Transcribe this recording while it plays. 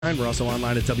9. We're also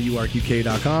online at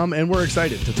WRQK.com, and we're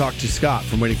excited to talk to Scott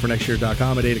from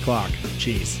waitingfornextyear.com at 8 o'clock.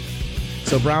 Jeez.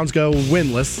 So Browns go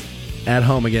winless at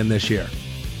home again this year.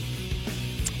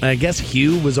 I guess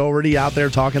Hugh was already out there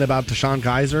talking about Deshaun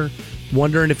Kaiser,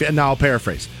 wondering if... Now, I'll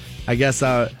paraphrase. I guess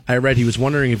I read he was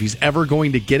wondering if he's ever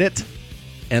going to get it,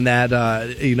 and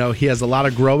that, he has a lot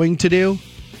of growing to do.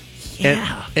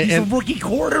 Yeah, he's a rookie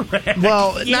quarterback.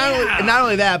 Well, not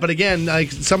only that, but again,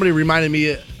 like somebody reminded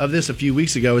me of this a few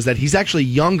weeks ago, is that he's actually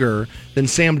younger than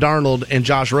Sam Darnold and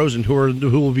Josh Rosen,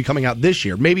 who will be coming out this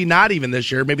year. Maybe not even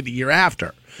this year, maybe the year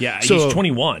after. Yeah, he's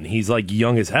 21. He's like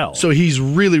young as hell. So he's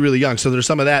really, really young. So there's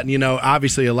some of that. And,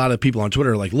 obviously a lot of people on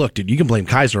Twitter are like, look, dude, you can blame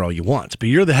Kaiser all you want, but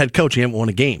you're the head coach. You haven't won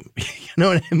a game. You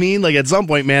know what I mean? Like at some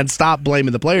point, man, stop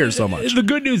blaming the players so much. The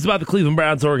good news about the Cleveland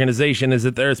Browns organization is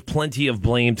that there's plenty of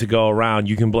blame to go around.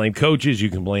 You can blame coaches. You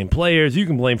can blame players. You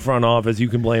can blame front office. You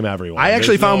can blame everyone. I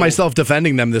actually found myself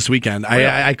defending them this weekend. Really?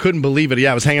 I couldn't believe it.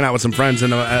 Yeah, I was hanging out with some friends,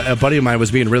 and a buddy of mine was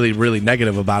being really, really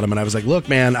negative about him. And I was like, look,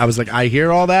 man, I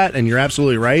hear all that, and you're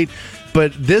absolutely right.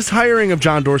 But this hiring of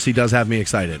John Dorsey does have me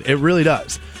excited. It really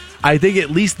does. I think at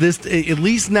least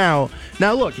now,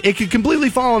 look, it could completely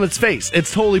fall on its face.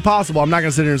 It's totally possible. I'm not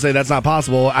going to sit here and say that's not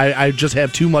possible. I just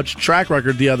have too much track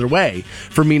record the other way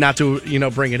for me not to,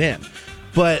 bring it in.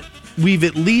 But we've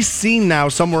at least seen now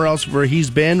somewhere else where he's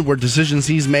been, where decisions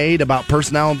he's made about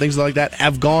personnel and things like that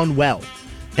have gone well.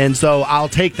 And so I'll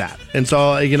take that. And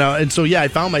so, I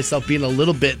found myself being a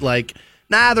little bit like,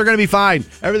 nah, they're going to be fine.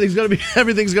 Everything's going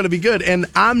to be good. And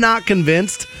I'm not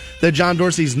convinced that John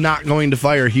Dorsey's not going to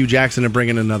fire Hugh Jackson and bring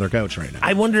in another coach right now.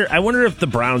 I wonder if the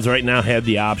Browns right now had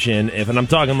the option, and I'm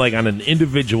talking like on an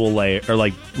individual layer, or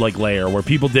like layer where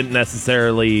people didn't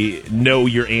necessarily know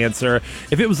your answer.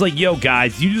 If it was like, yo,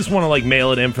 guys, you just want to like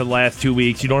mail it in for the last 2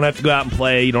 weeks. You don't have to go out and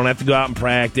play. You don't have to go out and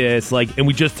practice. And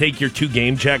we just take your 2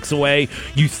 game checks away.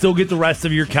 You still get the rest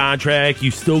of your contract. You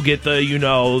still get the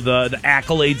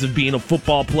accolades of being a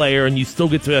football player, and you still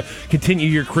get to continue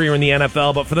your career in the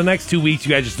NFL. But for the next 2 weeks,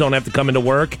 you guys just don't have to come into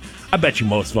work. I bet you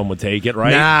most of them would take it,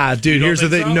 right? Nah, dude, here's the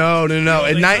thing. So? No.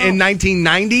 In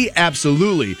 1990,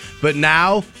 absolutely. But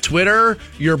now, Twitter,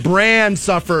 your brand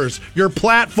suffers. Your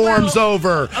platform's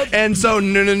over. And so,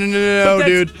 no,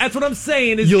 dude. That's what I'm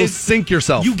saying. You'll sink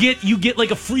yourself. You get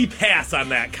like a free pass on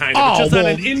that kind of. On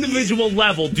an individual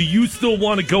level, do you still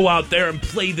want to go out there and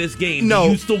play this game? No.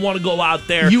 Do you still want to go out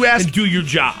there and do your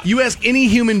job? You ask any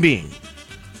human being.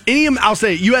 I'll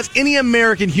say it, you ask any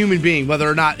American human being whether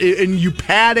or not, and you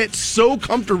pad it so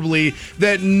comfortably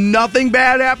that nothing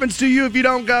bad happens to you if you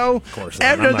don't go. Of course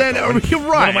not. You're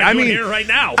right. What am I doing here right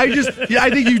now? I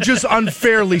think you just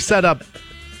unfairly set up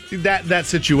that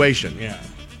situation. Yeah.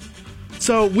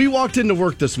 So we walked into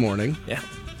work this morning. Yeah.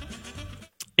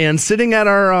 And sitting at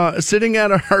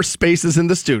our spaces in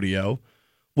the studio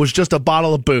was just a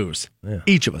bottle of booze. Yeah.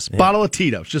 Each of us. Yeah. Bottle of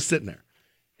Tito's just sitting there.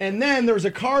 And then there was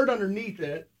a card underneath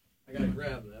it. I gotta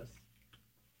grab this.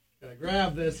 Gotta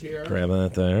grab this here. Grab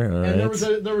that there. All right. And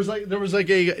there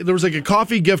was like a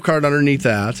coffee gift card underneath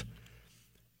that,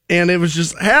 and it was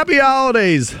just Happy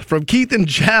Holidays from Keith and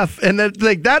Jeff, and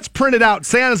that's printed out.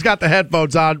 Santa's got the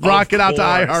headphones on, rocking out to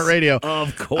iHeartRadio.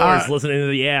 Of course, listening to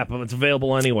the app. It's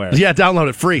available anywhere. Yeah, download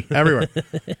it free everywhere.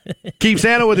 Keep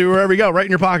Santa with you wherever you go. Right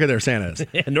in your pocket, there, Santa is.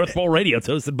 Yeah, North Pole Radio. It's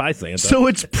hosted by Santa. So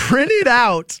it's printed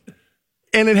out.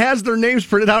 And it has their names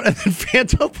printed out, and then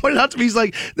Fantone pointed out to me, he's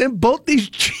like, then both these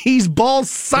cheese balls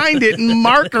signed it in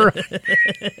marker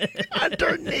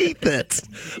underneath it.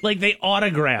 Like they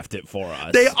autographed it for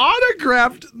us. They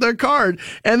autographed the card,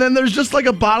 and then there's just like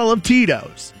a bottle of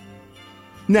Tito's.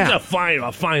 Now, it's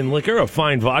a fine liquor, a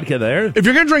fine vodka there. If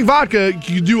you're going to drink vodka,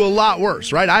 you do a lot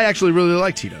worse, right? I actually really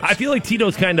like Tito's. I feel like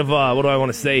Tito's kind of, what do I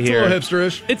want to say here? It's a little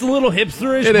hipsterish. It's a little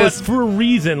hipsterish, it but is. For a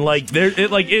reason.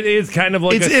 It is kind of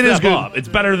like a step up. It's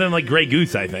better than like Grey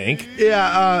Goose, I think.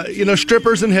 Yeah,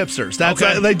 strippers and hipsters. That's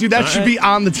okay. That should be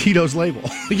on the Tito's label.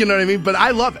 You know what I mean? But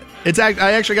I love it.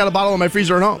 I actually got a bottle in my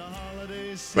freezer at home.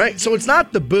 Right? So it's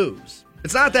not the booze.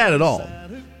 It's not that at all.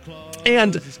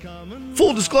 And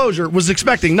full disclosure, was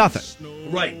expecting nothing.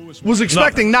 Right. Was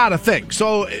expecting not a thing.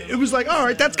 So it was like, all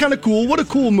right, that's kind of cool. What a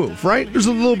cool move, right? There's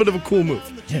a little bit of a cool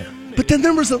move. Yeah. But then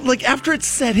there was after it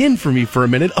set in for me for a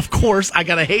minute, of course, I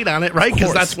got to hate on it, right?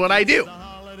 Because that's what I do.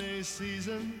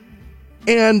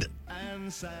 And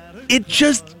it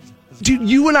just dude,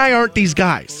 you and I aren't these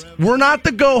guys. We're not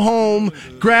the go home,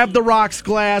 grab the rocks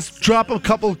glass, drop a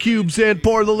couple cubes in,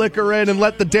 pour the liquor in, and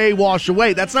let the day wash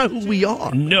away. That's not who we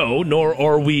are. No, nor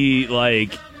are we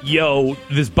like, yo,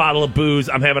 this bottle of booze,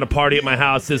 I'm having a party at my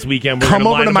house this weekend. Come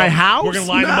over to my house? We're going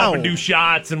to line them up and do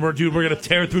shots, and we're going to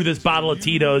tear through this bottle of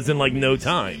Tito's in like no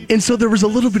time. And so there was a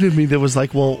little bit of me that was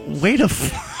like, well, wait a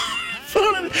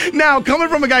Now, coming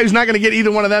from a guy who's not going to get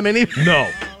either one of them anything. No,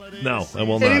 I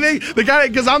will not. Anything? The guy,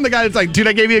 because I'm the guy that's like, dude,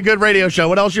 I gave you a good radio show.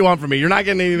 What else you want from me? You're not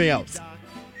getting anything else.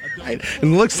 Right?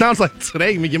 And look, sounds like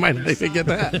today you might not even get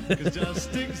that.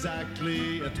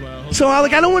 So I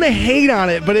don't want to hate on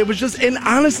it, but it was just, and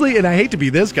honestly, and I hate to be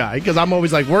this guy because I'm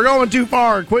always like, we're going too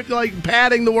far. Quit like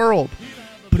padding the world.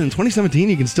 But in 2017,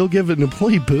 you can still give an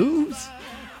employee booze.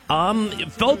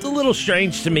 It felt a little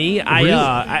strange to me. Really?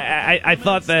 I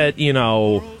thought that,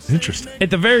 Interesting. At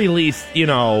the very least, you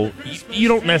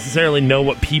don't necessarily know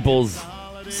what people's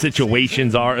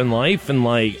situations are in life, and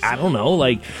I don't know,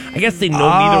 I guess they know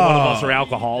neither one of us are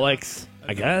alcoholics,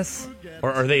 I guess.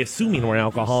 Or are they assuming we're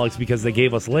alcoholics because they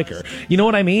gave us liquor? You know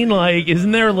what I mean?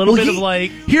 Isn't there a little bit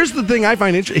of Here's the thing I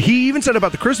find interesting. He even said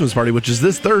about the Christmas party, which is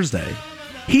this Thursday.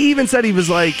 He even said he was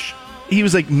like,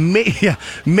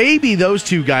 maybe those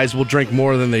two guys will drink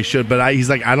more than they should, but he's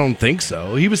like, I don't think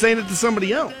so. He was saying it to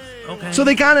somebody else. Okay. So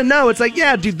they kind of know. It's like,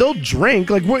 yeah, dude, they'll drink.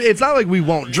 It's not like we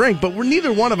won't drink, but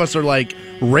neither one of us are like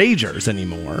ragers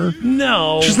anymore.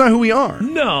 No. It's just not who we are.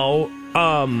 No.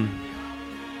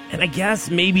 And I guess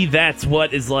maybe that's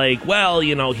what is like, well,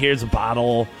 here's a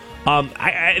bottle.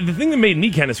 The thing that made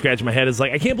me kind of scratch my head is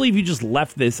I can't believe you just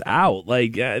left this out.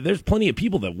 There's plenty of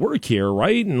people that work here,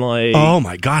 right? And oh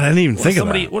my God, I didn't even think of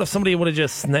that. What if somebody would have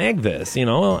just snagged this?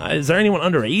 Is there anyone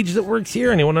underage that works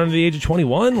here? Anyone under the age of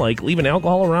 21? Leaving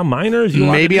alcohol around minors?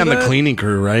 Maybe on the cleaning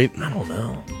crew, right? I don't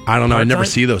know. I never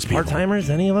see those people. Part-timers?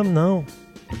 Any of them? No.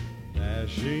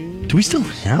 Do we still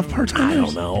have part-timers? I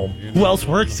don't know. Who else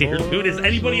works here, dude? Is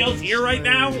anybody else here right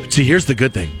now? See, here's the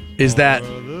good thing, is that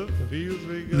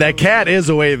cat is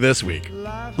away this week.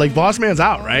 Boss man's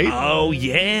out, right? Oh,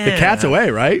 yeah. The cat's away,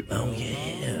 right? Oh,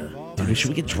 yeah. Dude, should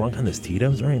we get drunk on this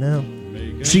Tito's right now?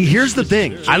 See, here's the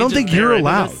thing. I don't think you're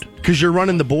allowed because you're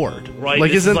running the board. Right.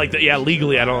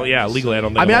 Legally, I don't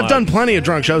think I mean, I've done plenty of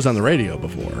drunk shows on the radio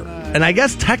before. And I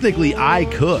guess technically I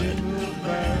could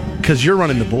because you're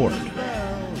running the board.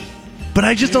 But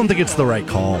I just don't think it's the right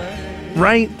call.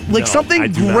 Right?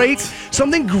 Something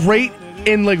great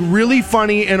and really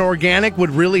funny and organic would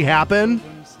really happen.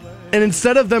 And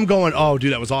instead of them going, oh,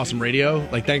 dude, that was awesome radio,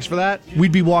 thanks for that,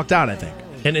 we'd be walked out, I think.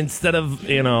 And instead of,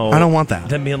 I don't want that.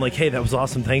 Them being like, hey, that was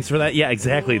awesome, thanks for that. Yeah,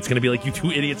 exactly. It's going to be like, you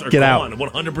two idiots are Get gone. out.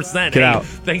 100%. Get out.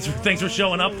 Thanks for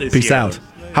showing up this Peace year. out.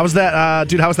 How was that,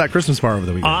 dude? How was that Christmas bar over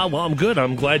the weekend? Well, I'm good.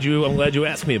 I'm glad you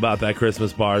asked me about that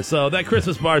Christmas bar. So that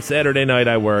Christmas bar Saturday night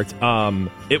I worked.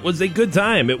 It was a good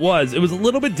time. It was a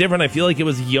little bit different. I feel like it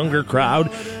was a younger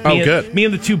crowd. Good. Me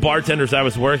and the two bartenders I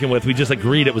was working with, we just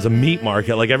agreed it was a meat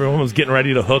market. Everyone was getting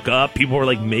ready to hook up. People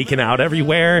were making out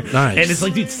everywhere. Nice. And it's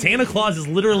dude, Santa Claus is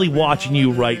literally watching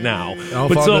you right now.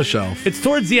 Off on the shelf. It's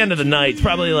towards the end of the night. It's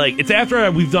probably it's after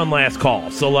we've done last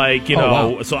call. So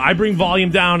wow. So I bring volume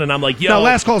down and I'm like, yo. Now,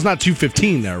 last call's not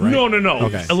 2:15 there, right? No.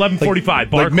 Okay.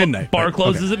 11:45. Midnight. Bar Right.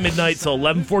 closes Okay. at midnight, so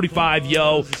 11:45.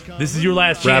 Yo, this is your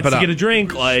last Wrap chance it to up. get a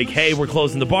drink. Hey, we're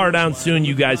closing the bar down soon.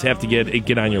 You guys have to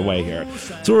get on your way here.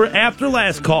 So we're after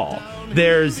last call.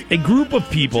 There's a group of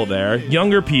people there,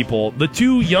 younger people. The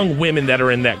two young women that are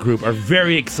in that group are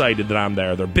very excited that I'm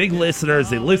there. They're big listeners.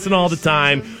 They listen all the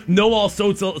time. Know all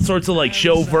sorts of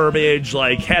show verbiage.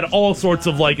 Had all sorts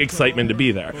of excitement to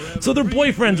be there. So their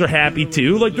boyfriends are happy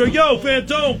too. They're, yo,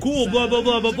 Fantone, cool, blah blah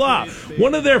blah blah blah.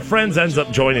 One of their friends ends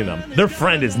up joining them. Their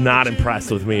friend is not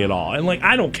impressed with me at all, and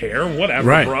I don't care, whatever,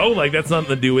 right, bro. That's nothing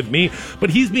to do with me. But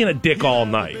he's being a dick all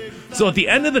night. So at the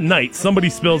end of the night, somebody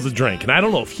spills a drink, and I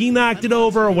don't know if he knocked it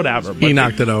over or whatever. But he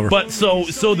knocked it over. But so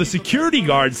the security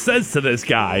guard says to this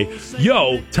guy,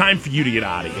 "Yo, time for you to get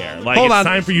out of here. Hold on.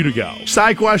 Time for you to go."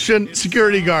 Side question: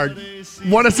 security guard,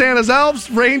 one of Santa's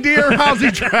elves, reindeer? How's he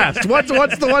dressed? What's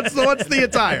the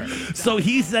attire? So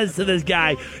he says to this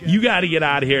guy, "You got to get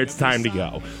out of here. It's time to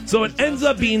go." So it ends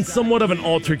up being somewhat of an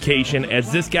altercation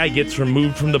as this guy gets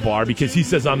removed from the bar because he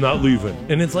says, "I'm not leaving,"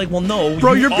 and it's well, no,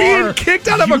 bro, you're being kicked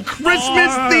out of a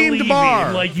Christmas-themed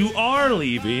bar. Like, you are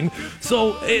leaving.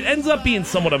 So it ends up being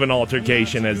somewhat of an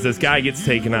altercation as this guy gets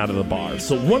taken out of the bar.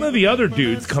 So one of the other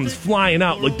dudes comes flying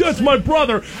out like, that's my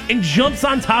brother, and jumps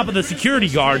on top of the security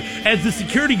guard as the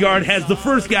security guard has the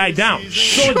first guy down.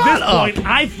 So at this point,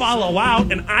 I follow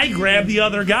out and I grab the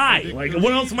other guy. Like,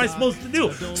 what else am I supposed to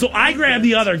do? So I grab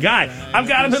the other guy. I've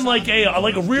got him in like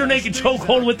a rear naked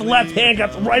chokehold with the left hand,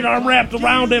 got the right arm wrapped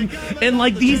around him, and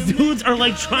like these dudes are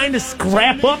like trying to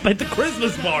scrap up at the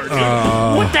Christmas bar, dude.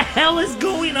 What the hell is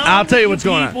going on? I'll tell you what's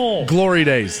going on. Glory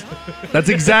days. That's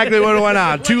exactly what went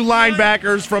on. Two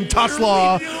linebackers from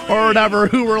Tuslaw or whatever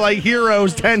who were like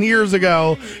heroes 10 years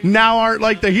ago now aren't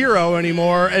like the hero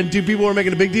anymore, and two people were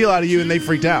making a big deal out of you and they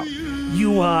freaked out.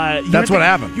 That's what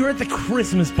happened. You're at the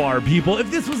Christmas bar, people.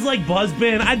 If this was like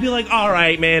Buzzbin, I'd be like, all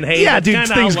right, man, hey, yeah, dude,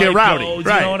 things get rowdy.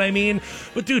 Right. You know what I mean?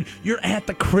 But, dude, you're at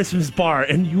the Christmas bar,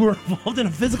 and you were involved in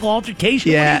a physical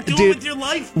altercation. Yeah, what are you doing with your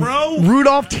life, bro?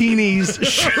 Rudolph Teenies.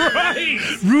 Right.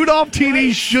 Rudolph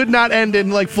Teenies should not end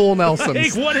in, like, full Nelsons.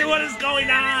 Like, what is going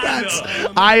on?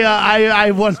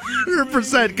 I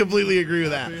 100% completely agree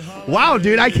with that. Wow,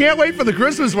 dude, I can't wait for the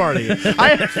Christmas party.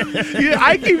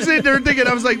 I keep sitting there thinking,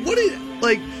 I was like, what is...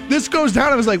 Like, this goes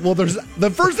down, I was like, well, the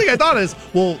first thing I thought is,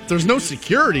 well, there's no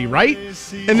security, right?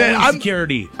 And then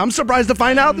I'm surprised to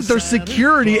find out that there's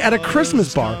security at a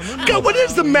Christmas bar. God, what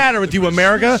is the matter with you,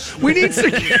 America? We need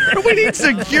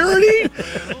security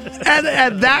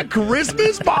at that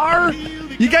Christmas bar?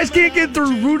 You guys can't get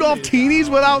through Rudolph Teenies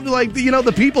without, like,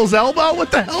 the people's elbow?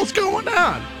 What the hell's going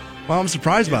on? Well, I'm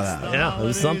surprised by that. Yeah, it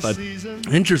was something.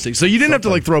 Interesting. So you didn't have to,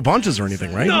 like, throw punches or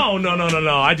anything, right? No.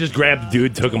 I just grabbed the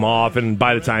dude, took him off, and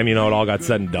by the time, it all got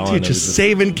said and done. Dude, just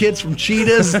saving kids from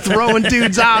cheetahs, throwing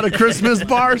dudes out of Christmas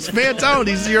bars. Fantone,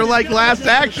 he's your, like, last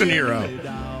action hero.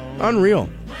 Unreal.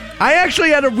 I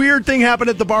actually had a weird thing happen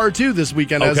at the bar, too, this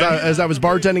weekend as I was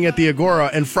bartending at the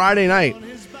Agora, and Friday night,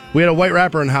 we had a white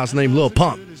rapper in the house named Lil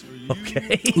Pump.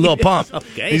 Okay. Lil Pump.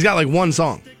 Okay. He's got, like, one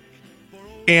song.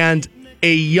 And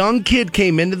a young kid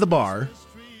came into the bar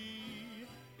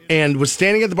and was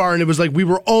standing at the bar, and it was like we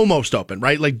were almost open,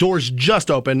 right? Like doors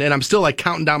just open, and I'm still like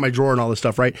counting down my drawer and all this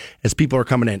stuff, right? As people are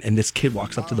coming in, and this kid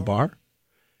walks up to the bar,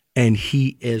 and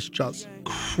he is just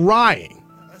crying,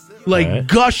 like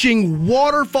gushing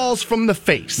waterfalls from the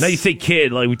face. Now you say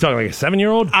kid, like we talking like a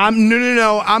 7-year-old?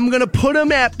 No. I'm going to put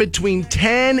him at between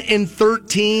 10 and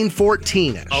 13,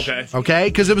 14-ish. Okay?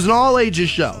 Because it was an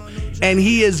all-ages show. And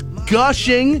he is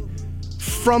gushing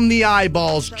from the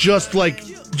eyeballs, just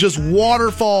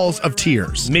waterfalls of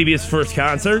tears. Maybe his first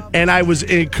concert? And I was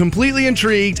completely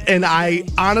intrigued, and I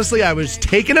was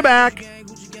taken aback,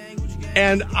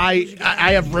 and I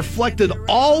have reflected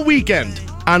all weekend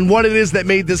on what it is that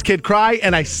made this kid cry,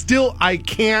 and I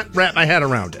can't wrap my head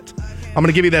around it. I'm going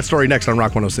to give you that story next on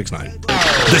Rock 106.9.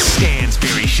 The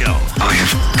Stansbury Show. I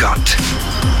have got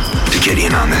to get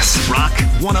in on this. Rock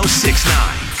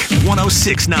 106.9.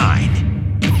 106.9.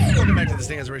 Welcome back to the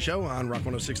Stansbury Show on Rock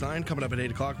 106.9. Coming up at 8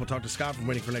 o'clock, we'll talk to Scott from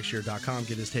waitingfornextyear.com,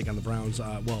 get his take on the Browns,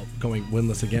 going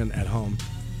winless again at home.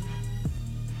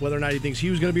 Whether or not he thinks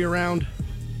he was going to be around,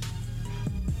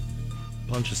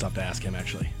 bunch of stuff to ask him,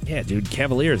 actually. Yeah, dude,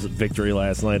 Cavaliers victory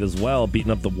last night as well,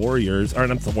 beating up the Warriors, or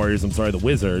not the Warriors, I'm sorry, the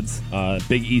Wizards.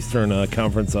 Big Eastern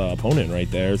Conference opponent right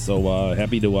there, so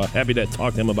happy to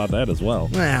talk to him about that as well.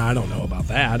 I don't know about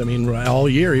that. I mean, all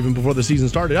year, even before the season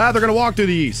started, they're going to walk through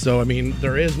the East, so, I mean,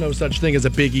 there is no such thing as a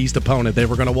Big East opponent. They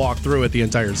were going to walk through it the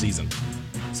entire season.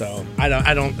 So,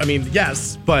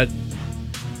 yes, but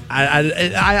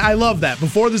I love that.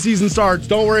 Before the season starts,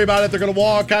 don't worry about it. They're going to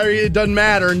walk. Kyrie, it doesn't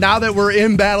matter. Now that we're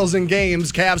in battles and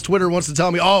games, Cavs Twitter wants to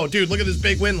tell me, oh, dude, look at this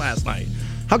big win last night.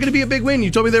 How can it be a big win? You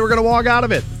told me they were going to walk out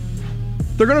of it.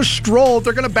 They're going to stroll.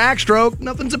 They're going to backstroke.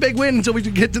 Nothing's a big win until we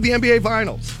get to the NBA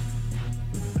Finals.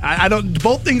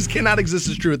 Both things cannot exist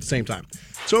as true at the same time.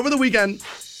 So over the weekend,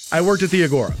 I worked at the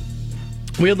Agora.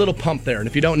 We had Lil Pump there, and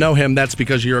if you don't know him, that's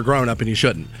because you're a grown-up and you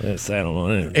shouldn't. Yes, I don't know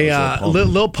anything.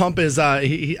 Lil Pump is, I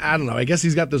don't know, I guess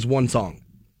he's got this one song.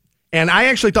 And I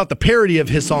actually thought the parody of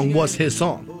his song was his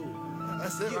song.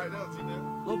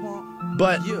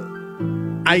 But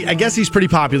I guess he's pretty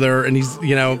popular, and he's,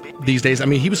 these days, I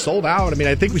mean, he was sold out. I mean,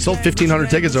 I think we sold 1,500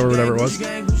 tickets or whatever it was.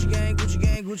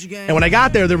 And when I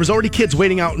got there was already kids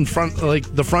waiting out in front,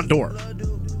 like the front door.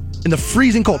 In the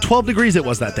freezing cold, 12 degrees it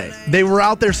was that day. They were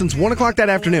out there since 1 o'clock that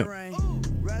afternoon.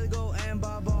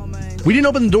 We didn't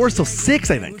open the doors till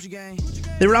 6, I think.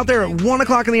 They were out there at 1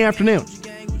 o'clock in the afternoon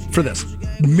for this.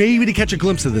 Maybe to catch a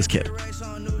glimpse of this kid.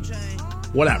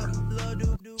 Whatever.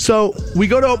 So we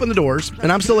go to open the doors,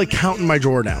 and I'm still like counting my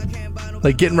drawer down.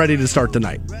 Like getting ready to start the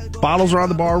night. Bottles are on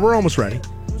the bar. We're almost ready.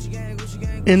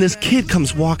 And this kid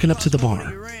comes walking up to the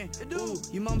bar.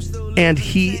 And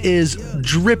he is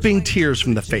dripping tears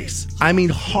from the face. I mean,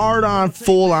 hard on,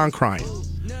 full on crying.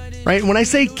 Right? When I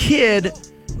say kid,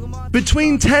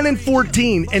 between 10 and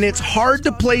 14, and it's hard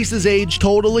to place his age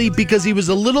totally because he was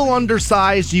a little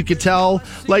undersized, you could tell,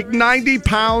 like 90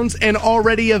 pounds and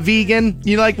already a vegan.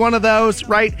 You like one of those,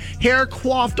 right? Hair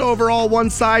coiffed over all one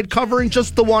side, covering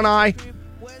just the one eye.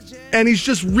 And he's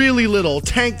just really little,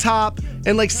 tank top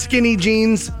and like skinny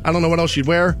jeans. I don't know what else you'd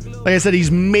wear. Like I said,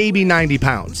 he's maybe 90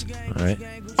 pounds. All right.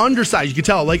 Undersized, you could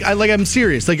tell. I'm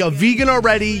serious. Like a vegan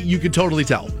already, you could totally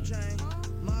tell.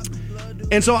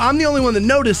 And so I'm the only one that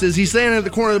notices. He's standing at the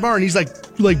corner of the bar and he's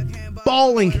like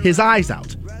bawling his eyes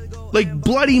out. Like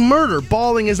bloody murder,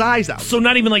 bawling his eyes out. So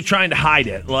not even like trying to hide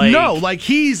it. Like no, like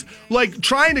he's like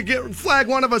trying to flag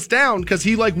one of us down because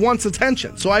he like wants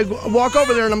attention. So I walk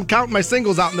over there and I'm counting my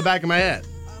singles out in the back of my head.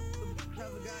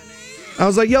 I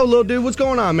was like, yo, little dude, what's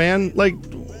going on, man? Like,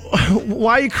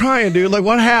 why are you crying, dude? Like,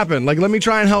 what happened? Like, let me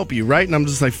try and help you, right? And I'm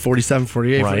just like 47,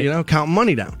 48, right. Counting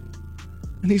money down.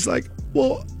 And he's like,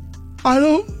 well, I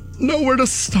don't know where to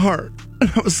start.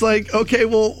 And I was like, okay,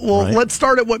 well, right. Let's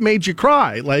start at what made you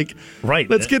cry. Like, right.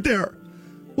 Let's get there.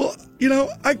 Well,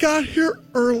 I got here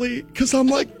early because I'm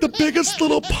like the biggest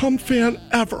Little Pump fan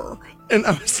ever. And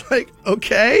I was like,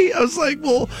 okay. I was like,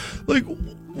 well,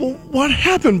 what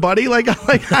happened, buddy? Like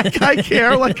I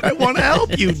care. Like, I want to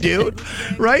help you, dude.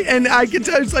 Right? And I could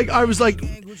tell, I was like,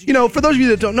 for those of you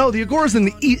that don't know, the Agora's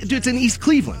in it's in East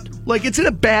Cleveland. Like, it's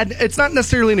not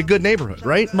necessarily in a good neighborhood,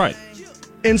 right? Right.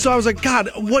 And so I was like, God,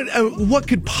 what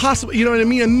could possibly, you know what I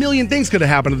mean? A million things could have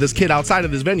happened to this kid outside of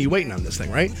this venue waiting on this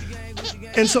thing, right?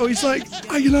 And so he's like,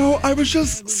 I was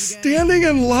just standing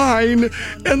in line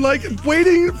and like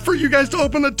waiting for you guys to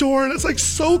open the door, and it's like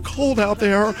so cold out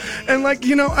there, and like,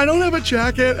 I don't have a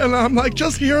jacket, and I'm like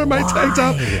just here in my tank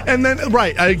top, and then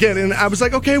and I was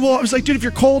like, okay, well, I was like, dude, if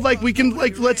you're cold, like we can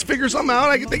let's figure something out.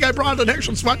 I think I brought an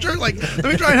extra sweatshirt, like let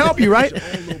me try and help you, right?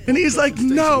 And he's like,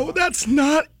 no, that's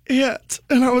not it.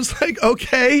 And I was like,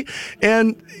 okay.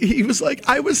 And he was like,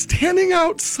 I was standing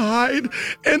outside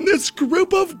and this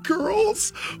group of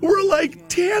girls were like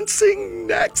dancing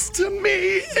next to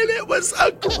me, and it was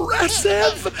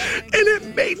aggressive and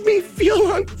it made me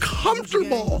feel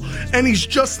uncomfortable. And he's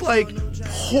just like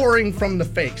pouring from the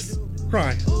face,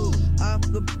 crying.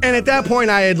 And at that point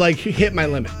I had like hit my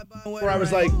limit where I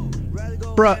was like,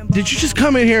 bruh, did you just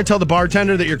come in here and tell the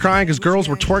bartender that you're crying because girls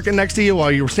were twerking next to you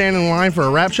while you were standing in line for a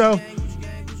rap show?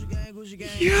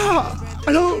 Yeah,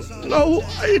 I don't know.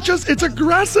 It's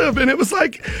aggressive, and it was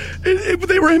like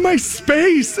they were in my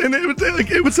space, and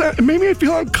it made me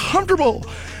feel uncomfortable.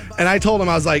 And I told him,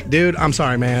 I was like, dude, I'm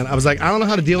sorry, man. I was like, I don't know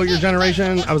how to deal with your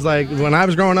generation. I was like, when I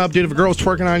was growing up, dude, if a girl was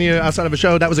twerking on you outside of a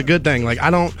show, that was a good thing. Like,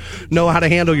 I don't know how to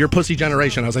handle your pussy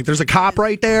generation. I was like, there's a cop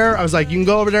right there. I was like, you can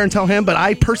go over there and tell him, but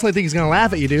I personally think he's going to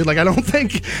laugh at you, dude. Like, I don't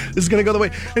think this is going to go the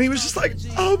way. And he was just like,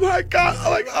 oh my God.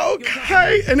 I'm like,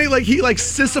 okay. And he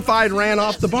sissified, ran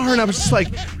off the bar. And I was just like,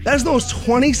 that's the most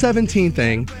 2017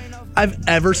 thing I've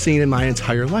ever seen in my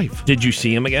entire life. Did you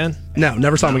see him again? No,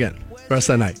 never saw him again. Rest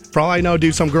of the night. For all I know,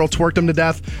 dude, some girl twerked him to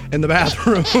death in the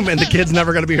bathroom, and the kid's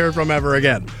never going to be heard from ever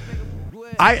again.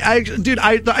 I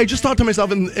just thought to myself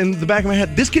in the back of my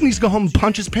head, this kid needs to go home and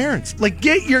punch his parents. Like,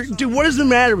 dude, what is the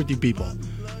matter with you people?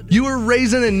 You were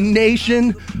raising a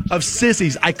nation of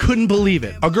sissies. I couldn't believe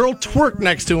it. A girl twerked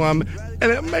next to him,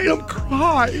 and it made him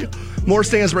cry. More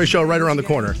Stansbury Show right around the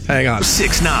corner. Hang on.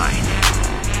 6-9.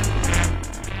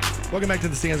 Welcome back to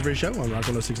the Stansbury Show on Rock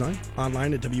 106.9,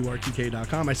 online at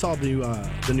WRQK.com. I saw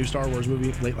the new Star Wars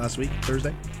movie late last week,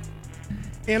 Thursday.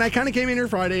 And I kind of came in here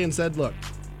Friday and said, look,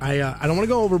 I don't want to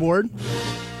go overboard.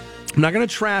 I'm not going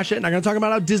to trash it. I'm not going to talk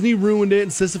about how Disney ruined it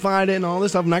and sissified it and all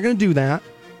this stuff. I'm not going to do that.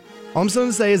 All I'm going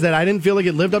to say is that I didn't feel like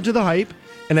it lived up to the hype,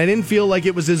 and I didn't feel like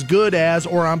it was as good as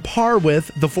or on par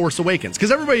with The Force Awakens. Because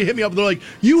everybody hit me up, they're like,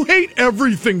 you hate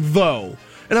everything, though.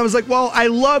 And I was like, well, I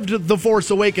loved The Force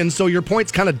Awakens, so your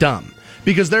point's kind of dumb.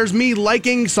 Because there's me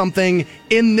liking something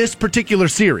in this particular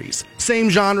series. Same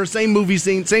genre, same movie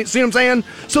scene, see what I'm saying?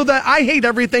 So that I hate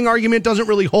everything argument doesn't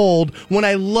really hold when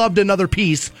I loved another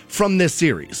piece from this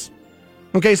series.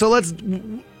 Okay, so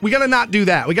we got to not do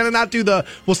that. We got to not do the,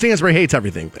 well, Stansbury hates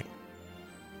everything thing.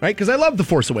 Right? Because I love The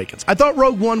Force Awakens. I thought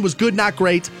Rogue One was good, not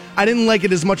great. I didn't like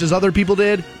it as much as other people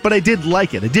did, but I did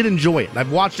like it. I did enjoy it.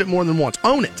 I've watched it more than once.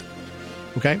 Own it.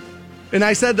 Okay? And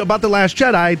I said about The Last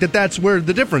Jedi that that's where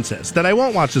the difference is. That I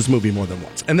won't watch this movie more than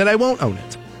once. And that I won't own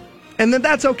it. And that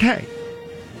that's okay.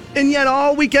 And yet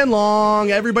all weekend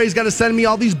long, everybody's got to send me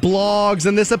all these blogs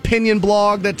and this opinion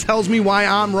blog that tells me why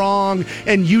I'm wrong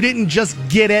and you didn't just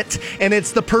get it and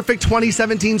it's the perfect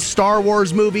 2017 Star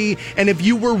Wars movie and if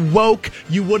you were woke,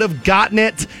 you would have gotten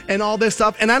it and all this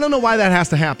stuff. And I don't know why that has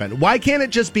to happen. Why can't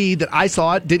it just be that I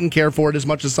saw it, didn't care for it as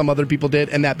much as some other people did,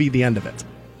 and that be the end of it?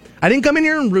 I didn't come in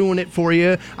here and ruin it for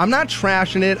you. I'm not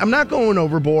trashing it. I'm not going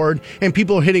overboard. And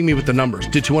people are hitting me with the numbers.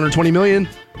 Did 220 million?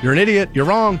 You're an idiot. You're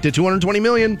wrong. Did 220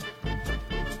 million?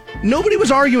 Nobody was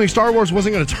arguing Star Wars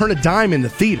wasn't going to turn a dime in the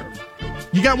theater.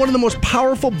 You got one of the most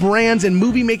powerful brands in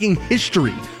movie-making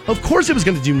history. Of course it was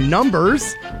going to do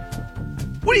numbers.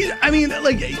 What do you, I mean,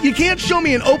 like, you can't show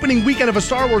me an opening weekend of a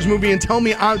Star Wars movie and tell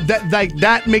me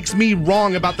that makes me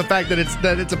wrong about the fact that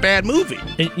it's a bad movie.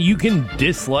 And you can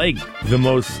dislike the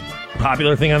most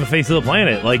popular thing on the face of the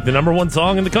planet, like the number one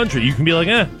song in the country. You can be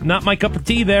like, not my cup of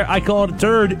tea there. I call it a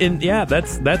turd. And yeah,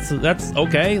 that's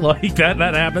okay. Like that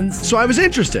happens. So I was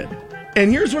interested. And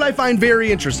here's what I find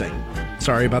very interesting.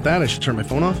 Sorry about that. I should turn my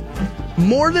phone off.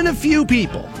 More than a few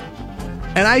people,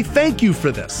 and I thank you for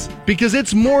this, because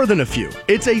it's more than a few.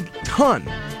 It's a ton,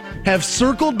 have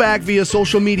circled back via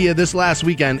social media this last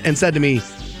weekend and said to me,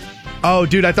 oh,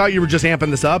 dude, I thought you were just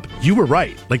amping this up. You were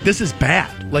right. Like, this is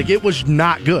bad. Like, it was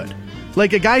not good.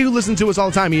 Like, a guy who listens to us all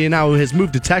the time, he now has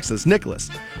moved to Texas, Nicholas,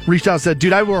 reached out and said,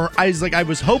 dude, I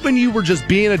was hoping you were just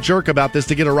being a jerk about this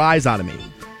to get a rise out of me.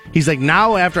 He's like,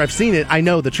 now after I've seen it, I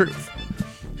know the truth.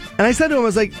 And I said to him, I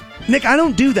was like, Nick, I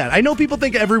don't do that. I know people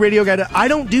think every radio guy does. I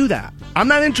don't do that. I'm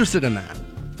not interested in that.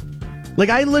 Like,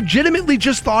 I legitimately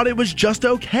just thought it was just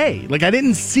okay. Like, I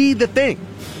didn't see the thing.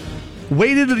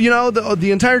 Waited,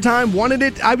 the entire time, wanted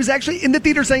it. I was actually in the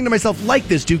theater saying to myself, like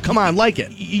this, dude, come on, like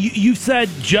it. You said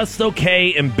just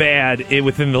okay and bad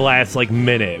within the last,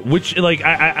 minute. Which,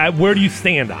 where do you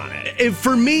stand on it?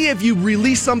 For me, if you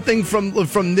release something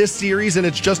from this series and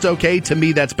it's just okay, to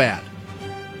me, that's bad.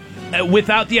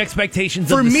 Without the expectations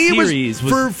of the series.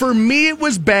 For me, it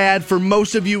was bad. For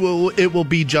most of you, it will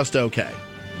be just okay.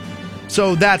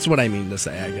 So that's what I mean to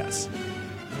say, I guess.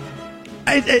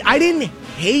 I didn't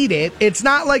hate it. It's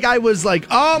not like I was like,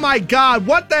 oh my God,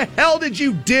 what the hell did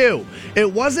you do?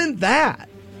 It wasn't that.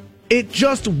 It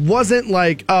just wasn't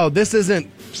like, oh, this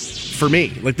isn't for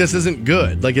me. Like, this isn't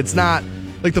good. Like, it's not.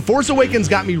 Like, The Force Awakens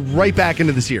got me right back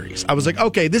into the series. I was like,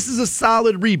 okay, this is a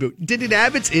solid reboot. Did it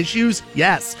have its issues?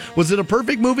 Yes. Was it a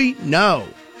perfect movie? No.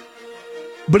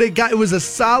 But it was a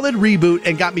solid reboot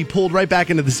and got me pulled right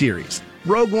back into the series.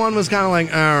 Rogue One was kind of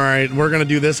like, all right, we're going to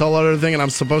do this whole other thing, and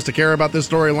I'm supposed to care about this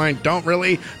storyline. Don't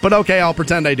really, but okay, I'll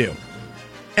pretend I do.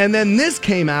 And then this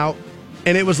came out,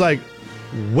 and it was like,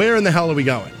 where in the hell are we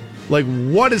going? Like,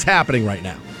 what is happening right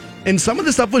now? And some of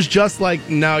the stuff was just like,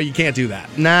 no, you can't do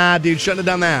that. Nah, dude, shouldn't have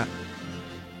done that.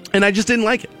 And I just didn't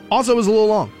like it. Also, it was a little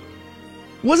long.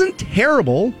 It wasn't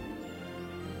terrible,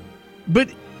 but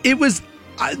it was,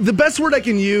 the best word I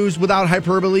can use without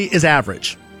hyperbole is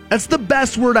average. That's the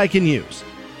best word I can use.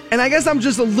 And I guess I'm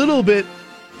just a little bit,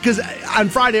 because on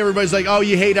Friday everybody's like, oh,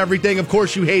 you hate everything. Of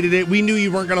course you hated it. We knew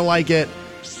you weren't going to like it.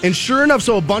 And sure enough,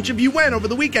 so a bunch of you went over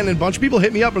the weekend, and a bunch of people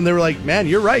hit me up, and they were like, man,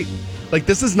 you're right. Like,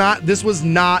 this was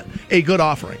not a good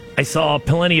offering. I saw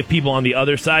plenty of people on the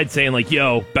other side saying, like,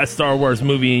 yo, best Star Wars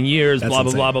movie in years, That's blah,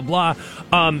 insane. blah, blah, blah,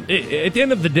 blah. At the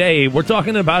end of the day, we're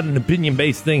talking about an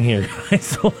opinion-based thing here.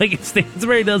 So, like, if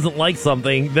Stansbury doesn't like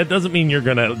something, that doesn't mean you're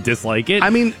going to dislike it. I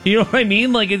mean... You know what I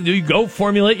mean? Like, you go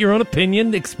formulate your own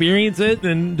opinion, experience it,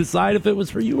 and decide if it was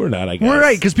for you or not, I guess. We're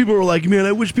right, because people were like, man,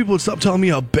 I wish people would stop telling me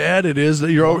how bad it is.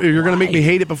 That you're going to make me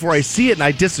hate it before I see it, and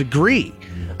I disagree.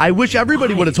 I wish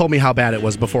everybody would have told me how bad it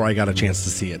was before I got a chance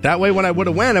to see it. That way, when I would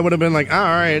have went, I would have been like, oh, all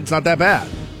right, it's not that bad.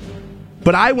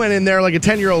 But I went in there like a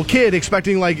 10-year-old kid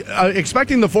expecting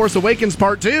The Force Awakens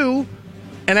Part 2,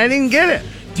 and I didn't get it.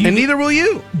 And neither will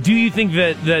you. Do you think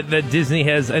that Disney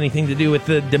has anything to do with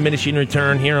the diminishing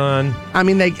return here on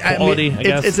quality, I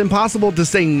guess? It's impossible to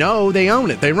say no. They own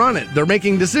it. They run it. They're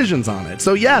making decisions on it.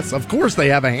 So, yes, of course they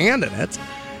have a hand in it.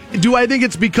 Do I think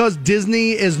it's because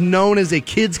Disney is known as a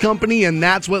kids company and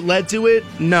that's what led to it?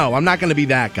 No, I'm not going to be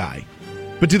that guy.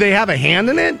 But do they have a hand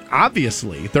in it?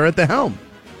 Obviously. They're at the helm.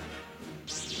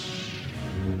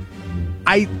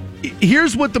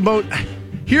 Here's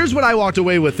what I walked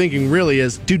away with thinking really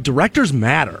is, dude, directors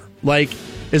matter. Like,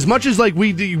 as much as like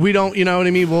we don't, you know what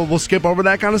I mean? We'll skip over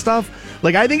that kind of stuff.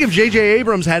 Like, I think if J.J.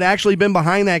 Abrams had actually been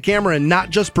behind that camera and not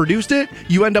just produced it,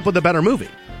 you end up with a better movie.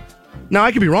 Now,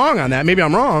 I could be wrong on that. Maybe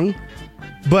I'm wrong.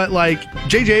 But, like,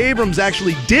 J.J. Abrams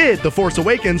actually did The Force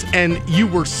Awakens, and you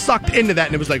were sucked into that,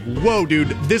 and it was like, whoa, dude,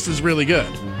 this is really good.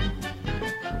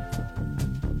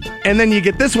 And then you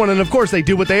get this one, and of course they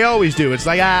do what they always do. It's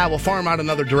like, we'll farm out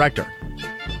another director.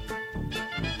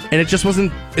 and it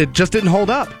just didn't hold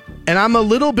up. And I'm a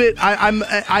little bit, I'm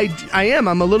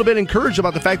a little bit encouraged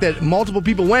about the fact that multiple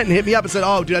people went and hit me up and said,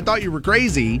 "Oh, dude, I thought you were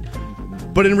crazy,"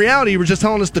 but in reality, you were just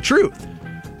telling us the truth.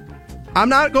 I'm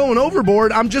not going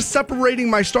overboard. I'm just separating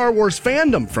my Star Wars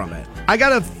fandom from it. I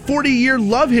got a 40-year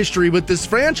love history with this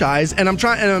franchise, and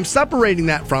I'm separating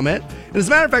that from it. And as a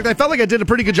matter of fact, I felt like I did a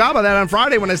pretty good job of that on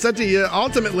Friday when I said to you,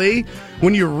 ultimately,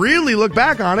 when you really look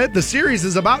back on it, the series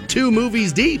is about 2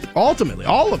 movies deep, ultimately,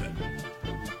 all of it.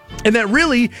 And that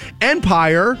really,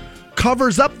 Empire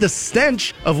covers up the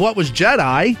stench of what was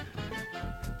Jedi,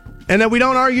 and that we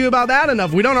don't argue about that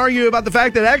enough. We don't argue about the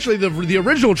fact that actually the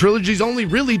original trilogy is only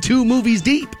really 2 movies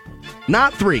deep,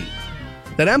 not 3.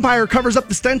 That Empire covers up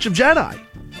the stench of Jedi.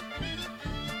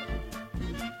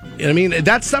 I mean,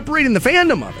 that's separating the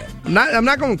fandom of it. I'm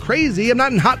not going crazy. I'm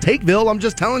not in hot takeville. I'm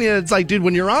just telling you, it's like, dude,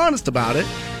 when you're honest about it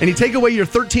and you take away your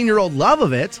 13-year-old love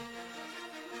of it,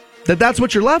 that's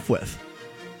what you're left with.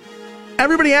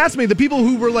 Everybody asked me, the people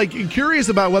who were like curious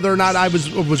about whether or not I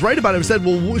was right about it, said,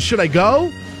 well, should I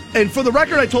go? And for the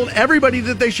record, I told everybody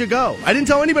that they should go. I didn't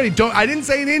tell anybody, I didn't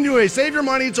say anything anyway, save your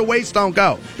money, it's a waste, don't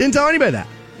go. Didn't tell anybody that.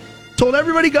 Told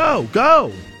everybody,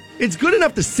 go. It's good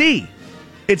enough to see.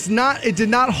 It did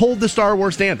not hold the Star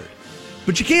Wars standard.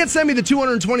 But you can't send me the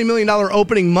 $220 million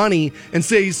opening money and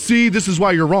say, see, this is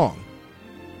why you're wrong.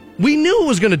 We knew it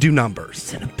was going to do numbers.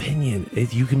 It's an opinion.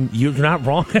 You're not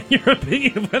wrong in your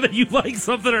opinion. Whether you like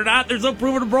something or not, there's no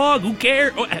proving them wrong. Who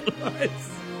cares?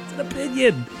 It's an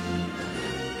opinion.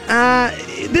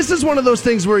 This is one of those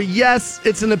things where, yes,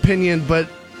 it's an opinion, but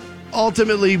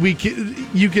ultimately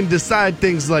you can decide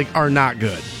things like are not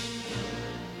good.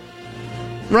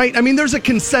 Right? I mean, there's a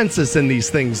consensus in these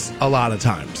things a lot of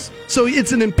times. So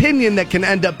it's an opinion that can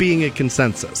end up being a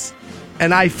consensus.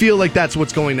 And I feel like that's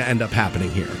what's going to end up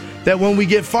happening here. That when we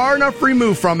get far enough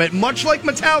removed from it, much like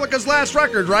Metallica's last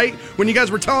record, right? When you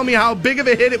guys were telling me how big of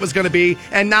a hit it was going to be,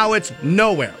 and now it's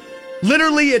nowhere.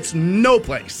 Literally, it's no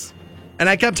place. And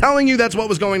I kept telling you that's what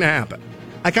was going to happen.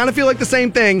 I kind of feel like the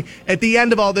same thing at the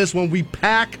end of all this. When we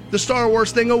pack the Star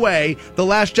Wars thing away, The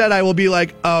Last Jedi will be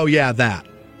like, oh yeah, that.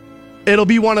 It'll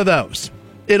be one of those.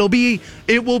 It will be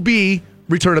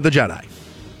Return of the Jedi.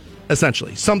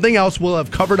 Essentially. Something else will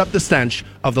have covered up the stench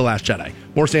of The Last Jedi.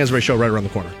 More Stansbury Show right around the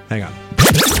corner. Hang on.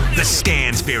 The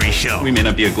Stansbury Show. We may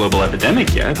not be a global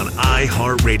epidemic yet. On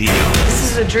iHeartRadio.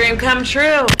 This is a dream come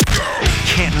true.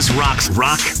 Canton's Rock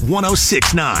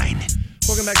 1069.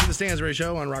 Welcome back to the Stansbury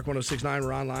Show on Rock 1069.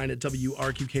 We're online at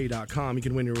WRQK.com. You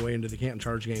can win your way into the Canton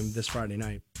Charge game this Friday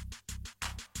night.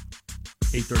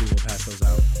 8:30, we'll pass those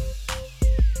out.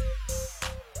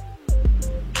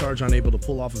 Charge unable to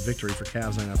pull off a victory for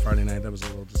Cavs night on Friday night. That was a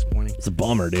little disappointing. It's a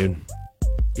bummer, dude.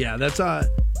 Yeah, that's I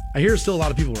hear still a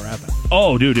lot of people were at that.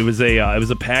 Oh, dude, it was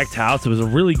a packed house. It was a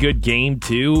really good game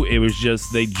too. It was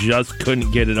just they just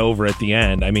couldn't get it over at the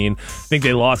end. I mean, I think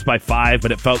they lost by 5,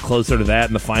 but it felt closer to that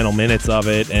in the final minutes of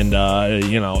it, and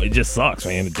it just sucks,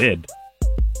 man. It did.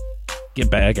 Get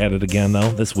back at it again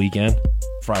though this weekend,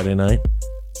 Friday night.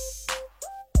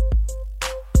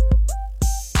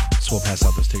 So we'll pass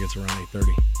out those tickets around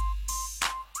 8:30.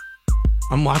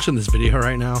 I'm watching this video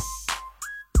right now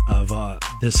of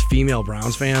this female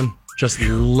Browns fan just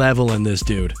leveling this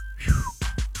dude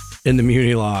in the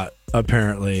Muni lot,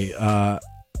 apparently.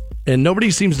 And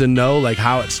nobody seems to know like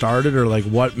how it started or like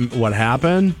what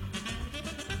happened.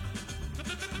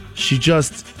 She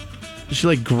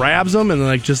like grabs him and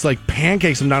like just like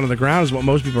pancakes him down to the ground is what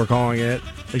most people are calling it.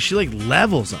 Like she like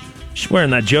levels him. She's wearing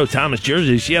that Joe Thomas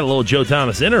jersey. She had a little Joe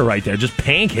Thomas in her right there, just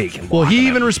pancaking. Well, he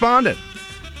even responded.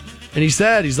 And he's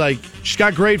like, she's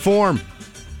got great form.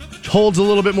 Holds a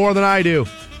little bit more than I do.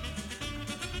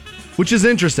 Which is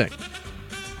interesting.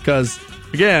 Because,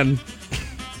 again,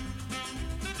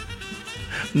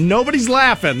 nobody's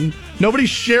laughing. Nobody's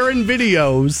sharing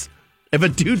videos. If a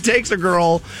dude takes a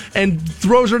girl and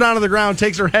throws her down to the ground,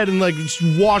 takes her head and like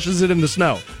washes it in the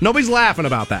snow. Nobody's laughing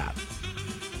about that.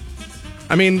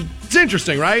 I mean, it's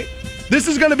interesting, right? This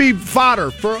is going to be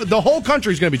fodder for the whole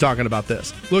country's going to be talking about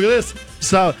this. Look at this.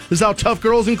 This is how tough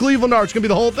girls in Cleveland are. It's going to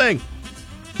be the whole thing.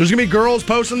 There's going to be girls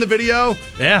posting the video.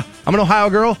 Yeah, I'm an Ohio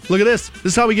girl. Look at this. This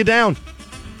is how we get down.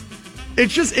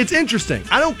 It's interesting.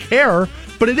 I don't care,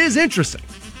 but it is interesting.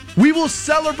 We will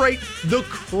celebrate the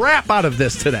crap out of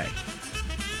this today.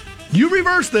 You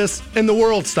reverse this and the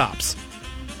world stops.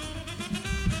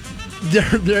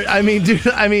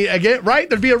 Again, right?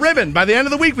 There'd be a ribbon. By the end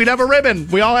of the week, we'd have a ribbon.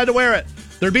 We all had to wear it.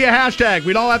 There'd be a hashtag.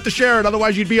 We'd all have to share it.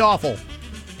 Otherwise, you'd be awful.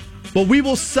 But we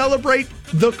will celebrate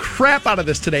the crap out of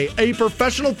this today. A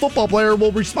professional football player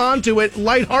will respond to it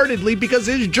lightheartedly because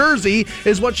his jersey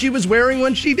is what she was wearing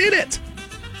when she did it.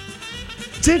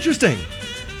 It's interesting.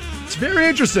 It's very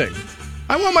interesting.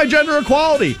 I want my gender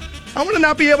equality. I want to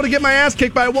not be able to get my ass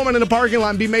kicked by a woman in a parking lot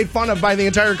and be made fun of by the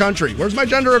entire country. Where's my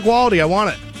gender equality? I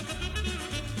want it.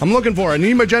 I'm looking for it. I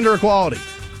need my gender equality.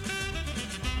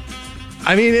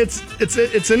 I mean,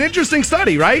 it's an interesting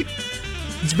study, right?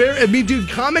 Dude,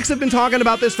 comics have been talking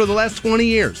about this for the last 20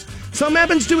 years. Something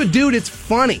happens to a dude, it's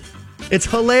funny. It's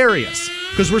hilarious.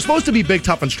 Because we're supposed to be big,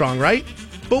 tough, and strong, right?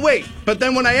 But wait,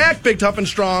 then when I act big, tough, and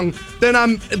strong, then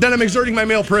I'm exerting my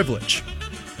male privilege.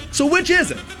 So which is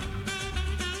it?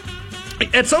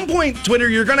 At some point, Twitter,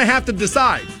 you're going to have to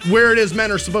decide where it is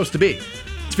men are supposed to be.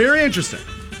 It's very interesting.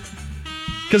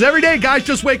 Because every day, guys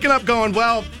just waking up going,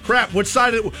 well, crap, which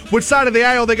side of the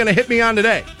aisle are they going to hit me on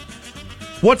today?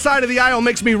 What side of the aisle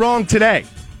makes me wrong today?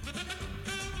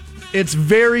 It's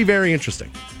very, very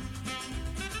interesting.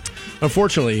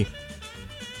 Unfortunately,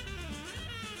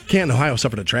 Canton, Ohio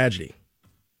suffered a tragedy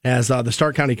as the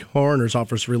Stark County Coroner's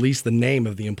Office released the name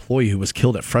of the employee who was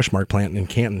killed at Freshmark plant in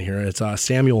Canton here. It's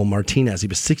Samuel Martinez. He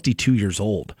was 62 years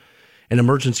old. And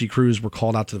emergency crews were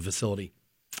called out to the facility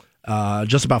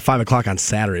just about 5 o'clock on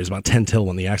Saturday. It was about 10 till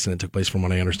when the accident took place, from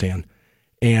what I understand.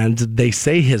 And they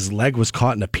say his leg was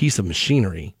caught in a piece of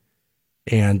machinery.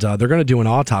 And they're going to do an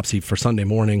autopsy for Sunday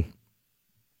morning.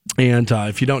 And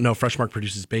if you don't know, Freshmark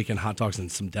produces bacon, hot dogs,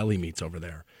 and some deli meats over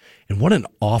there. And what an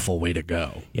awful way to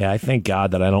go. Yeah, I thank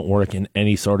God that I don't work in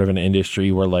any sort of an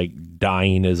industry where, like,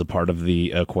 dying is a part of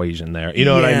the equation there. You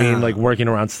know what I mean? Like, working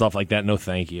around stuff like that, no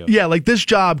thank you. Yeah, like, this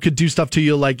job could do stuff to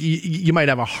you, like, you might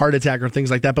have a heart attack or things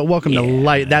like that, but welcome to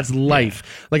life. That's life.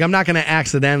 Yeah. Like, I'm not going to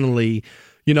accidentally,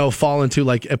 fall into,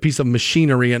 like, a piece of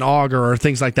machinery, an auger or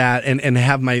things like that, and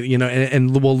have my,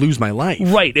 and will lose my life.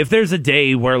 Right. If there's a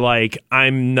day where, like,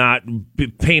 I'm not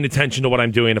paying attention to what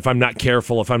I'm doing, if I'm not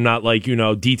careful, if I'm not, like,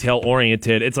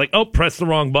 detail-oriented, it's like, oh, press the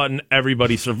wrong button,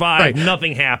 everybody survived, right.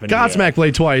 Nothing happened. Godsmack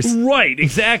played twice. Right,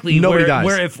 exactly. Nobody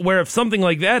dies. Where if something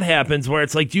like that happens, where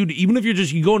it's like, dude, even if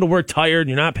you go into work tired,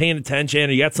 you're not paying attention,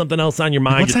 or you got something else on your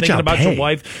mind, you're thinking about your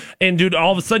wife, and, dude,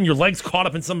 all of a sudden your leg's caught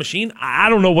up in some machine, I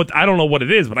don't know what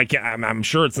it is, but I'm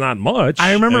sure it's not much.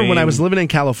 I remember when I was living in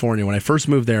California, when I first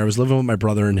moved there, I was living with my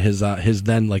brother and his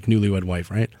then, like, newlywed wife,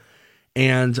 right?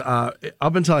 And up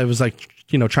until I was, like,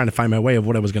 trying to find my way of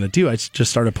what I was going to do, I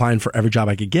just started applying for every job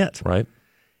I could get. Right.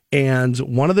 And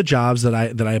one of the jobs that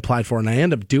I applied for, and I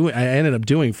ended up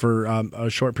doing for a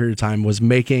short period of time, was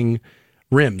making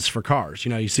rims for cars.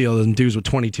 You see all those dudes with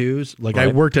 22s. Like, right.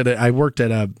 I worked at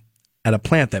a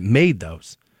plant that made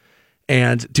those.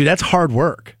 And, dude, that's hard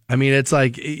work. I mean, it's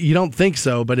like, you don't think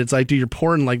so, but it's like, dude, you're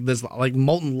pouring, like, this, like,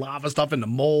 molten lava stuff into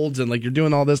molds, and, like, you're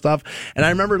doing all this stuff. And I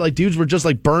remember, like, dudes were just,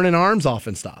 like, burning arms off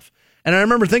and stuff. And I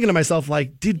remember thinking to myself,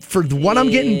 like, dude, for what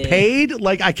I'm getting paid,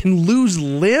 like, I can lose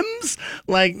limbs?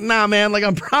 Like, nah, man, like,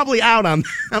 I'm probably out on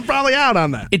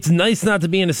that. It's nice not to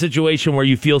be in a situation where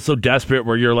you feel so desperate,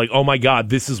 where you're like, oh my God,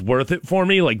 this is worth it for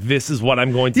me. Like, this is what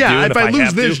I'm going to do. Yeah, if I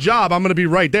lose this job, I'm going to be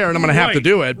right there, and I'm going to have to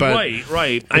do it. But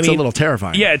right. It's a little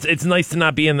terrifying. Yeah, it's nice to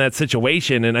not be in that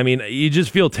situation. And I mean, you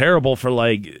just feel terrible for,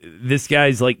 like, this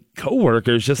guy's, like,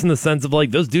 coworkers, just in the sense of,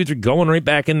 like, those dudes are going right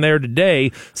back in there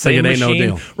today. Same machine, ain't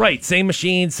no deal. Right. Same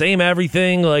machine, same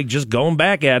everything, like, just going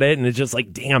back at it, and it's just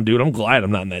like, damn, dude, I'm glad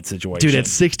I'm not in that situation. Dude, at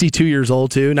 62 years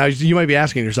old, too. Now, you might be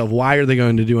asking yourself, why are they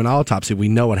going to do an autopsy? We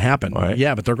know what happened. Right.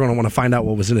 Yeah, but they're going to want to find out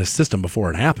what was in his system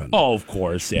before it happened. Oh, of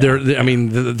course, yeah. They're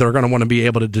going to want to be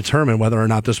able to determine whether or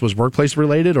not this was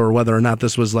workplace-related, or whether or not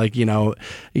this was, like,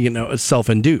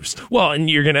 self-induced. Well, and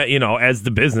you're going to, as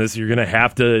the business, you're going to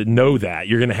have to know that.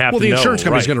 You're going to have to know. Well, the insurance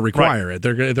company's going to require right. it.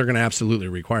 They're going to absolutely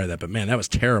require that. But, man, that was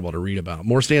terrible to read about.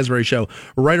 More Stansbury Show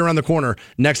right around the corner,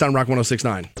 next on Rock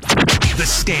 106.9. The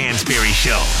Stansbury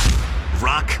Show.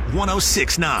 Rock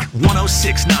 106.9.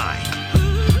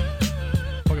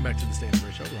 106.9. Welcome back to the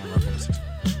Stansbury Show. We're on Rock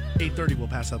 106.9. 8:30, we'll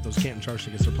pass out those Canton Charge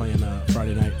tickets. They're playing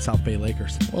Friday night, South Bay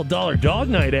Lakers. A little dollar dog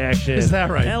night action. Is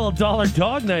that right? A little dollar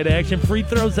dog night action. Free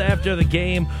throws after the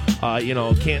game.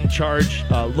 Canton Charge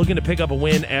looking to pick up a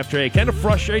win after a kind of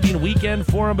frustrating weekend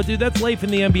for them. But, dude, that's life in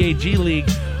the NBA G League.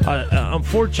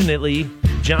 Unfortunately,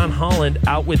 John Holland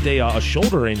out with a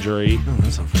shoulder injury. Oh,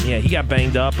 that's unfortunate. Yeah, he got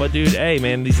banged up. But, dude, hey,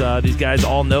 man, these guys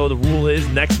all know the rule is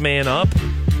next man up.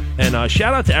 And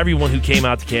shout out to everyone who came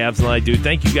out to Cavs tonight, dude.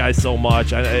 Thank you guys so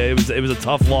much. It was a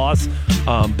tough loss,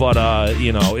 but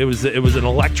it was an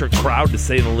electric crowd, to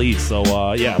say the least. So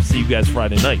I'll see you guys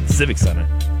Friday night in the Civic Center.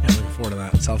 Yeah, looking forward to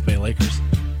that. South Bay Lakers.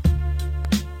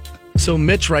 So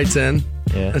Mitch writes in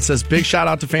and says, big shout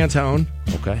out to Fantone.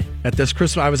 Okay. I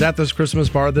was at this Christmas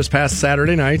bar this past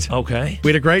Saturday night. Okay. We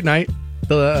had a great night.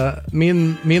 Me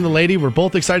and the lady were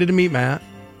both excited to meet Matt.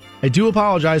 I do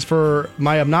apologize for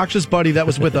my obnoxious buddy that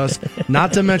was with us,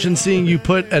 not to mention seeing you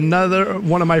put another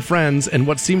one of my friends in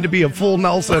what seemed to be a full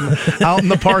Nelson out in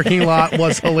the parking lot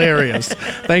was hilarious.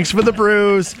 Thanks for the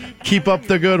bruise. Keep up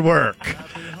the good work.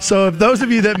 So if those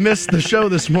of you that missed the show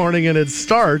this morning and its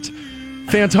start,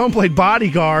 Fantone played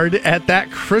bodyguard at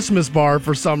that Christmas bar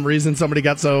for some reason. Somebody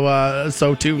got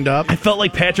so tuned up. I felt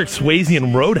like Patrick Swayze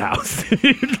in Roadhouse.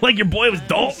 Like your boy was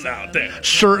Dalton out there.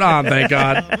 Shirt on, thank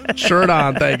God. Shirt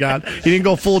on, thank God. He didn't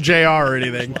go full JR or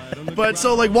anything. But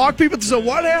so, walk people through. So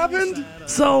what happened?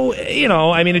 So, at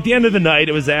the end of the night,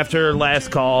 it was after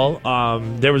last call.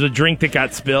 There was a drink that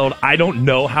got spilled. I don't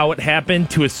know how it happened.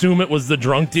 To assume it was the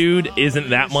drunk dude isn't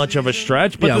that much of a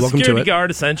stretch. But the security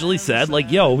guard essentially said,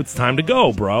 yo, it's time to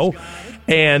go, bro.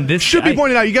 And this should be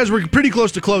pointed out, you guys were pretty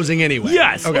close to closing anyway.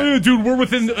 Yes. Okay. Dude, we're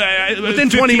within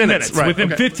 20 minutes. Right. Within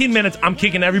 15 minutes, I'm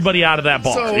kicking everybody out of that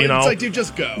bar. So it's like, dude,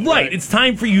 just go. Right. It's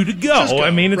time for you to go.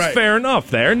 It's fair enough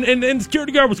there. And the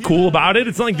security guard was cool about it.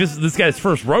 It's not like this guy's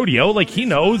first rodeo. He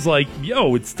knows,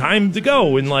 yo, it's time to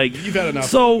go. And, you've had enough.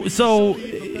 So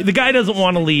the guy doesn't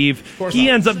want to leave. He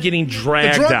ends up getting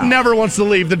dragged out. The drunk never wants to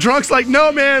leave. The drunk's like,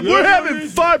 no, man, we're having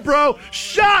fun, bro.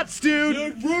 Shots,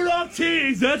 dude. Rudolph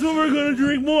teas. That's what we're going to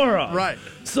drink more of. Right.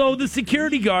 So the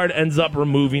security guard ends up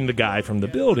removing the guy from the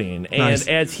building, and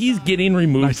as he's getting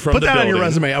removed from the building, put that on your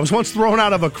resume. I was once thrown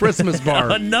out of a Christmas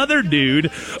bar. Another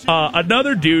dude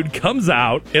comes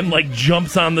out and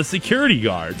jumps on the security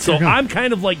guard. So I'm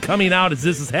kind of coming out as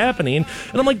this is happening,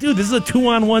 and I'm like, dude, this is a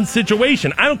 2-on-1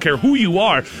 situation. I don't care who you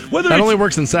are, whether that only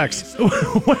works in sex.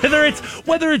 whether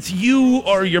it's you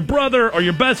or your brother or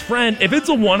your best friend. If it's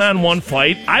a 1-on-1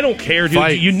 fight, I don't care, dude.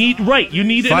 Fight. You need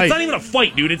it. It's not even a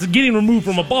fight, dude. It's getting removed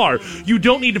from a bar. You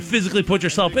don't need to physically put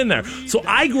yourself in there. So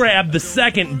I grabbed the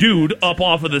second dude up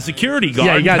off of the security guard.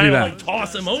 Yeah, you gotta do and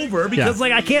toss him over because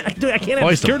I can't have the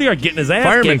Hoist security guard getting his ass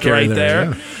Fireman kicked right there.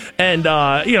 Yeah. And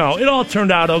it all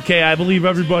turned out okay. I believe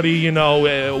everybody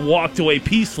walked away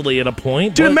peacefully at a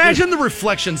point. Dude, imagine the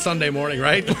reflection Sunday morning,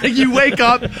 right? You wake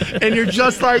up and you're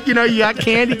just you got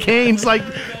candy canes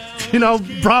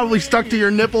probably stuck to your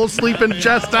nipples, sleeping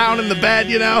chest down in the bed,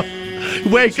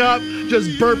 Wake up, just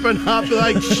burping up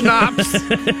like schnapps.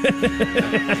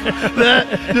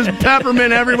 Just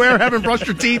peppermint everywhere. Haven't brushed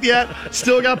your teeth yet.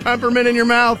 Still got peppermint in your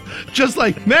mouth. Just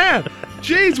man,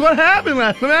 jeez, what happened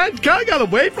last night? Kind of got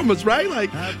away from us, right?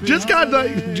 Just got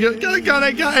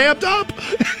amped up.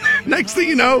 Next thing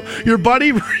you know, your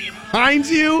buddy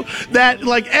reminds you that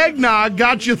eggnog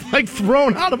got you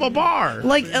thrown out of a bar.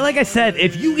 Like I said,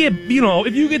 if you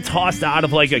get tossed out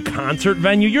of a concert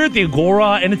venue, you're at the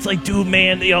Agora and it's dude,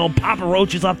 man, Papa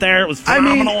Roach is up there. It was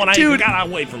phenomenal, and dude, I got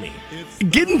away from me.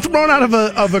 Getting thrown out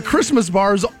of a Christmas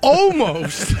bar is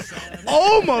almost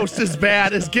as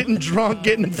bad as getting drunk,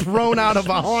 getting thrown out of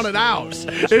a haunted house.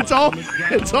 It's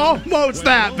almost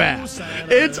that bad.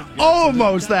 It's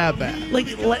almost that bad.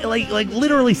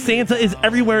 Literally, Santa is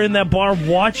everywhere in that bar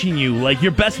watching you.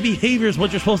 Your best behavior is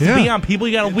what you're supposed to be on. People,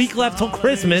 you got a week left till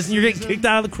Christmas, and you're getting kicked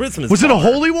out of the Christmas Was bar. it a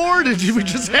holy war? Did we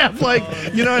just have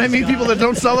people that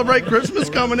don't celebrate Christmas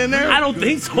coming in there? I don't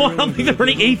think so. I don't think there were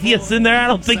any atheists in there. I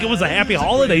don't think it was a happy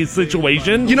holiday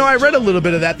situation. I read a little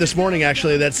bit of that this morning,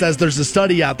 actually, that says there's a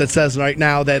study out that says right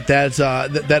now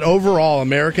that overall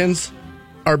Americans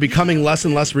are becoming less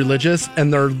and less religious,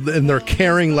 and they're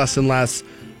caring less and less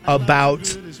about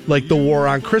the war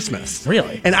on Christmas.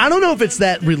 Really? And I don't know if it's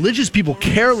that religious people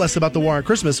care less about the war on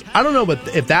Christmas. I don't know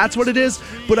if that's what it is,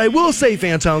 but I will say,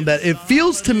 Fantone, that it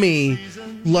feels to me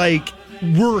like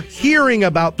we're hearing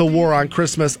about the war on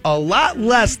Christmas a lot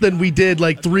less than we did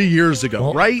 3 years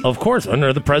ago, right? Of course,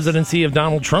 under the presidency of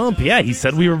Donald Trump, he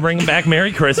said we were bringing back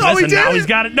Merry Christmas, and now he's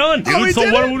got it done, dude. So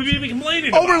what would we be complaining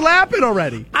about? Overlap it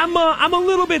already. I'm a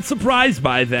little bit surprised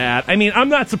by that. I mean, I'm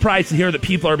not surprised to hear that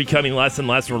people are becoming less and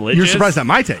less religious. You're surprised at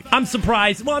my take. I'm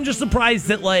surprised. Well, I'm just surprised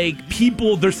that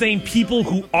they're saying people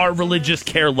who are religious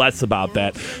care less about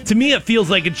that. To me, it feels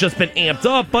like it's just been amped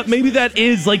up, but maybe that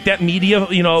is that media,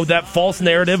 that false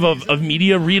narrative of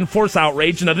media reinforce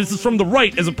outrage. Now, this is from the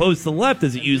right as opposed to the left,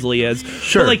 as it usually is.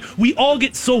 Sure. But we all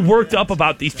get so worked up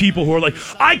about these people who are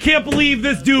I can't believe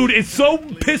this dude is so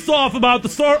pissed off about the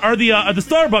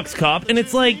Starbucks cup, and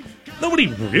it's nobody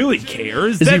really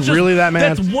cares. Is he really that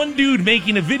mad? That's one dude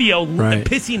making a video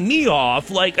pissing me off,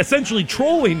 essentially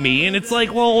trolling me. And it's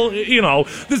well,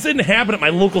 this didn't happen at my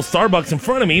local Starbucks in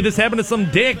front of me. This happened to some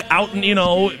dick out and,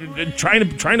 trying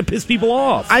to piss people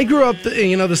off. I grew up,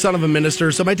 the son of a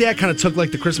minister, so my dad kind of took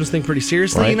the Christmas thing pretty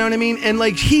seriously, you know what I mean? And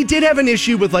he did have an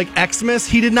issue with Xmas.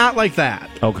 He did not like that.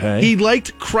 Okay. He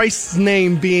liked Christ's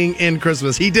name being in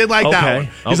Christmas. He did like that one.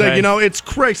 He's like, it's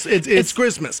Christ. It's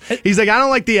Christmas. He's like, I don't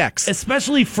like the X.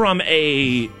 Especially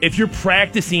if you're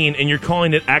practicing and you're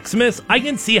calling it Xmas, I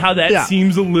can see how that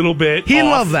seems a little bit He didn't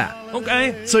off. love that.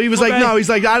 Okay. So he was like, no, he's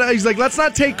like, let's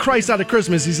not take Christ out of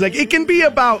Christmas. He's like, it can be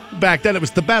about, back then it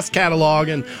was the best catalog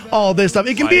and all this stuff.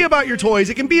 It can be about your toys.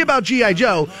 It can be about G.I.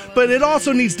 Joe, but it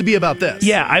also needs to be about this.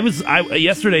 Yeah,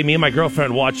 yesterday, me and my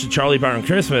girlfriend watched Charlie Brown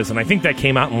Christmas, and I think that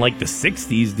came out in like the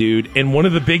 60s, dude. And one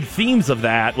of the big themes of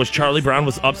that was Charlie Brown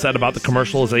was upset about the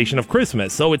commercialization of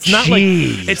Christmas. So it's not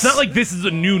like this is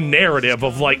a new narrative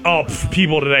of like,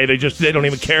 people today, they don't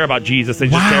even care about Jesus. They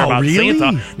just care about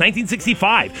Santa.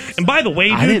 1965. And by the way,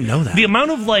 dude, I didn't know that. The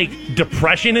amount of like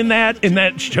depression in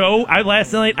that show,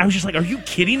 last night, I was just like, are you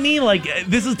kidding me? Like,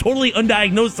 this is totally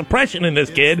undiagnosed depression in this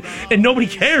kid, and nobody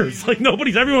cares. Like,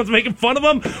 everyone's making fun of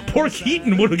him. Poor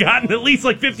Keaton would have gotten at least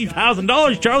like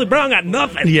 $50,000. Charlie Brown got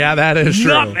nothing. Yeah, that is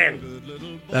true.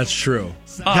 Nothing. That's true.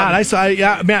 God,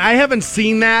 I haven't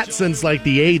seen that since like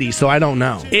the 80s, so I don't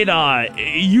know.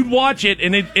 You'd watch it,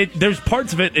 and there's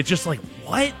parts of it, it's just like,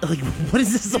 what? Like, what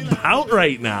is this about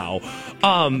right now?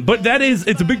 But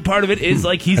it's a big part of it is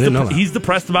like he's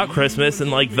depressed about Christmas and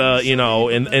like the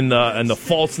and the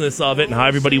falseness of it and how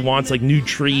everybody wants like new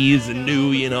trees and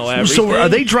new everything. So are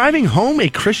they driving home a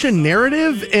Christian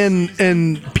narrative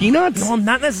in Peanuts? Well,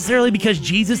 not necessarily, because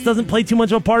Jesus doesn't play too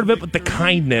much of a part of it, but the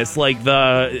kindness, like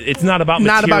it's not about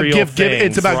material things.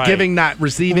 It's about giving, not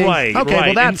receiving. Right. Okay. Right.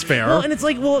 Well, that's fair. Well, and it's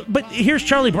like, but here's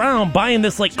Charlie Brown buying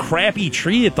this like crappy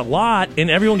tree at the lot, and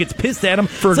everyone gets pissed at him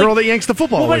for a girl that yanks the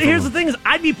football. Well, but here's the thing: is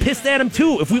I'd be pissed at him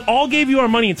too if we all gave you our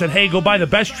money and said, "Hey, go buy the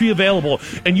best tree available,"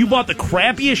 and you bought the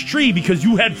crappiest tree because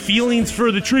you had feelings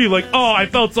for the tree. Like, oh, I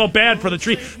felt so bad for the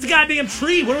tree. It's a goddamn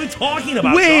tree. What are we talking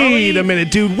about? Wait a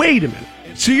minute, dude. Wait a minute.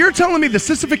 So you're telling me the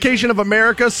sissification of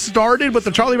America started with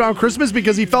the Charlie Brown Christmas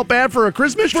because he felt bad for a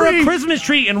Christmas tree? For a Christmas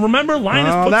tree. And remember,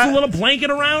 Linus puts a little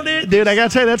blanket around it? Dude, I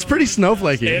gotta tell you, that's pretty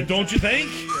snowflakey. And don't you think?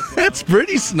 That's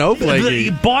pretty snowflakey. He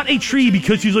bought a tree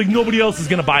because he's like, nobody else is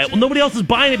going to buy it. Well, nobody else is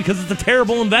buying it because it's a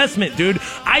terrible investment, dude.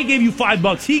 I gave you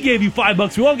 $5. He gave you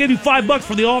 $5. We all gave you $5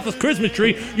 for the office Christmas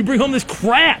tree. You bring home this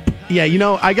crap. Yeah,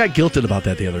 I got guilted about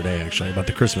that the other day, actually, about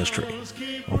the Christmas tree.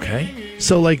 Okay.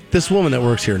 So, like, this woman that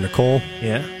works here, Nicole.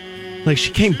 Yeah. Like,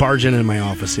 she came barging in my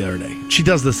office the other day. She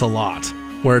does this a lot,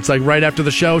 where it's like right after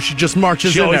the show, she just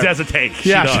marches in there. She always has a take.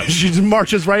 Yeah, she does. She just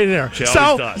marches right in there. She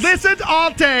always does. Listen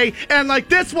all day, and like,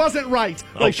 this wasn't right.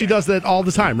 Okay. Like, she does that all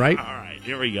the time, right? All right,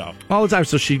 here we go. All the time.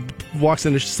 So she walks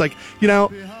in and she's like,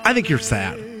 I think you're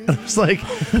sad. And I was like,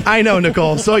 I know,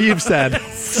 Nicole, so you've said.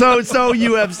 So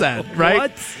you have said, right?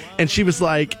 What? And she was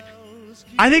like,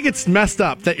 I think it's messed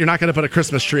up that you're not going to put a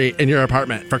Christmas tree in your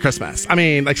apartment for Christmas. I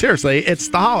mean, like, seriously, it's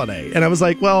the holiday. And I was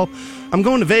like, well, I'm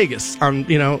going to Vegas on,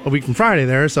 a week from Friday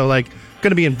there. So, like,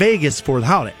 going to be in Vegas for the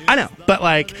holiday. I know. But,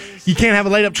 like, you can't have a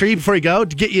light up tree before you go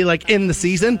to get you, like, in the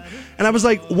season. And I was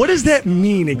like, what does that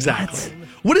mean exactly?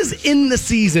 What does in the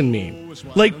season mean?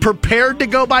 Like, prepared to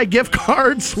go buy gift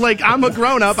cards? Like, I'm a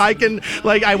grown-up. I can,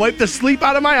 like, I wipe the sleep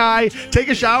out of my eye, take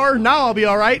a shower, now I'll be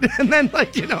all right. And then,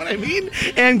 like, you know what I mean?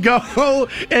 And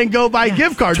go buy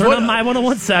gift cards. Turn on My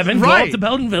 101.7, right. Go up to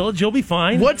Belden Village, you'll be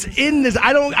fine. What's in this?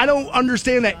 I don't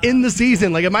understand that in the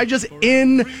season. Like, am I just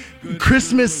in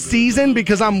Christmas season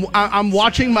because I'm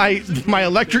watching my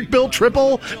electric bill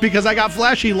triple because I got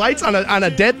flashy lights on a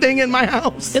dead thing in my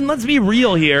house? And let's be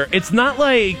real here. It's not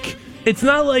like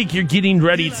you're getting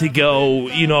ready to go,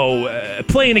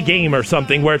 playing a game or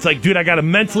something where it's like, dude, I got to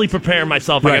mentally prepare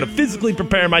myself. Right. I got to physically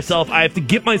prepare myself. I have to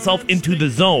get myself into the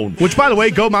zone. Which, by the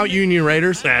way, go Mount Union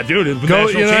Raiders. Dude, it's the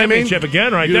national championship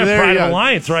again right there. Pride of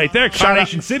Alliance right there.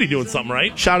 Coronation City doing something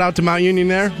right. Shout out to Mount Union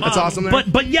there. That's awesome there.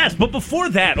 But before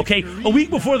that, okay, a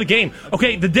week before the game,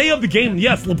 okay, the day of the game,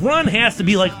 yes, LeBron has to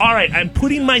be like, all right, I'm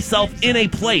putting myself in a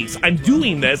place. I'm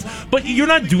doing this, but you're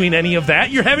not doing any of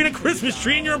that. You're having a Christmas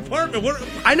tree in your apartment.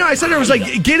 I know. I said I was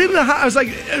like, get in the house. I was like,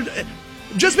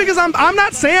 just because I'm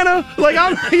not Santa, like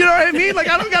I'm, you know what I mean? Like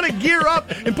I don't gotta gear up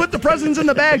and put the presents in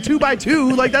the bag 2 by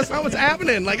 2. Like that's not what's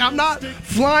happening. Like I'm not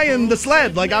flying the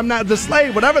sled. Like I'm not the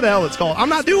sleigh, whatever the hell it's called. I'm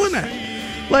not doing that.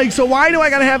 Like, so why do I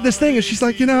gotta have this thing? And she's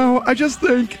like, I just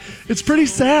think it's pretty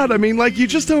sad. I mean, like you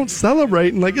just don't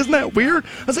celebrate, and like, isn't that weird?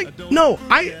 I was like, no,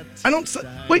 I don't.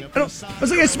 Wait, I don't. I was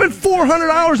like, I spent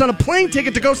 $400 on a plane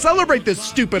ticket to go celebrate this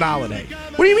stupid holiday.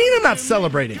 What do you mean I'm not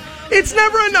celebrating? It's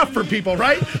never enough for people,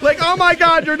 right? Like, oh my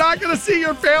God, you're not going to see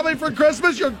your family for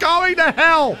Christmas. You're going to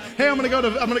hell. Hey, I'm going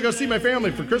to go see my family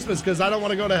for Christmas because I don't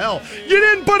want to go to hell. You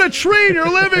didn't put a tree in your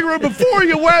living room before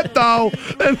you went, though.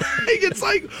 And it's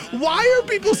like, why are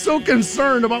people so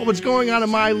concerned about what's going on in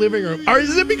my living room? Or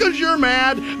is it because you're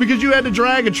mad because you had to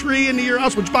drag a tree into your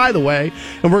house? Which, by the way,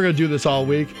 and we're going to do this all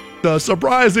week. The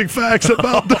surprising facts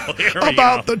about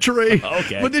the tree.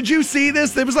 Okay. But did you see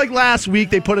this? It was like last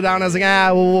week they put it out. I was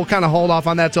like, we'll kind of hold off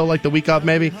on that till like the week of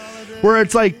maybe. Where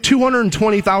it's like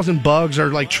 220,000 bugs are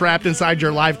like trapped inside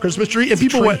your live Christmas tree, and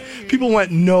people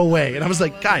went no way. And I was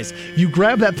like, guys, you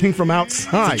grab that thing from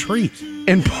outside,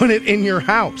 and put it in your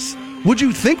house. What'd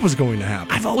you think was going to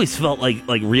happen? I've always felt like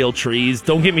real trees,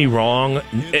 don't get me wrong,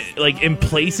 like in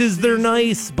places they're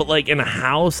nice, but like in a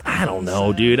house, I don't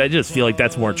know, dude. I just feel like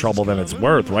that's more trouble than it's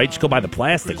worth, right? Just go buy the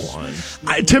plastic one.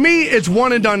 To me, it's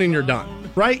one and done and you're done.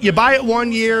 Right? You buy it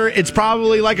 1 year, it's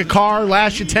probably like a car,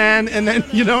 lasts you 10, and then,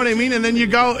 you know what I mean? And then you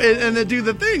go and then do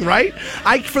the thing, right?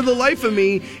 For the life of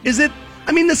me,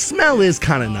 the smell is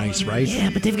kind of nice, right? Yeah,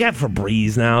 but they've got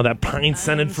Febreze now, that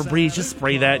pine-scented Febreze. Just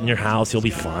spray that in your house, you'll be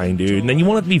fine, dude. And then you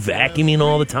want it to be vacuuming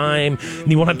all the time,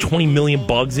 and you won't have 20 million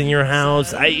bugs in your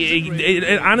house.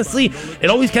 Honestly, it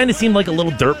always kind of seemed like a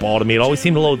little dirtball to me. It always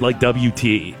seemed a little like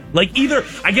WT. Like either,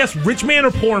 I guess, rich man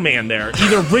or poor man there.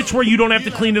 Either rich where you don't have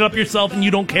to clean it up yourself and you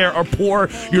don't care, or poor,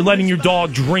 you're letting your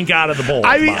dog drink out of the bowl.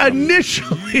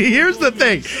 Initially, here's the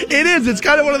thing. It's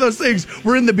kind of one of those things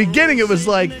where in the beginning it was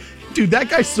like, dude, that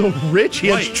guy's so rich, he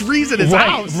has trees in his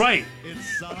house. Right.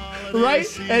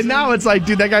 And now it's like,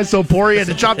 dude, that guy's so poor, he had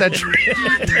to chop that tree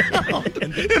down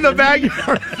in the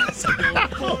backyard.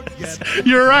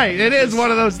 You're right. It is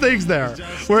one of those things there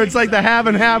where it's like the have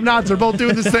and have-nots are both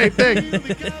doing the same thing.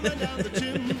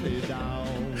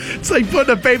 It's like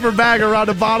putting a paper bag around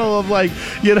a bottle of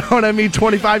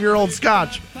 25-year-old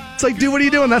scotch. It's like, dude, what are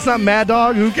you doing? That's not Mad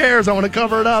Dog. Who cares? I want to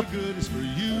cover it up.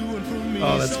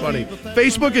 Oh, that's funny.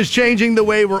 Facebook is changing the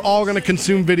way we're all going to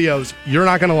consume videos. You're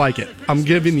not going to like it. I'm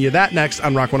giving you that next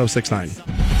on Rock 106.9.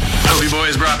 Hope you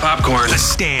boys brought popcorn. The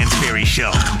Stansbury Show.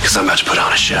 Because I'm about to put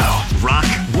on a show. Rock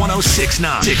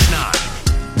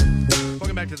 106.9.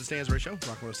 Welcome back to the Stansbury Show,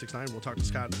 Rock 106.9. We'll talk to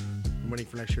Scott from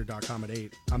waitingfornextyear.com at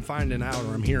 8. I'm finding out,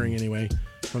 or I'm hearing anyway,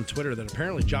 from Twitter that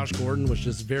apparently Josh Gordon was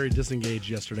just very disengaged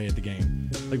yesterday at the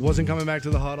game. Wasn't coming back to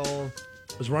the huddle.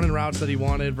 Was running routes that he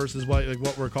wanted versus what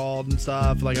were called and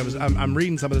stuff. I'm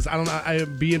reading some of this. I don't know.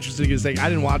 I'd be interested to say I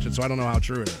didn't watch it, so I don't know how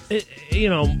true it is.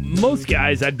 Most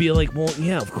guys, I'd be like, well,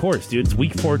 yeah, of course, dude. It's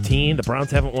week 14. The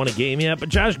Browns haven't won a game yet. But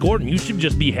Josh Gordon, you should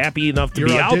just be happy enough to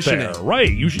be out there,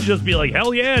 right? You should just be like,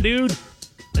 hell yeah, dude.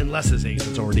 Unless his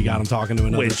agent's already got him talking to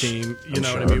another team, what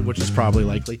I mean, which is probably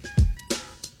likely.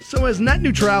 So as net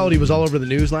neutrality was all over the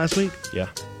news last week, yeah,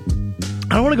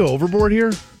 I don't want to go overboard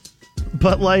here,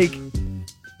 but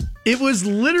it was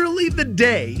literally the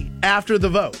day after the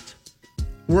vote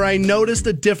where I noticed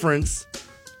a difference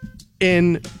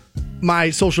in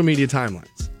my social media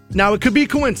timelines. Now, it could be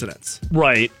coincidence.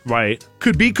 Right.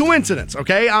 Could be coincidence,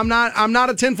 okay? I'm not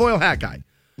a tinfoil hat guy.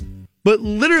 But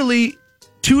literally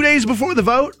 2 days before the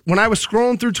vote, when I was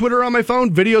scrolling through Twitter on my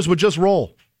phone, videos would just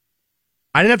roll.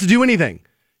 I didn't have to do anything.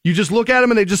 You just look at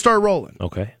them and they just start rolling.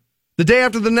 Okay. The day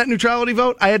after the net neutrality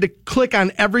vote, I had to click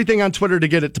on everything on Twitter to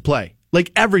get it to play.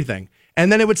 Everything.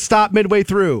 And then it would stop midway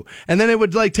through. And then it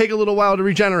would take a little while to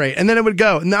regenerate. And then it would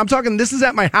go. And I'm talking, this is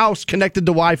at my house connected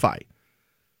to Wi-Fi.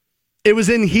 It was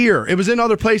in here. It was in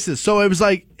other places. So it was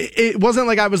it wasn't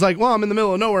like I was well, I'm in the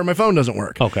middle of nowhere. My phone doesn't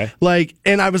work. Okay.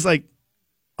 And I was like,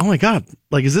 oh my God,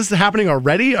 is this happening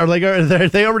already? Or are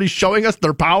they already showing us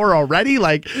their power already?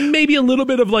 Maybe a little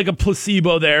bit of a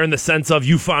placebo there in the sense of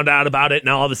you found out about it and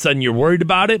all of a sudden you're worried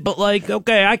about it. But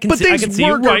okay, I can see it.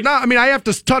 Right. Not. I mean, I have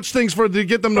to touch things to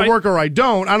get them to work, or I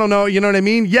don't. I don't know. You know what I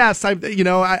mean? Yes, I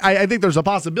think there's a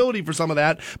possibility for some of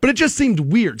that, but it just seemed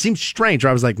weird, seemed strange.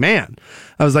 I was like, man,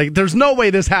 there's no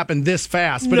way this happened this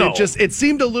fast. But it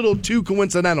seemed a little too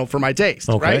coincidental for my taste.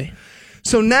 Okay. Right?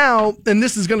 So now, and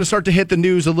this is going to start to hit the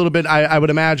news a little bit, I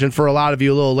would imagine, for a lot of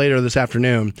you a little later this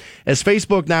afternoon, as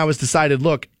Facebook now has decided,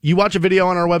 look, you watch a video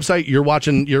on our website, you're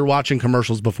watching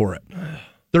commercials before it.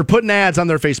 They're putting ads on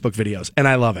their Facebook videos, and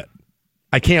I love it.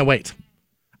 I can't wait.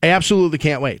 I absolutely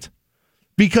can't wait.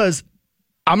 Because,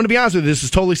 I'm going to be honest with you, this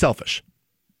is totally selfish.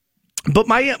 But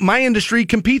my industry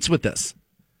competes with this.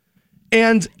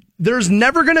 And there's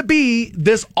never going to be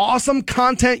this awesome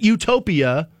content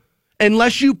utopia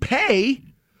unless you pay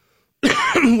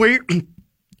where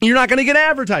you're not going to get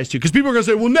advertised to. Because people are going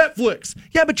to say, well, Netflix.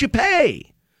 Yeah, but you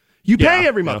pay. You pay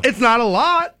every month. Yeah. It's not a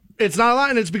lot. It's not a lot,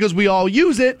 and it's because we all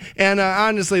use it. And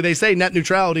honestly, they say net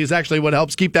neutrality is actually what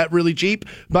helps keep that really cheap.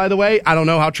 By the way, I don't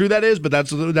know how true that is, but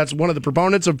that's one of the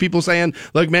proponents of people saying,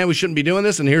 "Look, man, we shouldn't be doing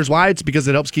this." And here's why: it's because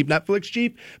it helps keep Netflix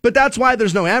cheap. But that's why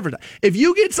there's no advertising. If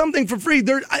you get something for free,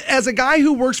 as a guy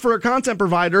who works for a content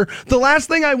provider, the last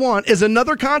thing I want is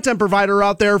another content provider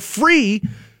out there free,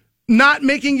 not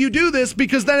making you do this,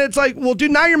 because then it's like, well,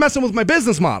 dude, now you're messing with my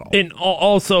business model. And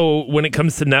also, when it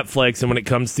comes to Netflix and when it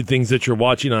comes to things that you're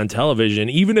watching on television,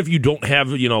 even if you don't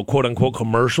have, quote unquote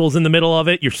commercials in the middle of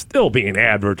it, you're still being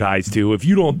advertised to. If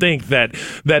you don't think that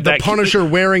the Punisher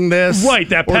wearing this, right,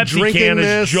 that Pepsi can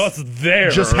is just there,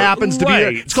 just happens to be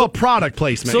there. It's called product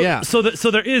placement. So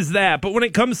there is that. But when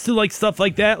it comes to like stuff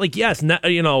like that, like yes,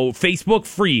 Facebook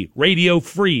free, radio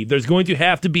free. There's going to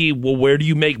have to be, well, where do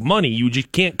you make money? You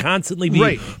just can't constantly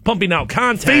be pumping out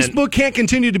content. Facebook can't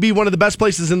continue to be one of the best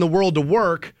places in the world to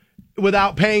work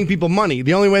without paying people money.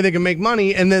 The only way they can make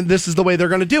money, and then this is the way they're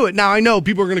going to do it. Now, I know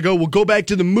people are going to go, well, go back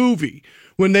to the movie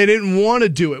when they didn't want to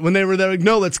do it, when they were there, like,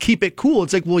 no, let's keep it cool.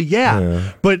 It's like, well,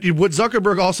 yeah. But what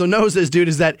Zuckerberg also knows is, dude,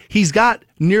 is that he's got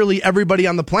nearly everybody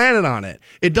on the planet on it.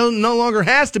 It no longer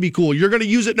has to be cool. You're going to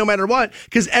use it no matter what,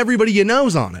 because everybody you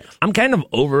know's on it. I'm kind of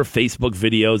over Facebook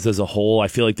videos as a whole. I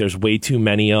feel like there's way too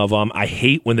many of them. I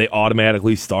hate when they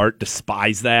automatically start.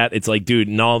 Despise that. It's like, dude,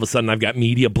 and all of a sudden I've got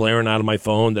media blaring out of my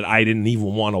phone that I didn't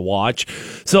even want to watch.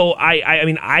 So I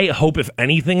mean, I hope if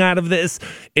anything out of this,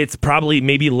 it's probably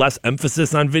maybe less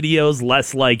emphasis on videos,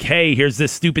 less like, hey, here's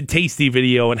this stupid tasty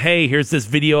video, and hey, here's this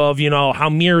video of, how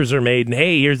mirrors are made, and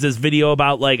hey, here's this video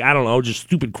about, like, I don't know, just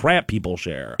stupid crap people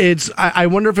share. I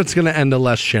wonder if it's going to end to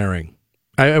less sharing.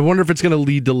 I wonder if it's going to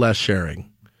lead to less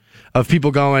sharing of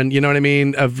people going, you know what I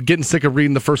mean, of getting sick of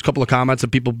reading the first couple of comments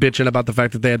of people bitching about the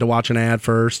fact that they had to watch an ad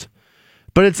first.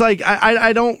 But it's like,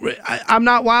 I'm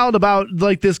not wild about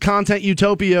like this content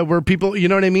utopia where people, you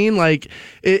know what I mean? Like,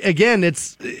 you're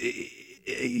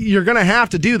going to have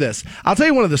to do this. I'll tell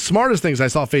you one of the smartest things I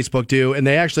saw Facebook do, and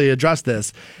they actually addressed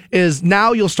this, is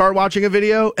now you'll start watching a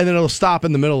video and then it'll stop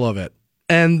in the middle of it.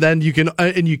 And then you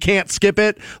can't skip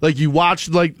it. Like you watch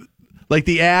like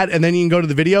the ad and then you can go to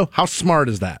the video. How smart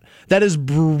is that? That is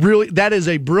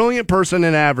a brilliant person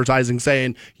in advertising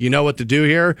saying, you know what to do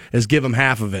here is give them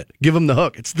half of it. Give them the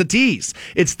hook. It's the tease.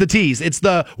 It's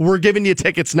the we're giving you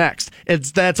tickets next.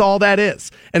 That's all that is.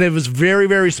 And it was very,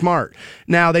 very smart.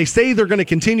 Now, they say they're going to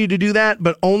continue to do that,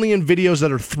 but only in videos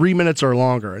that are 3 minutes or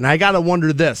longer. And I got to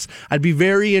wonder this. I'd be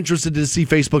very interested to see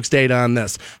Facebook's data on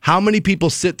this. How many people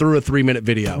sit through a 3-minute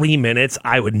video? 3 minutes?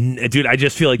 I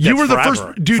just feel like that's you were forever. The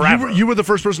first, dude, you were the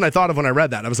first person I thought of when I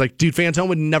read that. I was like, dude, Fantone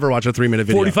would never watch a 3-minute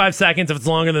video. 45 seconds. If it's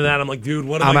longer than that, I'm like, dude,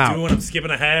 what am I doing? I'm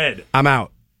skipping ahead. I'm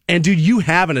out. And dude, you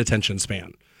have an attention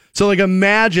span. So like,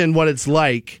 imagine what it's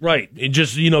like. Right. It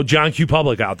just, John Q.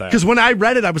 Public out there. Because when I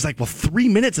read it, I was like, well, 3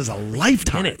 minutes is a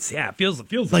lifetime. Minutes, yeah. It feels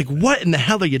like what in the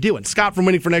hell are you doing? Scott from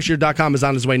winningfornextyear.com is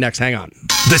on his way next. Hang on.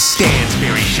 The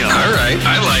Stansbury Show. All right.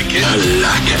 I like it. I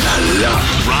like it a lot.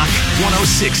 Rock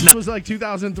 106. It was like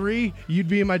 2003. You'd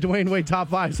be in my Dwayne Wade top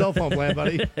 5 cell phone plan,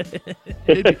 buddy.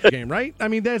 Game, right? I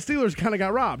mean, that Steelers kind of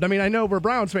got robbed. I mean, I know we're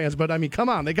Browns fans, but I mean, come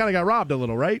on. They kind of got robbed a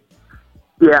little, right?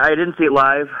 Yeah, I didn't see it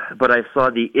live, but I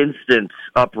saw the instant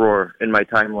uproar in my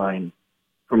timeline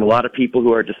from a lot of people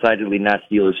who are decidedly not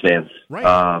Steelers fans, right.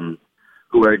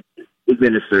 Who are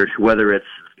administered, whether it's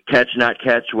catch, not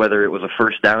catch, whether it was a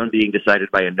first down being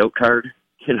decided by a note card,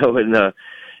 and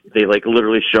they like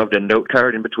literally shoved a note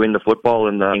card in between the football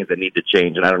and the things that need to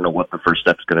change, and I don't know what the first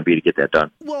step is going to be to get that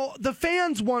done. Well, the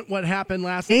fans want what happened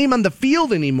last game on the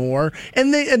field anymore,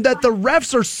 and that the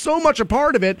refs are so much a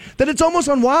part of it that it's almost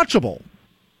unwatchable.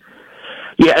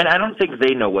 Yeah, and I don't think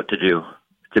they know what to do,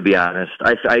 to be honest.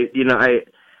 I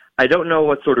don't know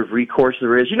what sort of recourse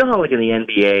there is. You know how, like in the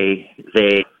NBA,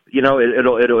 they,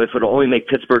 it'll only make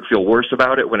Pittsburgh feel worse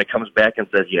about it when it comes back and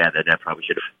says, yeah, that probably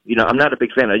should have. I'm not a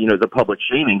big fan of the public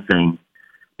shaming thing,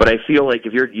 but I feel like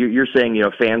if you're saying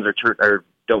fans are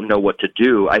don't know what to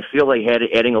do, I feel like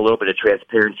adding a little bit of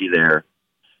transparency there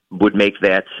would make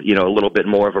that a little bit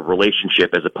more of a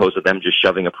relationship as opposed to them just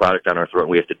shoving a product down our throat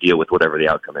and we have to deal with whatever the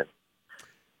outcome is.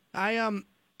 I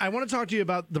want to talk to you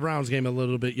about the Browns game a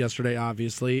little bit yesterday,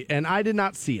 obviously, and I did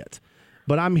not see it.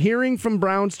 But I'm hearing from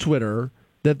Browns Twitter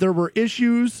that there were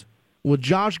issues with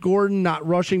Josh Gordon not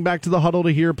rushing back to the huddle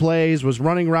to hear plays, was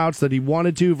running routes that he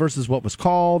wanted to versus what was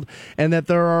called, and that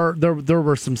there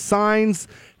were some signs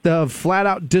of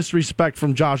flat-out disrespect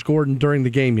from Josh Gordon during the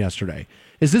game yesterday.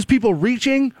 Is this people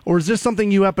reaching, or is this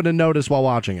something you happen to notice while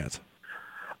watching it?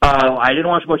 I didn't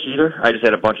watch much either. I just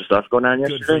had a bunch of stuff going on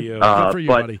yesterday. Good for you. Good for you,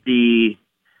 but buddy.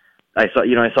 I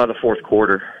saw the fourth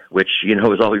quarter, which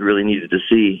is all we really needed to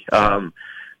see.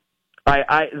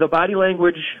 The body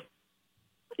language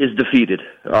is defeated,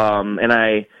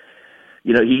 and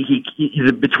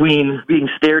he's between being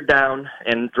stared down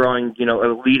and drawing,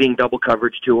 a leading double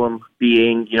coverage to him,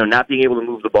 being, not being able to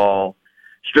move the ball,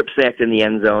 strip sacked in the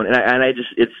end zone, and I just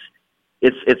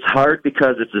it's hard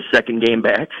because it's the second game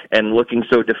back, and looking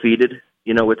so defeated,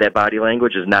 with that body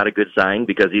language is not a good sign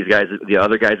because the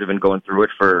other guys have been going through it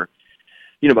for,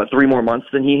 about 3 more months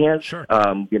than he has. Sure.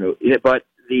 But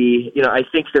I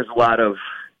think there's a lot of,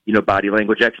 body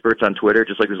language experts on Twitter,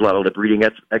 just like there's a lot of lip reading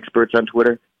experts on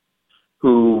Twitter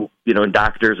who, and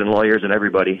doctors and lawyers and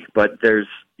everybody. But there's,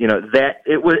 that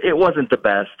it wasn't the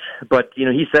best. But,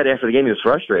 he said after the game he was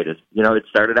frustrated. It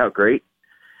started out great.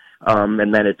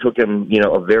 And then it took him,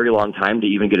 a very long time to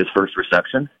even get his first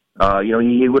reception.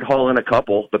 He would haul in a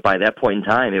couple, but by that point in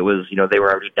time, it was, they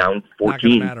were already down 14. Not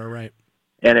gonna matter, right?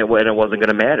 And it wasn't going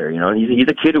to matter. He's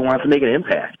a kid who wants to make an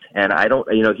impact, and I don't.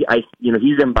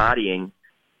 He's embodying,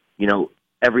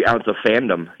 every ounce of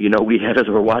fandom. We had as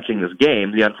we're watching this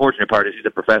game. The unfortunate part is he's a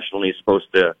professional. And he's supposed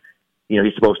to,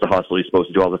 he's supposed to hustle. He's supposed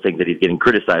to do all the things that he's getting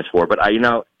criticized for. But as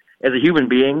a human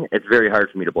being, it's very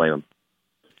hard for me to blame him.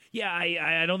 Yeah,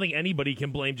 I don't think anybody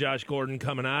can blame Josh Gordon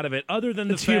coming out of it, other than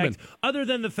the fact.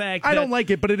 I don't like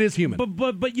it, but it is human.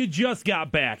 But you just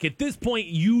got back. At this point,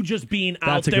 you just being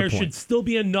out there should still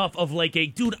be enough of like a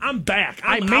dude. I'm back.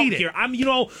 I made it here. I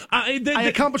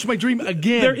accomplished my dream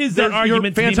again. There is that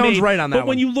argument. Fantone's right on that. But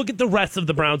when you look at the rest of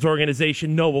the Browns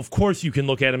organization, no, of course you can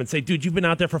look at him and say, dude, you've been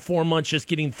out there for 4 months, just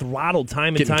getting throttled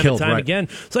time and time again.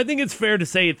 So I think it's fair to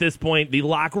say at this point, the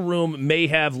locker room may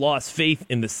have lost faith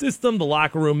in the system. The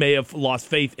locker room may have lost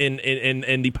faith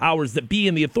in the powers that be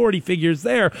and the authority figures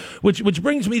there, which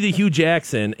brings me to Hugh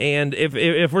Jackson. And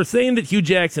if we're saying that Hugh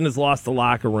Jackson has lost the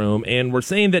locker room, and we're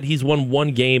saying that he's won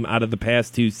 1 game out of the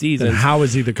past 2 seasons, then how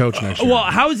is he the coach next year? Well,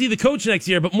 how is he the coach next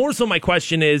year? But more so, my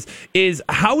question is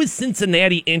how is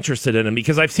Cincinnati interested in him?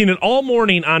 Because I've seen it all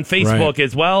morning on Facebook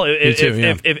as well.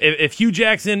 If Hugh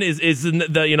Jackson is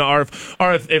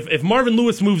if Marvin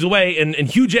Lewis moves away and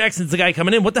Hugh Jackson's the guy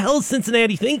coming in, what the hell is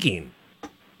Cincinnati thinking?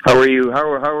 How are you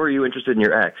interested in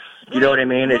your ex? You know what I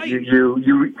mean? Right.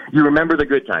 You remember the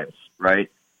good times, right?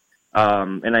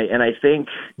 And I think.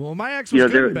 Well, my ex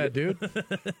was good in bed, dude.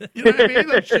 You know what I mean?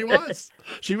 Like,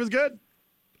 she was good.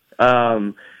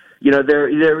 I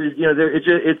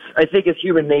think it's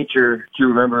human nature to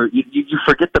remember. You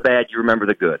forget the bad, you remember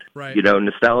the good. Right.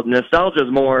 Nostalgia is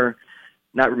more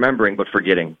not remembering but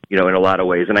forgetting. In a lot of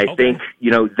ways. And I think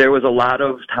there was a lot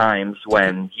of times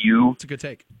when it's a good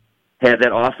take. Had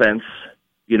that offense,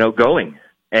 going,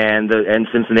 and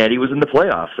Cincinnati was in the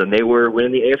playoffs, and they were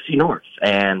winning the AFC North,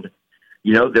 and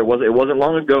it wasn't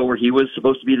long ago where he was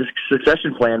supposed to be the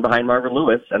succession plan behind Marvin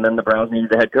Lewis, and then the Browns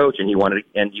needed a head coach, and he wanted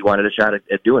a shot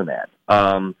at doing that.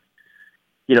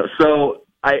 So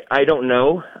I don't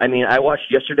know. I mean, I watched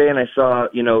yesterday, and I saw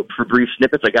for brief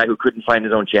snippets a guy who couldn't find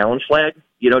his own challenge flag,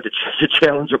 to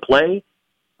challenge a play.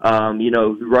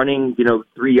 Running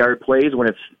 3-yard plays when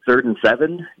it's 3rd and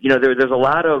 7. There's a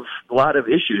lot of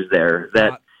issues there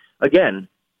that, again,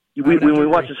 when we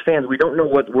watch as fans, we don't know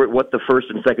what the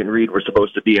first and second read were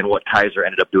supposed to be and what Kaiser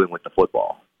ended up doing with the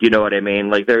football. Do you know what I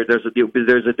mean? Like there's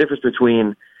a difference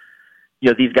between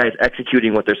these guys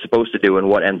executing what they're supposed to do and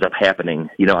what ends up happening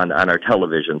on our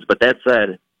televisions. But that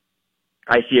said,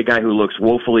 I see a guy who looks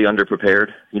woefully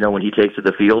underprepared. When he takes to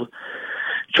the field,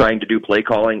 trying to do play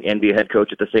calling and be a head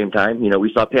coach at the same time.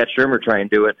 We saw Pat Shurmur try and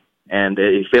do it, and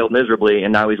he failed miserably,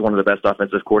 and now he's one of the best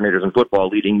offensive coordinators in football,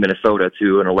 leading Minnesota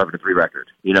to an 11-3 record.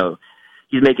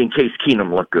 He's making Case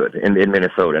Keenum look good in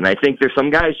Minnesota, and I think there's some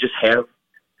guys just have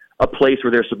a place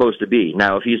where they're supposed to be.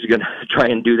 Now, if he's going to try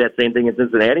and do that same thing in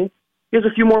Cincinnati, he has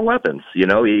a few more weapons. He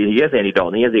has Andy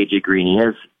Dalton, he has A.J. Green, he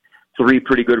has 3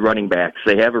 pretty good running backs.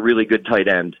 They have a really good tight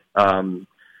end.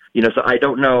 So I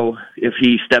don't know if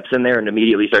he steps in there and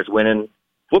immediately starts winning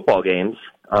football games,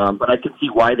 but I can see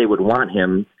why they would want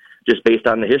him just based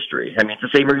on the history. I mean, it's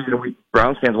the same reason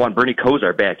Browns fans want Bernie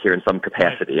Kosar back here in some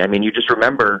capacity. I mean, you just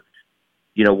remember,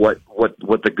 what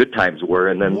the good times were,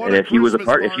 and then if he was a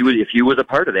part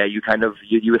of that, you kind of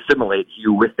you assimilate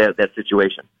you with that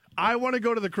situation. I want to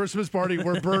go to the Christmas party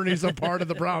where Bernie's a part of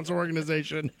the Browns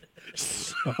organization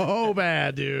so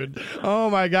bad, dude. Oh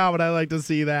my God, would I like to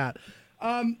see that?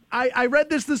 I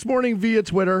read this morning via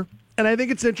Twitter, and I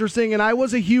think it's interesting, and I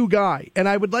was a Hugh guy, and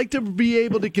I would like to be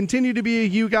able to continue to be a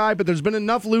Hugh guy, but there's been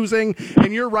enough losing,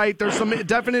 and you're right, there's some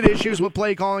definite issues with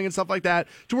play calling and stuff like that,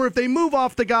 to where if they move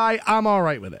off the guy, I'm all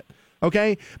right with it,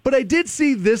 okay? But I did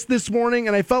see this morning,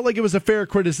 and I felt like it was a fair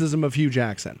criticism of Hugh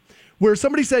Jackson, where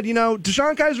somebody said,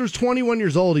 DeShone Kizer is 21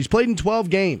 years old, he's played in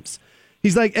 12 games.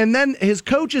 He's like, and then his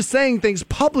coach is saying things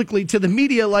publicly to the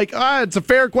media like, it's a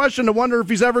fair question to wonder if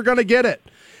he's ever going to get it.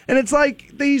 And it's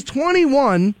like, he's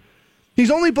 21. He's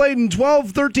only played in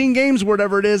 12, 13 games,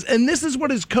 whatever it is, and this is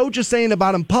what his coach is saying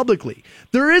about him publicly.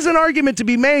 There is an argument to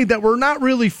be made that we're not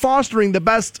really fostering the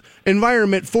best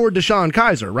environment for DeShone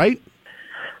Kizer, right?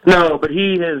 No, but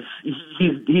he's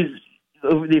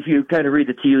if you kind of read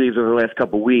the tea leaves over the last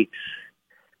couple of weeks,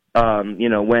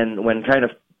 when kind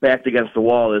of backed against the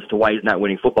wall as to why he's not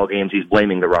winning football games, he's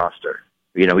blaming the roster.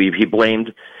 He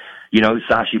blamed,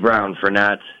 Sashi Brown for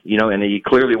not, and he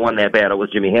clearly won that battle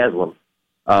with Jimmy Haslam.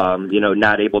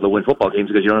 Not able to win football games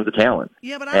because you don't have the talent.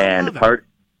 Yeah, but I don't love it.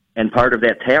 And part of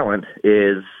that talent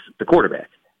is the quarterback.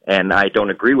 And I don't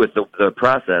agree with the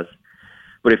process.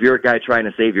 But if you're a guy trying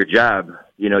to save your job,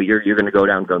 you're going to go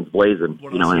down guns blazing.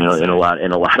 In a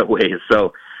lot of ways.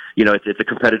 So, it's a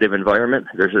competitive environment.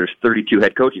 There's 32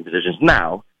 head coaching positions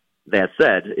now. That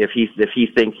said, if he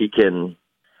thinks he can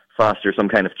foster some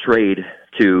kind of trade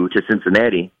to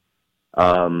Cincinnati,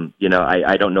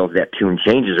 I don't know if that tune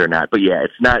changes or not. But yeah,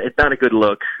 it's not a good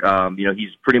look.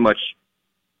 He's pretty much,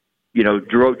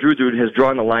 Drew has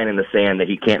drawn the line in the sand that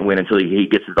he can't win until he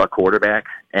gets the quarterback.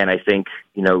 And I think,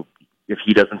 if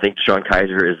he doesn't think DeShone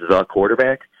Kizer is the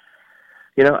quarterback,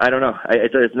 I don't know.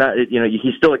 It's not.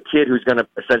 He's still a kid who's going to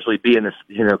essentially be in this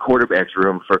quarterback's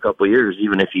room for a couple of years,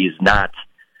 even if he's not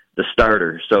the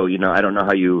starter. So I don't know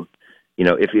how even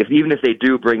if they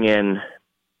do bring in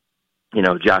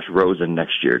Josh Rosen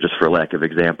next year, just for lack of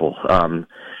example, and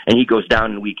he goes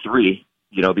down in week 3,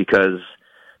 because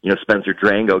Spencer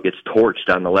Drango gets torched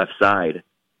on the left side.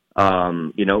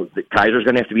 Kaiser's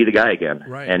going to have to be the guy again,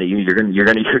 right. And you're going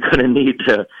to need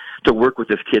to work with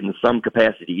this kid in some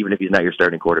capacity, even if he's not your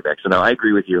starting quarterback. So no, I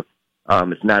agree with you.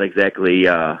 It's not exactly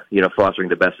fostering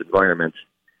the best environment.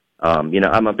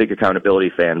 I'm a big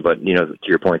accountability fan, but to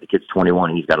your point, the kid's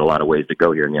 21 and he's got a lot of ways to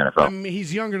go here in the NFL.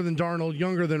 He's younger than Darnold,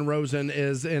 younger than Rosen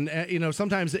is, and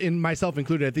sometimes, in myself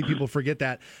included, I think people forget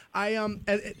that.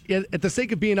 At the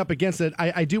sake of being up against it,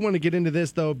 I do want to get into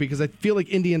this though, because I feel like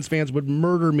Indians fans would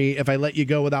murder me if I let you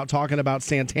go without talking about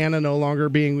Santana no longer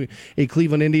being a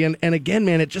Cleveland Indian. And again,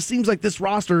 man, it just seems like this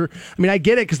roster. I mean, I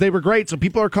get it because they were great, so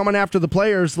people are coming after the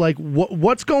players. Like,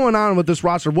 what's going on with this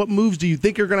roster? What moves do you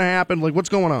think are going to happen? Like, what's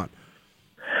going on?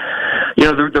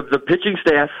 The pitching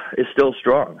staff is still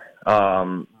strong.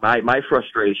 My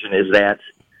frustration is that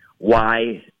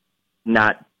why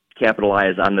not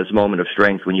capitalize on this moment of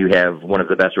strength when you have one of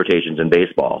the best rotations in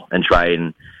baseball and try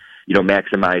and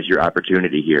maximize your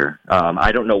opportunity here.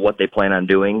 I don't know what they plan on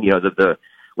doing.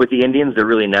 With the Indians, they're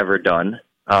really never done.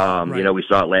 Right. We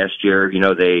saw it last year.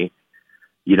 They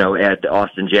add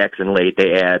Austin Jackson late.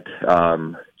 They add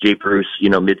Jay Bruce,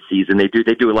 mid-season. They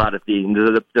do a lot of things.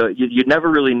 You never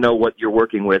really know what you're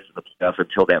working with in the playoff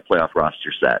until that playoff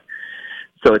roster's set.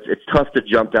 So it's tough to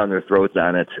jump down their throats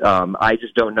on it. I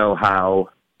just don't know how,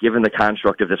 given the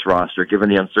construct of this roster, given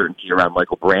the uncertainty around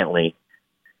Michael Brantley,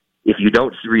 if you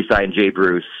don't re-sign Jay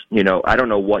Bruce, I don't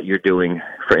know what you're doing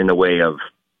in the way of,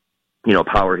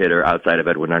 power hitter outside of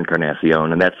Edwin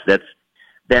Encarnacion, and that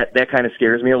kind of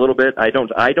scares me a little bit. I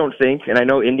don't think, and I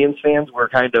know Indians fans were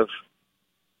kind of,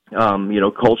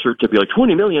 cultured to be like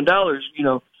 $20 million,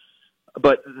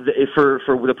 but for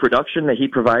the production that he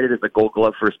provided as a Gold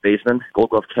Glove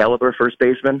caliber first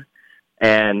baseman,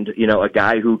 and a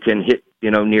guy who can hit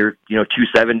near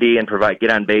 270 and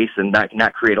get on base and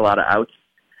not create a lot of outs.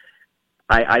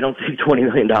 I don't think $20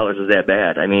 million is that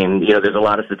bad. I mean, there's a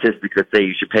lot of statistics that say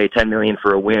you should pay $10 million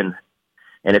for a win.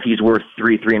 And if he's worth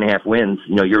 3.5 wins,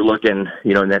 you're looking,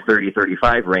 in that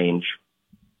 30-35 range.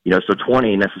 So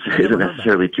 20 isn't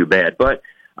necessarily too bad. But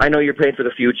I know you're paying for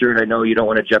the future, and I know you don't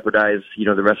want to jeopardize,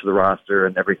 the rest of the roster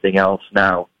and everything else.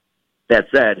 Now, that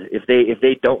said, if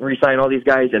they don't re-sign all these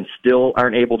guys and still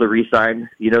aren't able to re-sign,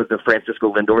 the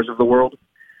Francisco Lindors of the world,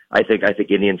 I think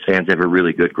Indians fans have a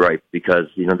really good gripe because,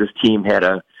 this team had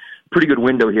a pretty good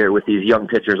window here with these young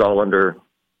pitchers all under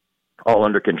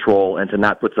control, and to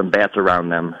not put some bats around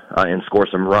them and score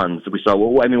some runs. We saw,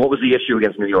 what was the issue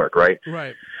against New York, right?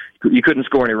 Right. You couldn't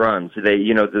score any runs. They,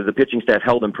 the pitching staff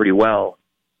held them pretty well,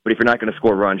 but if you're not going to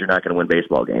score runs, you're not going to win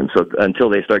baseball games. So until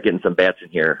they start getting some bats in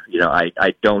here, I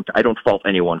don't fault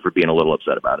anyone for being a little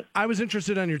upset about it. I was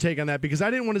interested on your take on that because I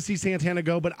didn't want to see Santana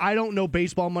go, but I don't know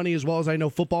baseball money as well as I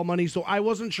know football money, so I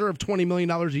wasn't sure if $20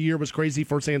 million a year was crazy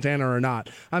for Santana or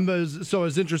not. I'm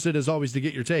as interested as always to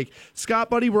get your take. Scott,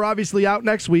 buddy, we're obviously out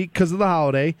next week because of the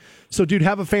holiday. So, dude,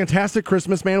 have a fantastic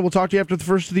Christmas, man. We'll talk to you after the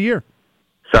first of the year.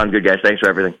 Sound good, guys. Thanks for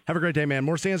everything. Have a great day, man.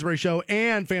 More Stansbury Show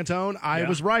and Fantone. I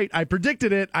was right. I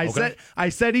predicted it. I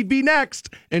said he'd be next,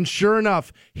 and sure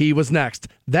enough, he was next.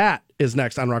 That is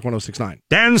next on Rock 106.9.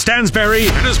 Dan Stansbury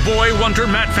and his boy wonder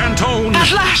Matt Fantone.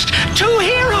 At last, two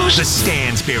heroes. The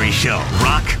Stansbury Show.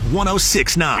 Rock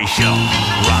 106.9 Show.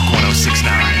 Rock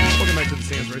 106.9. Welcome back to the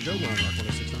Stansbury Show. We're on Rock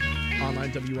 106.9.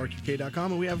 Online,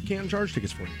 WRQK.com, and we have Canton Charge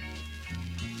tickets for you.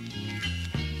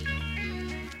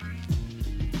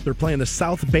 They're playing the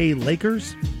South Bay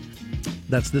Lakers.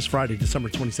 That's this Friday, December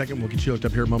 22nd. We'll get you hooked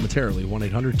up here momentarily.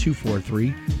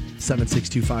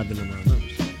 1-800-243-7625, the number on those.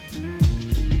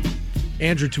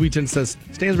 Andrew tweets and says,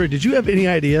 Stansbury, did you have any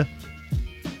idea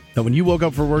that when you woke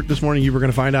up for work this morning, you were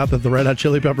going to find out that the Red Hot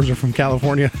Chili Peppers are from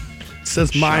California?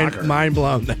 Says mind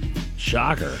blown.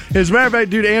 Shocker. As a matter of fact,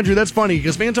 dude, Andrew, that's funny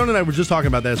because Fantone and I were just talking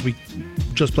about that as we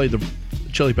just played the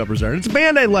Chili Peppers there. And it's a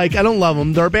band I like. I don't love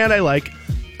them. They're a band I like.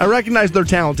 I recognize they're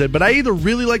talented, but I either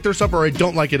really like their stuff or I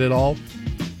don't like it at all.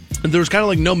 And there's kind of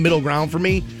like no middle ground for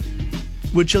me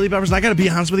with Chili Peppers. And I got to be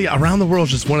honest with you, Around the World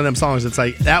is just one of them songs. It's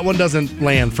like, that one doesn't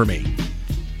land for me.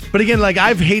 But again, like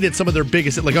I've hated some of their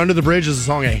biggest, like Under the Bridge is a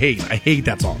song I hate. I hate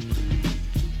that song.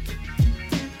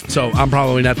 So I'm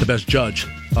probably not the best judge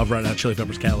of Red Hot Chili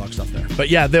Peppers catalog stuff there. But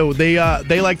yeah,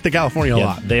 they like the California a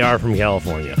lot. They are from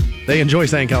California. They enjoy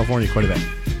saying California quite a bit.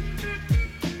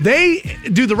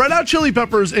 The Red Hot Chili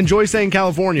Peppers enjoy saying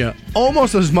California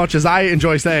almost as much as I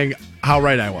enjoy saying how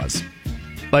right I was.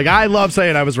 Like, I love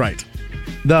saying I was right.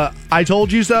 The I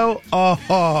told you so,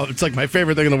 it's like my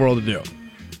favorite thing in the world to do.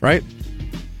 Right?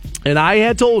 And I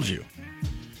had told you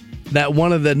that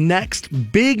one of the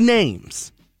next big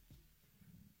names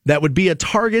that would be a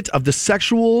target of the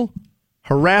sexual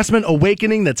harassment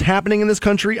awakening that's happening in this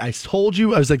country, I told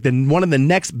you, I was like, one of the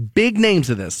next big names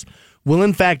of this will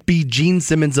in fact be Gene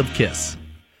Simmons of Kiss.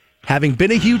 Having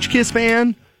been a huge Kiss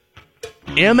fan,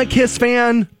 am a Kiss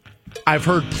fan, I've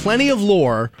heard plenty of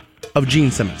lore of Gene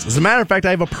Simmons. As a matter of fact,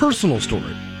 I have a personal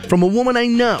story from a woman I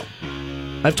know.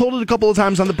 I've told it a couple of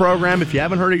times on the program. If you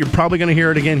haven't heard it, you're probably going to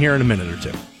hear it again here in a minute or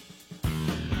two.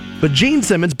 But Gene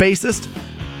Simmons, bassist,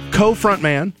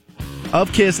 co-frontman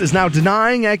of Kiss, is now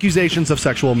denying accusations of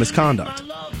sexual misconduct.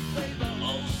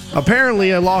 Apparently,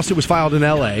 a lawsuit was filed in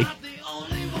L.A.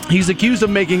 He's accused of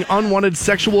making unwanted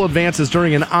sexual advances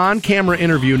during an on-camera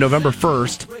interview November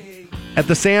 1st at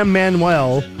the San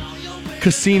Manuel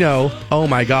Casino. Oh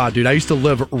my God, dude. I used to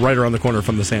live right around the corner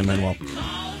from the San Manuel.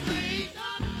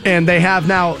 And they have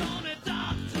now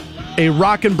a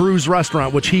Rock and Brews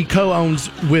restaurant, which he co-owns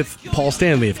with Paul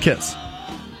Stanley of Kiss.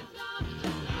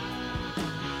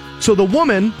 So the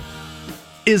woman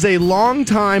is a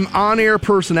longtime on-air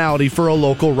personality for a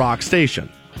local rock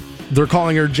station. They're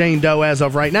calling her Jane Doe as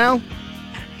of right now.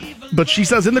 But she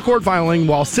says in the court filing,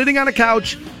 while sitting on a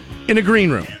couch in a green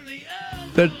room,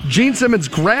 that Gene Simmons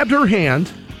grabbed her hand,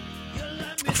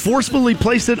 forcefully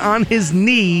placed it on his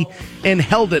knee, and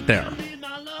held it there.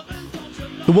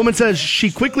 The woman says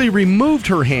she quickly removed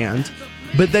her hand,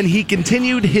 but then he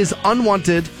continued his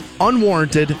unwarranted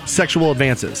sexual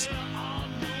advances.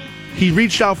 He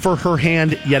reached out for her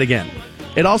hand yet again.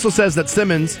 It also says that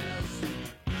Simmons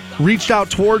reached out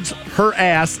towards her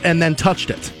ass and then touched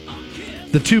it.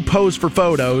 The two posed for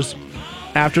photos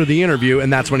after the interview,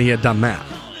 and that's when he had done that.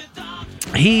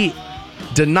 He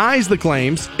denies the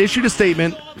claims, issued a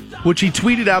statement, which he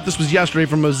tweeted out, this was yesterday,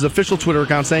 from his official Twitter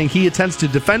account, saying he intends to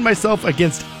defend myself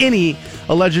against any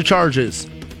alleged charges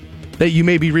that you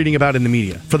may be reading about in the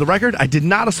media. For the record, I did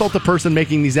not assault the person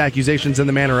making these accusations in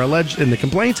the manner alleged in the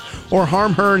complaint or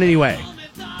harm her in any way.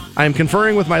 I am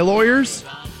conferring with my lawyers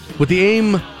with the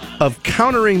aim of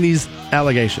countering these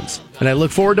allegations, and I look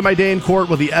forward to my day in court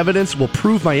where the evidence will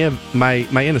prove my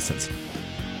innocence.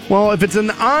 Well, if it's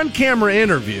an on-camera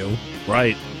interview,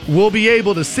 right, we'll be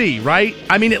able to see, right?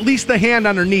 I mean, at least the hand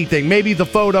underneath thing. Maybe the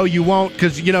photo you won't,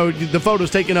 because, you know, the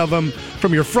photo's taken of him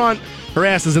from your front. Her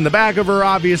ass is in the back of her,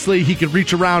 obviously. He could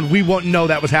reach around. We won't know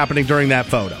that was happening during that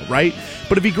photo, right?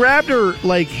 But if he grabbed her,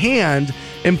 like, hand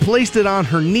and placed it on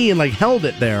her knee and, like, held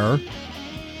it there,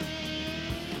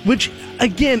 which,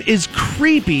 again, is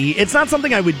creepy. It's not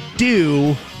something I would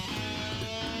do.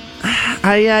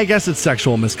 I guess it's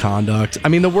sexual misconduct. I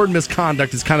mean, the word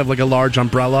misconduct is kind of like a large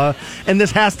umbrella, and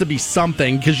this has to be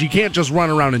something, because you can't just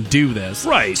run around and do this.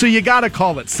 Right. So you got to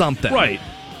call it something. Right.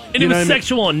 And it was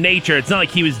sexual in nature. It's not like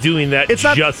he was doing that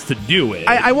just to do it.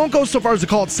 I won't go so far as to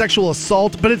call it sexual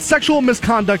assault, but it's sexual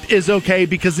misconduct is okay,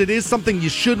 because it is something you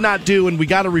should not do, and we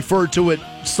got to refer to it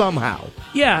somehow.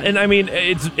 Yeah, and I mean,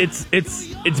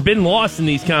 it's been lost in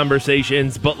these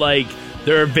conversations, but like,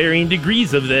 there are varying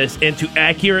degrees of this, and to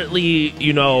accurately,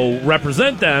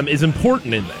 represent them is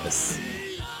important in this.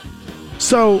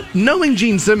 So, knowing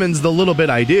Gene Simmons the little bit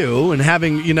I do, and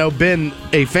having, been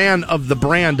a fan of the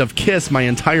brand of Kiss my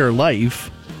entire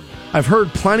life, I've heard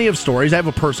plenty of stories. I have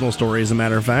a personal story, as a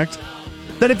matter of fact,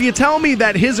 that if you tell me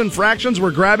that his infractions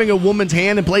were grabbing a woman's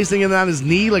hand and placing it on his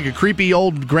knee like a creepy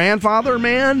old grandfather,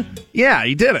 man, yeah,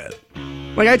 he did it.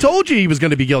 Like, I told you he was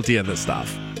going to be guilty of this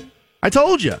stuff. I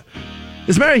told you.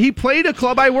 As a matter of fact, he played a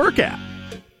club I work at.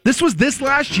 This was this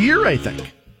last year, I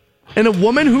think. And a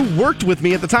woman who worked with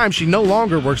me at the time, she no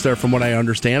longer works there from what I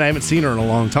understand. I haven't seen her in a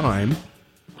long time.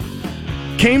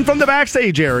 Came from the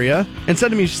backstage area and said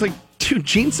to me, she's like, dude,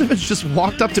 Gene Simmons just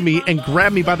walked up to me and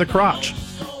grabbed me by the crotch.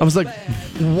 I was like,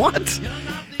 what?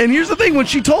 And here's the thing. When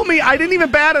she told me, I didn't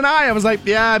even bat an eye. I was like,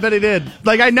 yeah, I bet he did.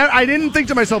 Like, I didn't think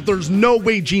to myself, there's no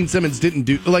way Gene Simmons didn't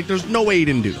do, like, there's no way he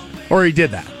didn't do it. Or he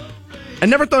did that. I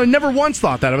never once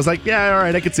thought that. I was like, yeah, all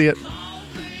right, I could see it.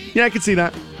 Yeah, I could see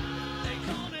that.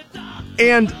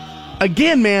 And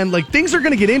again, man, like, things are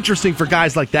going to get interesting for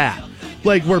guys like that.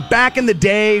 Like, we're back in the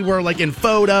day, we're like in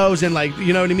photos and, like,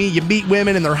 you know what I mean? You meet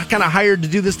women and they're kind of hired to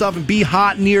do this stuff and be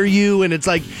hot near you. And it's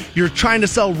like you're trying to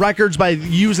sell records by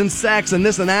using sex and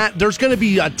this and that. There's going to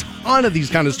be a ton of these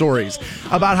kind of stories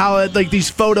about how, like, these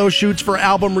photo shoots for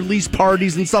album release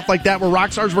parties and stuff like that where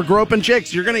rock stars were groping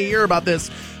chicks. You're going to hear about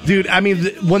this. Dude, I mean,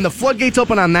 when the floodgates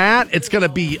open on that, it's just going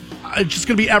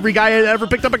to be every guy that ever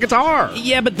picked up a guitar.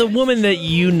 Yeah, but the woman that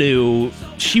you knew,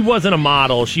 she wasn't a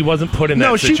model. She wasn't put in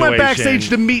that situation. No, she went backstage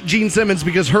to meet Gene Simmons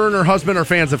because her and her husband are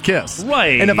fans of Kiss.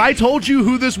 Right. And if I told you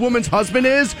who this woman's husband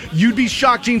is, you'd be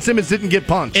shocked Gene Simmons didn't get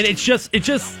punched. And it's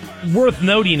just worth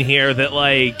noting here that,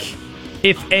 like,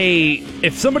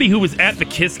 if somebody who was at the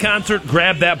Kiss concert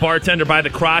grabbed that bartender by the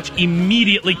crotch,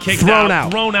 immediately kicked thrown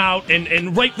out,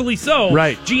 and rightfully so.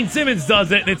 Right. Gene Simmons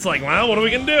does it, and it's like, well, what are we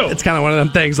going to do? It's kind of one of them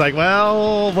things like,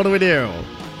 well, what do we do?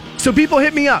 So people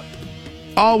hit me up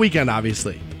all weekend,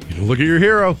 obviously. Look at your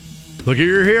hero. Look at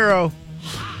your hero.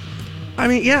 I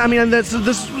mean,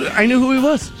 this. I knew who he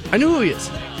was. I knew who he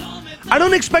is. I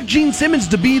don't expect Gene Simmons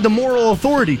to be the moral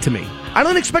authority to me. I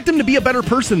don't expect him to be a better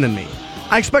person than me.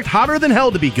 I expect Hotter Than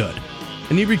Hell to be good.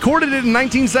 And he recorded it in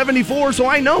 1974, so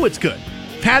I know it's good.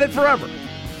 I've had it forever.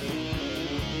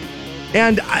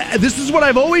 And this is what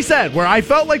I've always said, where I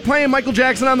felt like playing Michael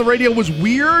Jackson on the radio was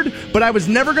weird, but I was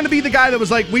never going to be the guy that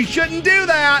was like, we shouldn't do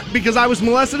that, because I was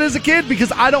molested as a kid,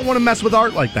 because I don't want to mess with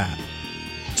art like that.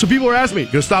 So people are asking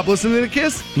me, go stop listening to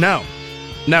Kiss? No,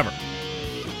 never.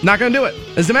 Not going to do it.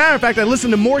 As a matter of fact, I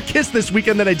listened to more Kiss this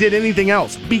weekend than I did anything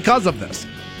else because of this.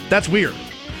 That's weird.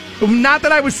 Not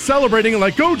that I was celebrating and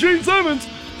like, go Gene Simmons.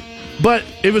 But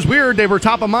it was weird. They were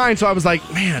top of mind, so I was like,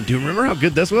 man, dude, remember how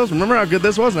good this was? Remember how good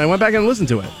this was? And I went back and listened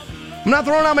to it. I'm not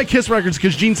throwing out my Kiss records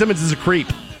because Gene Simmons is a creep.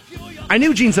 I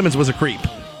knew Gene Simmons was a creep.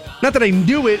 Not that I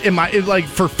knew it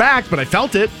for fact, but I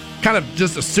felt it. Kind of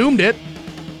just assumed it.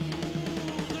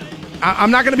 I'm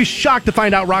not going to be shocked to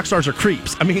find out rock stars are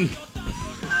creeps. I mean,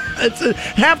 it's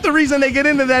half the reason they get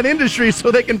into that industry is so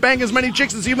they can bang as many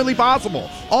chicks as humanly possible.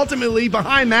 Ultimately,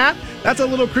 behind that, that's a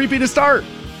little creepy to start.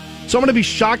 So I'm going to be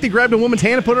shocked he grabbed a woman's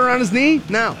hand and put her on his knee?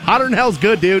 No. Hotter Than Hell's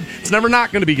good, dude. It's never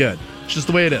not going to be good. It's just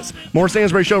the way it is. More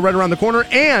Stansbury Show right around the corner,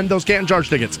 and those Canton Charge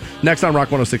tickets next on Rock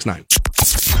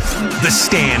 106.9. The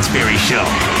Stansbury Show,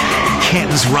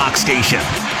 Canton's rock station.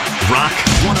 Rock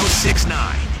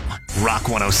 106.9. Rock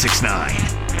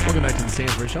 106.9. Welcome back to the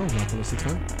Stansbury Show, Rock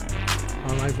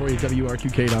 106.9. Online for you,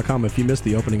 WRQK.com. If you missed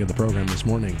the opening of the program this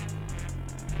morning,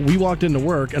 we walked into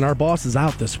work, and our boss is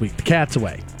out this week. The cat's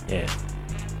away. Yeah.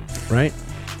 Right?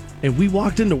 And we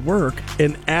walked into work,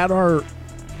 and at our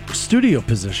studio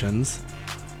positions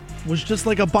was just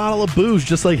like a bottle of booze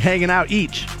just like hanging out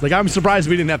each. Like, I'm surprised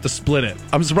we didn't have to split it.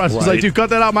 I'm surprised. Right. It was like, dude, cut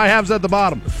that out. My half's at the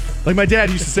bottom. Like, my dad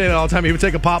used to say that all the time. He would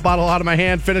take a pop bottle out of my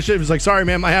hand, finish it. He was like, sorry,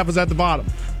 man, my half was at the bottom.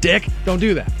 Dick, don't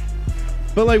do that.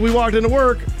 But, like, we walked into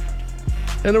work,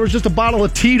 and there was just a bottle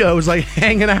of Tito's, like,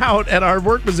 hanging out at our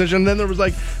work position. And then there was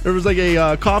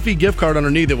a coffee gift card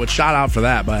underneath it, which shot out for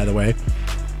that, by the way.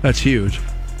 That's huge.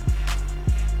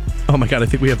 Oh, my God, I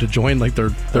think we have to join, like,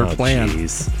 their plan.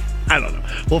 Geez. I don't know.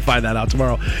 We'll find that out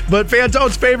tomorrow. But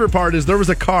Fantone's favorite part is there was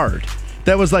a card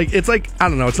that was like, it's like, I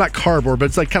don't know, it's not cardboard, but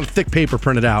it's like kind of thick paper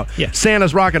printed out. Yeah.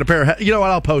 Santa's rocking a pair of, you know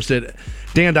what, I'll post it.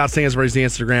 Dan.Stansbury's the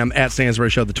Instagram, at Stansbury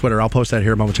Show the Twitter. I'll post that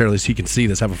here momentarily so you can see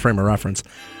this, have a frame of reference.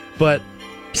 But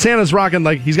Santa's rocking,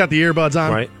 like, he's got the earbuds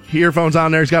on, right. Earphones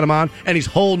on there, he's got them on, and he's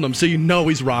holding them so you know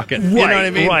he's rocking. You know what I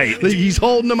mean? Right. Like, he's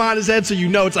holding them on his head so you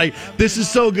know it's like, this is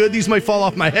so good, these might fall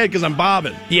off my head because I'm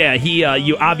bobbing. Yeah, he has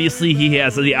the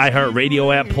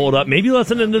iHeartRadio app pulled up. Maybe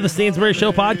listening to the Stansbury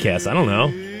Show podcast. I don't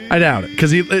know. I doubt it,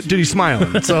 because he's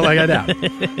smiling, so like I doubt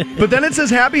it. But then it says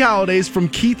Happy Holidays from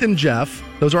Keith and Jeff.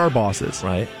 Those are our bosses.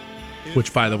 Right.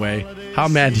 Which, by the way, how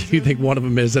mad do you think one of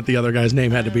them is that the other guy's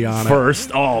name had to be on it?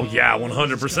 First. Oh, yeah,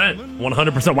 100%.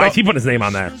 100%. Why is he putting his name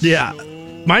on there? Yeah.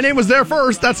 My name was there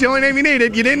first. That's the only name you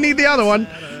needed. You didn't need the other one,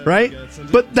 right?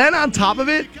 But then on top of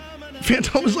it,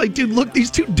 Fantone was like, dude, look, these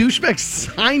two douchebags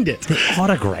signed it. They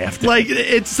autographed it. Like,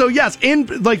 it's so, yes, in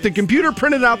like the computer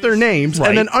printed out their names, right.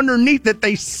 And then underneath it,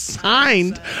 they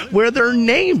signed where their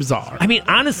names are. I mean,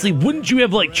 honestly, wouldn't you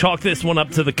have, like, chalked this one up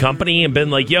to the company and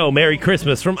been like, yo, Merry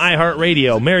Christmas from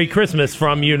iHeartRadio, Merry Christmas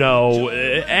from,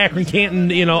 Akron Canton,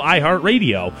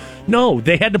 iHeartRadio. No,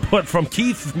 they had to put from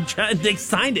Keith, from John, they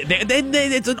signed it.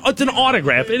 It's an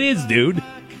autograph. It is, dude.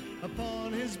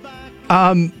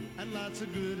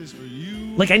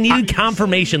 Like, I needed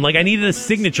confirmation. Like, I needed a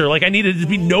signature. Like, I needed it to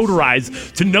be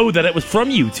notarized to know that it was from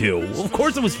you two. Well, of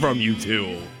course it was from you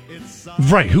two.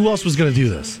 Right. Who else was going to do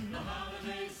this?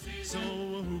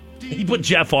 He put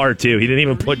Jeff R, too. He didn't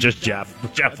even put just Jeff.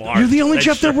 Jeff R. You're the only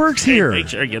Jeff that works here. Make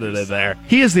sure I get it in there.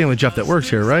 He is the only Jeff that works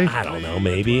here, right? I don't know,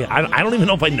 maybe. I don't even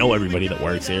know if I know everybody that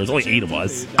works here. There's only 8 of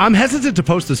us. I'm hesitant to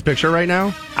post this picture right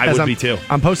now. I would be, too.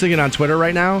 I'm posting it on Twitter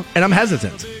right now, and I'm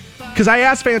hesitant. Because I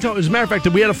asked Fantone, as a matter of fact,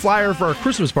 we had a flyer for our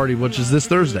Christmas party, which is this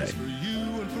Thursday.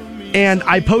 And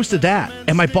I posted that,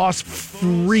 and my boss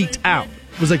freaked out.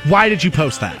 Was like, why did you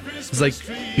post that? I was like,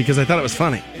 because I thought it was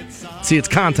funny. See, it's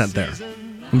content there.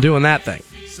 I'm doing that thing,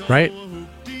 right?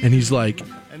 And he's like,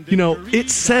 it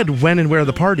said when and where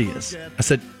the party is. I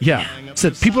said, yeah. I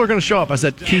said, people are going to show up. I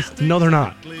said, Keith, no, they're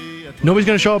not. Nobody's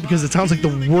going to show up because it sounds like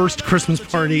the worst Christmas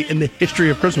party in the history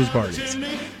of Christmas parties.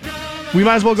 We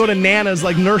might as well go to Nana's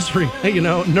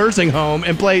nursing home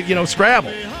and play, Scrabble.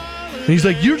 And he's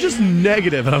like, you're just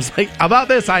negative. And I was like, about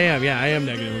this, I am. Yeah, I am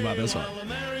negative about this one.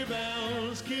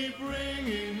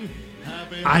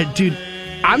 Dude,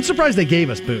 I'm surprised they gave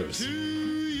us booze.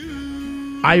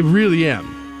 I really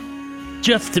am.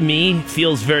 Just to me,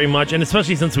 feels very much, and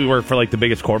especially since we work for the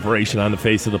biggest corporation on the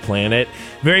face of the planet,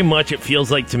 very much it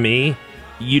feels like to me,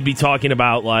 you'd be talking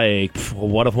about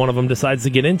what if one of them decides to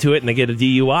get into it and they get a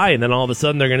DUI, and then all of a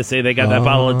sudden they're going to say they got that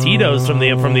bottle of Tito's from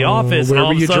the office. Where and all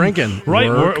were of a you sudden, drinking? Right,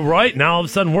 right. Now all of a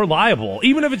sudden we're liable,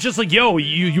 even if it's just yo,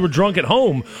 you were drunk at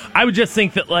home. I would just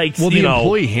think that the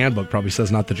employee handbook probably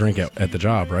says not to drink at the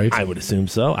job, right? I would assume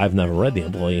so. I've never read the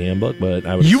employee handbook, but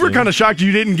I would. You were kind of shocked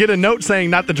you didn't get a note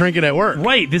saying not to drink it at work,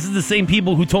 right? This is the same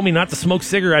people who told me not to smoke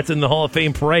cigarettes in the Hall of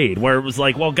Fame parade, where it was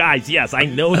well, guys, yes, I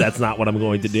know that's not what I'm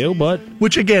going to do, but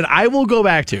which again, I will go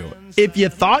back to. If you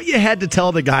thought you had to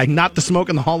tell the guy not to smoke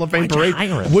in the Hall of Fame parade,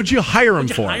 would you hire him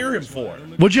for?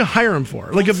 Would you hire him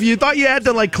for? If you thought you had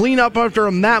to clean up after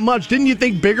him that much, didn't you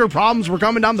think bigger problems were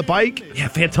coming down the pike? Yeah,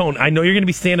 Fantone, I know you're going to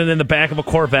be standing in the back of a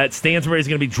Corvette. Stansbury's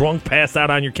going to be drunk, passed out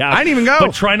on your couch. I didn't even go.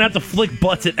 But try not to flick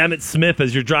butts at Emmett Smith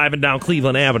as you're driving down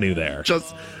Cleveland Avenue there.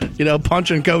 Just,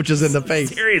 punching coaches in the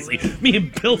face. Seriously, me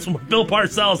and Bill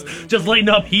Parcells just lighting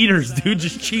up heaters, dude,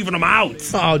 just cheeving them out.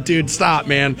 Oh, dude, stop,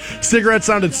 man. Cigarettes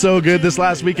sounded so good this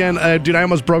last weekend. Dude, I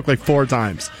almost broke 4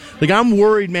 times. I'm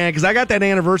worried, man, because I got that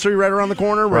anniversary right around the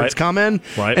corner where it's coming.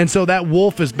 Right. And so that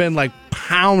wolf has been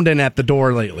pounding at the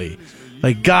door lately.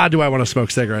 God, do I want to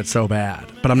smoke cigarettes so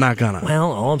bad, but I'm not gonna.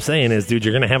 Well, all I'm saying is, dude,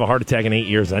 you're gonna have a heart attack in 8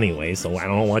 years anyway, so I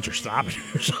don't know what you're stopping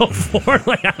yourself for.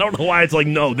 I don't know why it's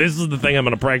no, this is the thing I'm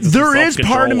gonna practice. There is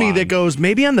part of me that goes,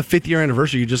 maybe on the 5th year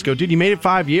anniversary, you just go, dude, you made it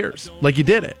 5 years. You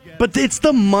did it. But it's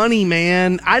the money,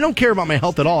 man. I don't care about my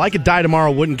health at all. I could die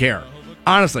tomorrow, wouldn't care.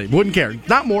 Honestly, wouldn't care.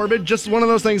 Not morbid, just one of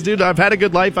those things, dude. I've had a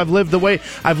good life. I've lived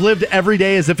every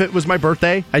day as if it was my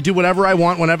birthday. I do whatever I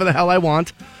want, whenever the hell I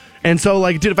want. And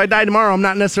so, dude, if I die tomorrow, I'm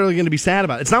not necessarily going to be sad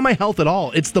about it. It's not my health at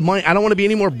all. It's the money. I don't want to be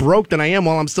any more broke than I am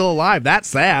while I'm still alive. That's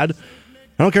sad.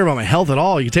 I don't care about my health at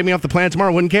all. You take me off the planet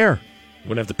tomorrow, wouldn't care.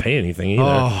 Wouldn't have to pay anything either.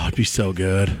 Oh, it'd be so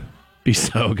good. Be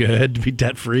so good to be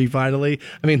debt free finally.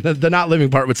 I mean, the not living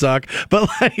part would suck, but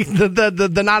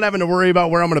the not having to worry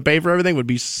about where I'm going to pay for everything would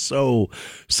be so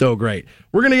great.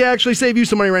 We're going to actually save you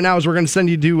some money right now as we're going to send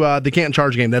you to the Canton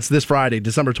Charge game. That's this Friday,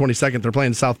 December 22nd. They're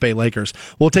playing the South Bay Lakers.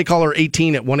 We'll take caller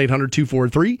 18 at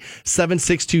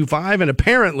 1-800-243-7625. And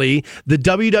apparently the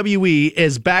WWE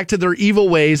is back to their evil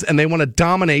ways and they want to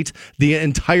dominate the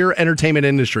entire entertainment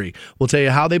industry. We'll tell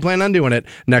you how they plan on doing it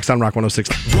next on Rock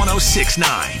 106.9.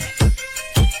 106.9.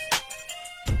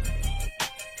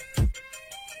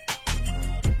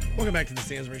 Welcome back to the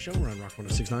Stansbury Show. We're on Rock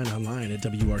 106.9 online at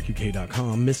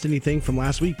WRQK.com. Missed anything from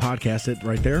last week? Podcast it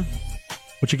right there.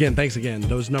 Which, again, thanks again.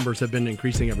 Those numbers have been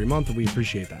increasing every month, and we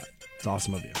appreciate that. It's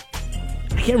awesome of you.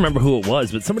 I can't remember who it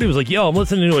was, but somebody was like, yo, I'm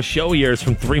listening to a show of yours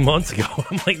from 3 months ago.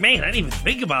 I'm like, man, I didn't even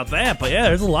think about that. But yeah,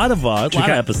 there's a lot of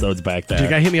episodes back there. The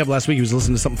guy hit me up last week. He was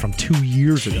listening to something from 2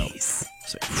 years ago. So,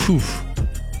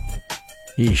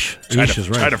 Yeesh. Try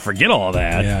Right. to forget all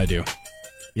that. Yeah, I do.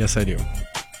 Yes, I do.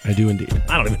 I do indeed.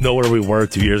 I don't even know where we were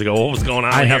 2 years ago. What was going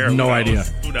on I here? have no idea.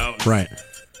 Who knows? Right.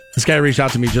 This guy reached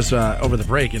out to me just over the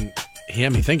break, and he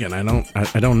had me thinking. I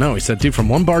don't know. He said, dude, from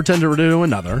one bartender to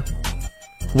another,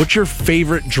 what's your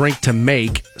favorite drink to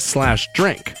make /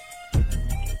 drink?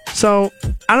 So,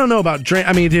 I don't know about drink.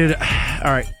 I mean, dude,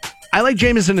 all right. I like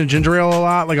Jameson and ginger ale a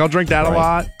lot. Like, I'll drink that a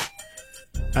lot.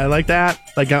 I like that.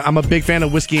 Like, I'm a big fan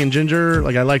of whiskey and ginger.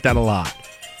 Like, I like that a lot.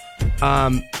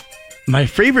 My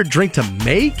favorite drink to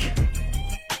make?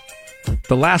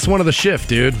 The last one of the shift,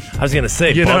 dude. I was going to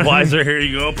say, Budweiser, here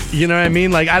you go. You know what I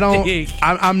mean? Like,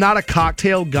 I'm not a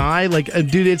cocktail guy. Like,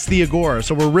 dude, it's the Agora.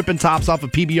 So we're ripping tops off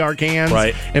of PBR cans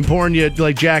and pouring you,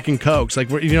 like, Jack and Cokes. Like,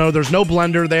 there's no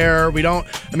blender there.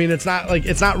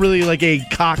 It's not really like a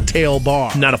cocktail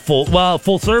bar. Not a full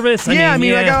service?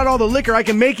 I got all the liquor. I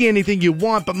can make you anything you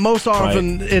want, but most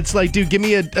often it's like, dude, give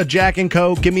me a Jack and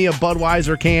Coke, give me a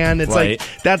Budweiser can. It's like,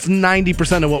 that's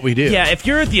 90% of what we do. Yeah, if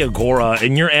you're at the Agora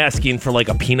and you're asking for, like,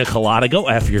 a pina colada, go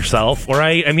F yourself, all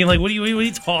right? I mean, like, what are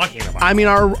you talking about? I mean,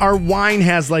 our wine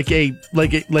has like a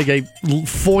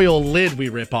foil lid we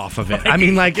rip off of it. I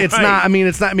mean, like, it's not. I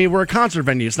mean, we're a concert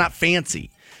venue. It's not fancy.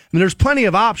 I mean, there's plenty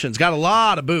of options. Got a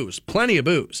lot of booze, plenty of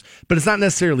booze, but it's not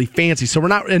necessarily fancy. So we're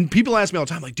not. And people ask me all the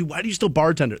time, like, dude, why do you still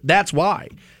bartender? That's why.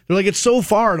 They're like, it's so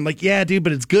far. And I'm like, yeah, dude,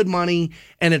 but it's good money,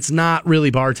 and it's not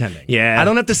really bartending. Yeah. I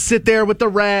don't have to sit there with the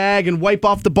rag and wipe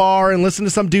off the bar and listen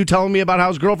to some dude telling me about how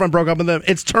his girlfriend broke up with him.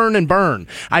 It's turn and burn.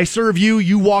 I serve you,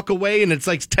 you walk away, and it's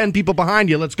like 10 people behind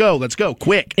you. Let's go,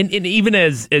 quick. And even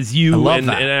as you, and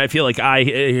I feel like I,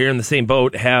 here in the same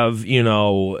boat, have,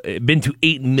 been to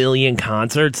 8 million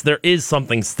concerts, there is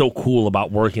something still cool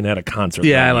about working at a concert.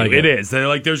 Yeah, I like it. It is. They're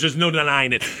like, there's just no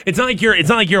denying it. It's not like you're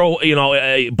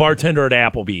a bartender at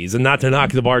Applebee's. And not to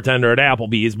knock the bartender at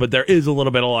Applebee's, but there is a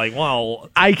little bit of like, well...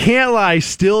 I can't lie,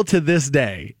 still to this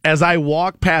day, as I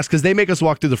walk past, because they make us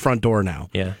walk through the front door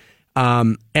now. Yeah.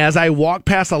 As I walk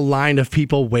past a line of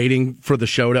people waiting for the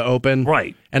show to open.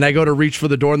 Right. And I go to reach for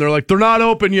the door, and they're like, they're not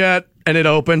open yet. And it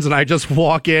opens, and I just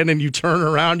walk in, and you turn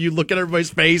around, you look at everybody's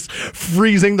face,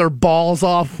 freezing their balls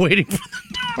off, waiting for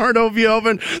the door to be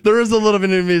open. There is a little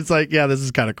bit of me. It's like, yeah, this is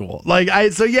kind of cool.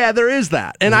 There is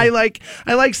that. And I like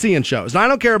seeing shows. Now, I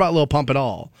don't care about Lil Pump at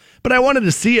all. But I wanted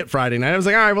to see it Friday night. I was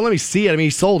like, all right, well, let me see it. I mean, he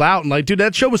sold out. And like, dude,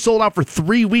 that show was sold out for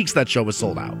 3 weeks. That show was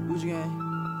sold out.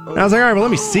 And I was like, all right, well,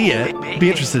 let me see it. Be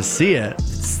interested to see it.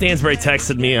 Stansbury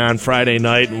texted me on Friday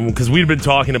night because we'd been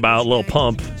talking about Lil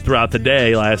Pump throughout the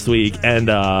day last week. And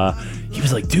he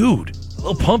was like, dude,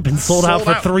 Lil Pump been sold out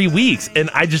for 3 weeks.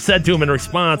 And I just said to him in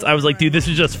response, I was like, dude, this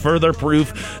is just further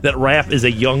proof that rap is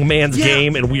a young man's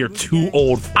game and we are too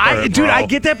old for it, Dude, bro. I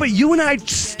get that, but you and I,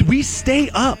 we stay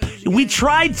up. We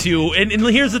tried to, and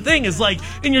here's the thing, is like,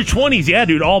 in your 20s, yeah,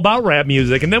 dude, all about rap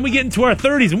music, and then we get into our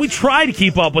 30s, and we try to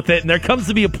keep up with it, and there comes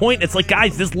to be a point, it's like,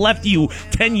 guys, this left you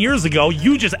 10 years ago,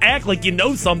 you just act like you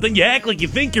know something, you act like you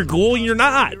think you're cool, and you're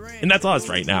not. And that's us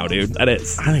right now, dude. That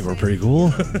is. I think we're pretty cool.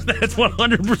 That's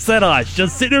 100% us.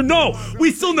 Just sit there. No,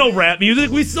 we still know rap music,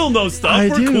 we still know stuff,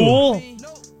 we're do. cool.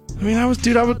 I mean, I was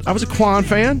a Quan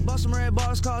fan. Got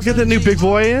that new Big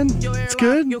Boy in. It's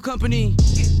good. Yeah,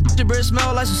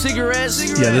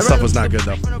 this stuff was not good,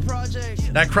 though.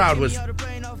 That crowd was,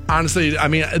 honestly, I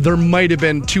mean, there might have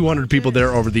been 200 people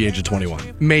there over the age of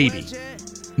 21. Maybe.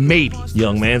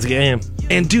 Young man's game.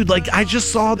 And, dude, like, I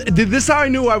just saw, this is how I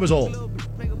knew I was old.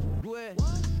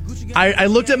 I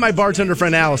looked at my bartender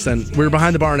friend, Allison. We were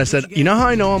behind the bar, and I said, you know how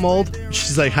I know I'm old?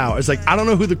 She's like, how? I was like, I don't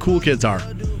know who the cool kids are.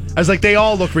 I was like, they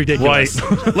all look ridiculous.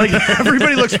 Right. Like,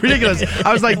 everybody looks ridiculous.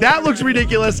 I was like, that looks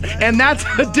ridiculous, and that's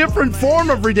a different form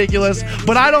of ridiculous,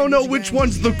 but I don't know which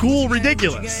one's the cool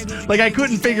ridiculous. Like, I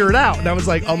couldn't figure it out. And I was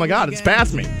like, oh my God, it's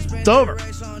past me. It's over.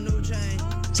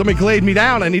 Somebody glayed me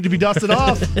down. I need to be dusted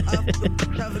off.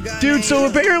 Dude, so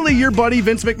apparently your buddy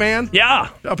Vince McMahon. Yeah.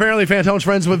 Apparently Fantone's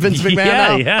friends with Vince McMahon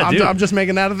now. Yeah, I'm just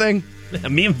making that a thing.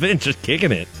 Me and Vince just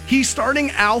kicking it. He's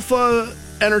starting Alpha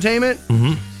Entertainment,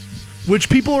 which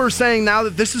people are saying now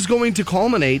that this is going to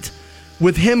culminate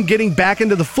with him getting back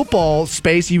into the football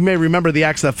space. You may remember the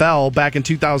XFL back in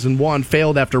 2001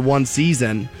 failed after one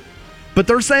season. But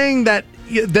they're saying that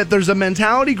there's a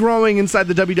mentality growing inside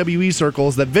the WWE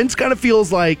circles that Vince kind of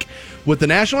feels like with the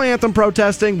national anthem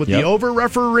protesting, with the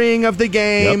over-refereeing of the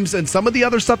games, and some of the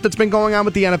other stuff that's been going on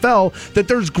with the NFL, that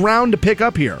there's ground to pick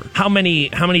up here. How many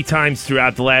times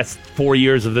throughout the last 4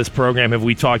 years of this program have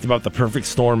we talked about the perfect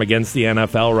storm against the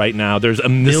NFL right now? There's a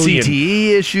million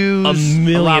CTE issues,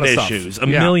 a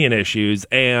million issues,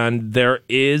 and there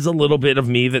is a little bit of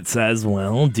me that says,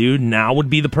 well, dude, now would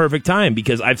be the perfect time,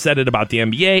 because I've said it about the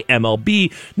NBA,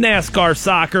 MLB, NASCAR,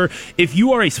 soccer. If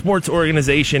you are a sports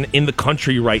organization in the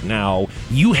country right now,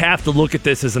 you have to look at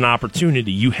this as an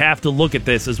opportunity. You have to look at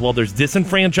this as, well, there's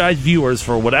disenfranchised viewers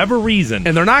for whatever reason,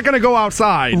 and they're not going to go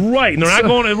outside, right? And they're not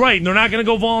going right. And they're not going to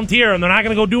go volunteer, and they're not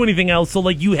going to go do anything else. So,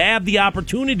 like, you have the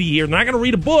opportunity here. They're not going to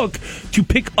read a book to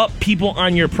pick up people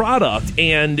on your product.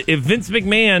 And if Vince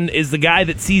McMahon is the guy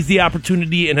that sees the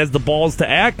opportunity and has the balls to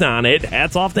act on it,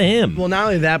 hats off to him. Well, not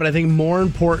only that, but I think more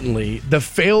importantly, the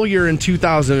failure in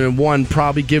 2001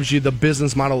 probably gives you the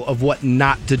business model of what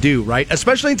not to do, right?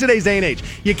 Especially in today's day and age.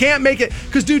 You can't make it,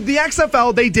 because, dude, the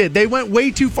XFL, they went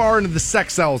way too far into the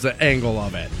sex sells angle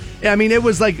of it. I mean,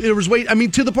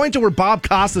 to the point to where Bob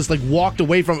Costas walked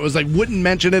away from it. It was wouldn't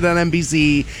mention it on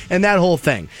NBC and that whole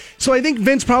thing. So I think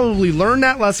Vince probably learned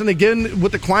that lesson again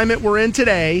with the climate we're in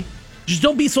today. Just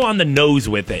don't be so on the nose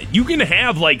with it. You can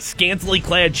have scantily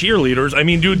clad cheerleaders. I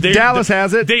mean, dude, Dallas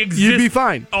has it. They exist. You'd be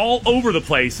fine all over the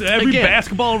place. Every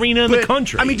basketball arena in the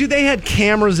country. I mean, dude, they had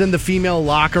cameras in the female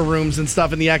locker rooms and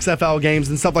stuff in the XFL games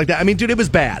and stuff like that. I mean, dude, it was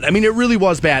bad. I mean, it really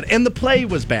was bad, and the play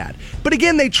was bad. But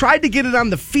again, they tried to get it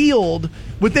on the field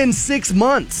within 6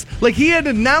 months. He had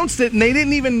announced it, and they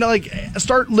didn't even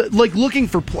start looking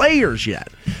for players yet.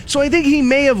 So I think he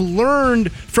may have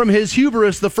learned from his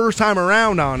hubris the first time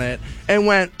around on it and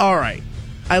went, all right,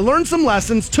 I learned some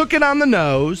lessons, took it on the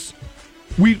nose.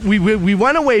 We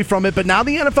went away from it, but now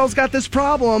the NFL's got this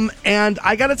problem, and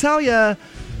I got to tell you,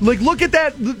 look at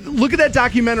that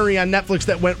documentary on Netflix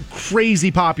that went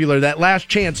crazy popular, that Last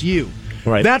Chance U.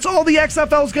 Right. That's all the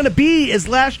XFL is going to be, is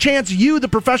Last Chance U, the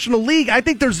professional league. I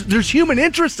think there's human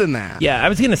interest in that. Yeah, I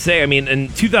was going to say, I mean, in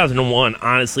 2001,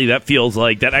 honestly, that feels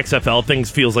like, that XFL thing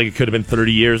feels like it could have been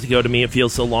 30 years ago to me. It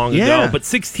feels so long ago. But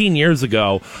 16 years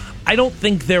ago, I don't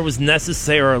think there was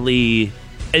necessarily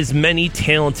as many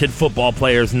talented football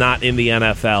players not in the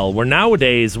NFL, where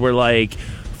nowadays we're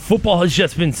football has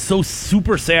just been so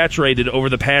super saturated over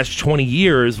the past 20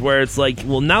 years, where it's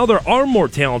well, now there are more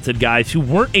talented guys who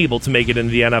weren't able to make it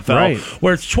into the NFL. Right.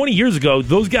 Where it's 20 years ago,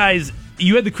 those guys,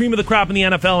 you had the cream of the crop in the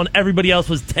NFL, and everybody else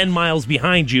was 10 miles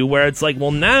behind you, where it's well,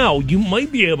 now you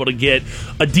might be able to get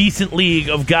a decent league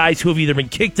of guys who have either been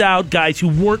kicked out, guys who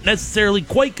weren't necessarily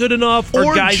quite good enough,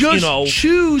 or guys, just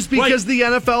choose because the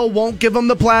NFL won't give them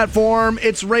the platform.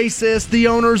 It's racist. The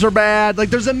owners are bad.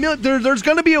 There's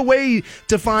going to be a way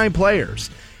to find players.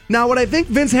 Now, what I think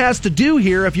Vince has to do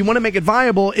here, if you want to make it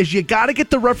viable, is you got to get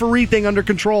the referee thing under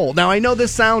control. Now, I know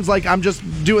this sounds like I'm just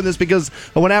doing this because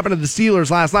of what happened to the Steelers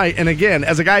last night. And again,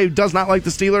 as a guy who does not like the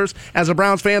Steelers, as a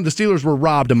Browns fan, the Steelers were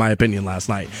robbed, in my opinion, last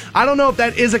night. I don't know if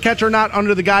that is a catch or not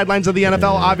under the guidelines of the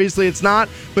NFL. Obviously, it's not.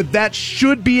 But that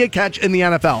should be a catch in the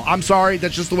NFL. I'm sorry.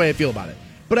 That's just the way I feel about it.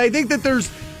 But I think that there's...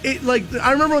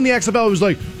 I remember when the XFL was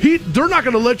they're not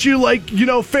going to let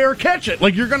you, fair catch it.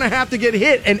 You're going to have to get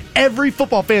hit, and every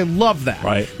football fan loved that.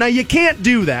 Right. Now, you can't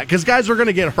do that because guys are going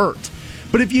to get hurt.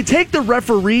 But if you take the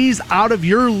referees out of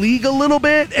your league a little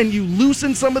bit and you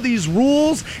loosen some of these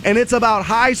rules, and it's about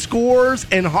high scores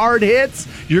and hard hits,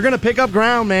 you're going to pick up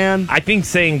ground, man. I think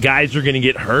saying guys are going to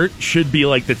get hurt should be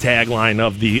the tagline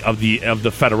of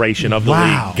the federation of the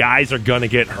league. Guys are going to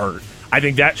get hurt. I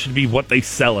think that should be what they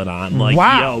sell it on.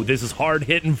 Yo, this is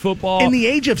hard-hitting football. In the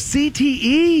age of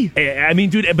CTE? I mean,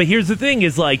 dude, but here's the thing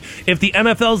is, if the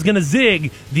NFL is going to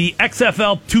zig, the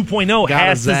XFL 2.0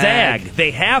 has to zag.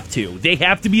 They have to. They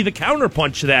have to be the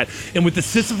counterpunch to that. And with the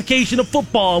sissification of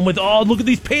football, and with, look at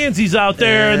these pansies out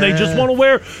there, and they just want to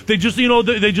wear, they just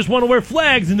want to wear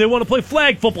flags, and they want to play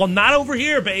flag football. Not over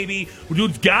here, baby.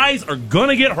 Dude, guys are going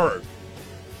to get hurt.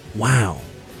 Wow.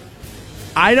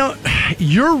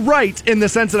 You're right in the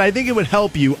sense that I think it would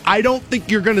help you. I don't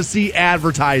think you're going to see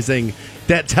advertising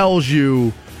that tells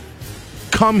you,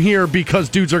 come here because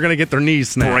dudes are going to get their knees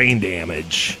snapped. Brain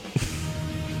damage.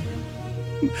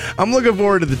 I'm looking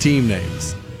forward to the team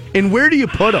names. And where do you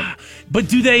put them? But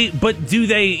do they,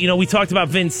 we talked about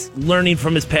Vince learning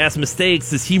from his past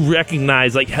mistakes. Does he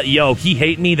recognize, he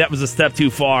hate me, that was a step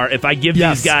too far. If I give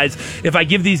these guys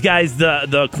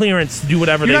the clearance to do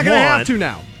whatever they want. You're not going to have to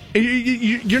now.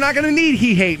 You're not going to need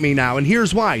he hate me now, and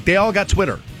here's why. They all got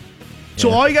Twitter. So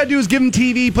all you got to do is give them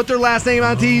TV, put their last name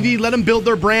on TV, let them build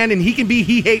their brand, and he can be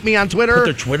He Hate Me on Twitter. Put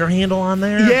their Twitter handle on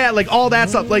there? Yeah, like all that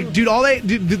stuff. Like, dude,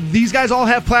 these guys all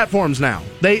have platforms now.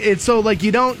 It's so like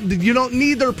you don't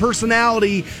need their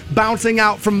personality bouncing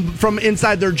out from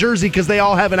inside their jersey because they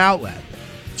all have an outlet.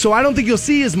 So I don't think you'll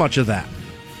see as much of that.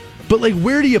 But like,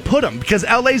 where do you put them? Because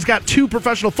LA's got 2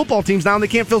 professional football teams now, and they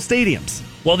can't fill stadiums.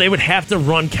 Well, they would have to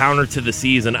run counter to the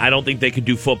season. I don't think they could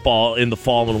do football in the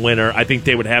fall and winter. I think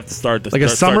they would have to start a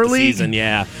summer league season.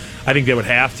 Yeah, I think they would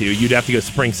have to. You'd have to go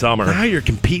spring, summer. Now you're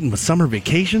competing with summer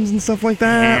vacations and stuff like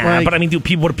that. Yeah, but I mean,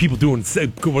 what are people doing?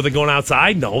 Were they going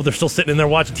outside? No, they're still sitting in there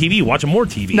watching TV, watching more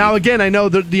TV. Now, again, I know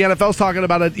the NFL's talking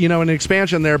about an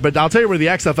expansion there, but I'll tell you where the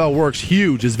XFL works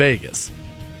huge is Vegas.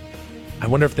 I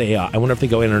wonder if they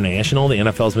go international. The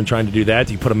NFL's been trying to do that.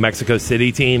 Do you put a Mexico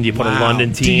City team? Do you put a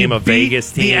London team, a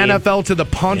Vegas team? The NFL to the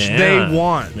punch they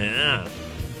want. Yeah.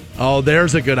 Oh,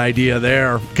 there's a good idea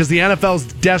there because the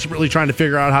NFL's desperately trying to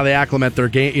figure out how they acclimate their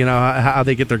game. You know how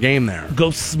they get their game there. Go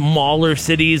smaller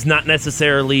cities, not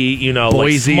necessarily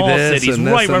Boise, like small this cities. And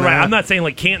this right. and that. I'm not saying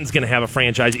like Canton's going to have a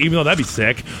franchise, even though that'd be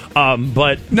sick.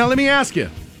 But now let me ask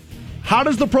you. How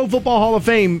does the Pro Football Hall of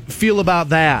Fame feel about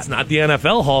that? It's not the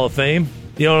NFL Hall of Fame.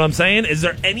 You know what I'm saying? Is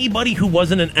there anybody who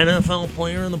wasn't an NFL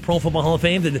player in the Pro Football Hall of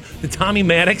Fame? Did Tommy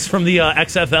Maddox from the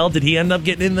XFL, did he end up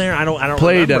getting in there? I don't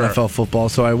played remember. NFL football,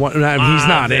 so he's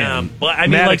not in. But I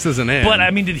mean, Maddox isn't in. But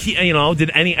I mean, did he?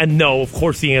 Did any? And no, of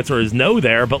course the answer is no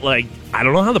there. But like, I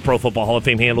don't know how the Pro Football Hall of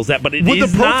Fame handles that. But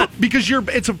it's not because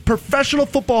it's a professional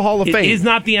football Hall of Fame. It is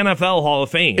not the NFL Hall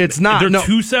of Fame. It's not. They're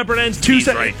two separate entities.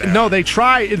 Right there. No, they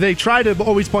try to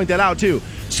always point that out too.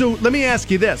 So let me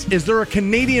ask you this: is there a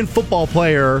Canadian football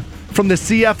player from the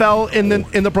CFL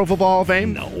in the Pro Football Hall of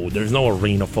Fame? No, there's no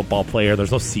arena football player.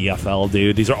 There's no CFL,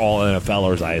 dude. These are all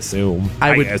NFLers, I assume.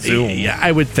 I would assume. Yeah,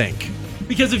 I would think.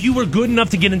 Because if you were good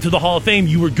enough to get into the Hall of Fame,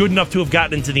 you were good enough to have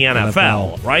gotten into the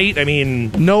NFL, right? I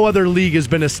mean, no other league has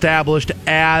been established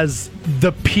as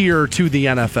the peer to the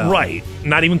NFL. Right.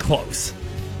 Not even close.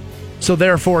 So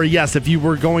therefore, yes, if you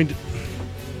were going to...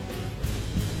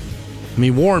 I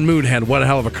mean, Warren Moon had what a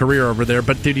hell of a career over there,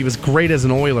 but dude, he was great as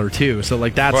an Oiler too. So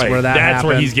like that's right. where that that's happened.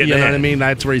 Where he's getting you know in. What I mean?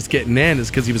 That's where he's getting in is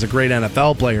because he was a great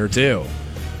NFL player too.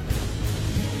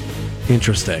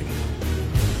 Interesting.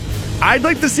 I'd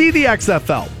like to see the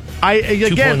XFL.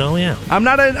 Again, 2.0, yeah. I'm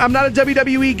not a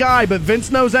WWE guy, but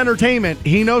Vince knows entertainment.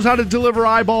 He knows how to deliver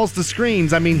eyeballs to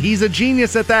screens. I mean, he's a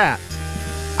genius at that.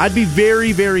 I'd be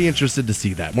very, very interested to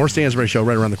see that. More Stansbury Show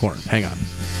right around the corner. Hang on.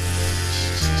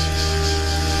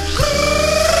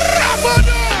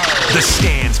 The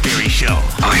Stansbury Show.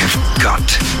 I have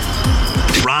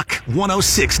got Rock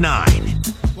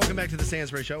 106.9. Welcome back to the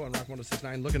Stansbury Show on Rock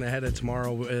 106.9. Looking ahead at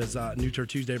tomorrow is New Tour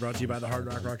Tuesday, brought to you by the Hard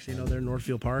Rock Casino there in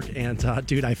Northfield Park. And,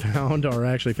 dude, I found, or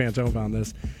actually Fantone found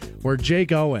this, where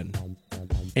Jake Owen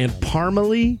and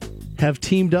Parmalee have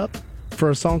teamed up for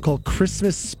a song called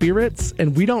Christmas Spirits.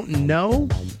 And we don't know,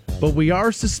 but we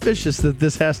are suspicious that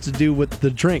this has to do with the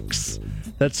drinks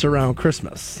that surround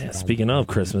Christmas. Yeah, speaking of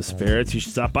Christmas spirits, you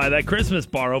should stop by that Christmas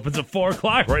bar. Opens at 4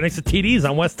 o'clock right next to TD's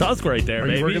on West Tusk right there,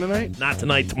 baby. Are you working tonight? Not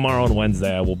tonight. Tomorrow and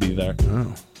Wednesday I will be there.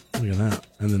 Oh, look at that.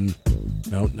 And then,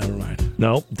 no, never mind.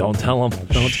 No, don't tell them.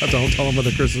 Don't tell them what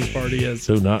the Christmas party is.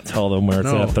 Do not tell them where it's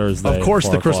at Thursday. Of course,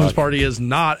 the Christmas o'clock. party is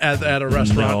not at a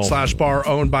restaurant / bar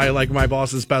owned by like my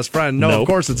boss's best friend. No, nope. Of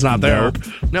course it's not there. Nope.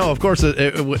 No, of course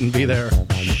it wouldn't be there.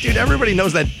 Dude, everybody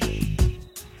knows that.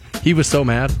 He was so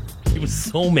mad. He was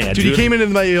so mad, dude. He came into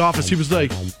my office. He was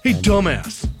like, "Hey,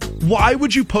 dumbass, why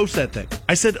would you post that thing?"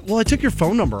 I said, "Well, I took your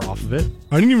phone number off of it.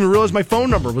 I didn't even realize my phone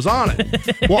number was on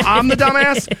it." Well, I'm the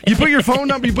dumbass. You put your phone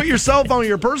number, you put your cell phone,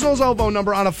 your personal cell phone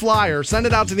number on a flyer, send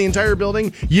it out to the entire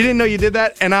building. You didn't know you did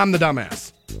that, and I'm the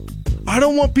dumbass. I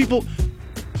don't want people...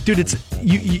 Dude, it's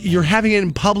you're having it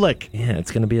in public. Yeah,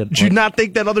 it's going to be a... Did you not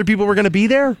think that other people were going to be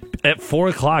there? At 4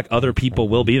 o'clock, other people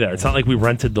will be there. It's not like we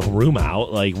rented the room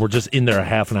out. Like, we're just in there a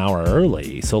half an hour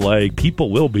early. So, like, people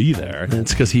will be there.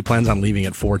 It's because he plans on leaving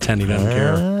at 4:10. He doesn't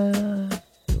care.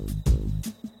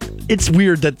 It's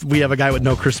weird that we have a guy with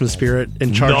no Christmas spirit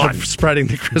in charge of spreading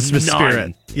the Christmas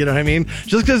spirit. You know what I mean?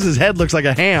 Just because his head looks like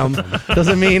a ham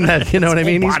doesn't mean that, you know what I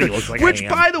mean? Body looks like a ham.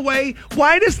 By the way,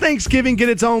 why does Thanksgiving get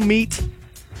its own meat?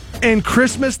 And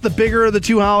Christmas, the bigger of the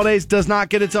two holidays, does not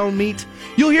get its own meat.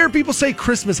 You'll hear people say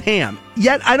Christmas ham.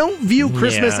 Yet I don't view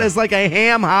Christmas as like a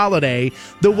ham holiday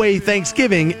the way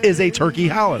Thanksgiving is a turkey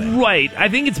holiday. Right. I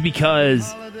think it's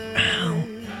because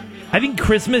I think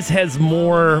Christmas has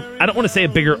more, I don't want to say a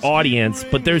bigger audience,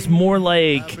 but there's more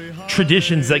like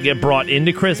traditions that get brought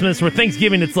into Christmas. Where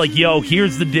Thanksgiving, it's like, yo,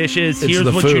 here's the dishes, here's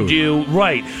the what food. you do.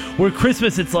 Right. Where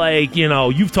Christmas, it's like,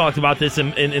 you've talked about this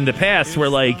in the past, where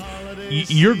like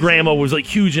your grandma was like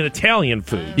huge in Italian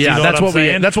food. Yeah, you know that's what I'm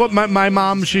saying? That's what my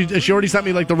mom. She already sent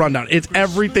me like the rundown. It's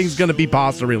everything's going to be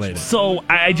pasta related. So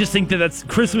I just think that's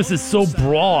Christmas is so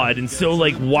broad and so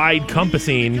like wide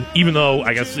compassing. Even though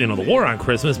I guess the war on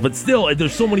Christmas, but still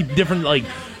there's so many different like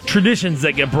traditions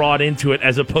that get brought into it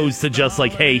as opposed to just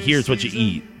like, hey, here's what you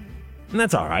eat. And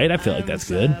that's all right. I feel like that's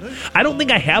good. I don't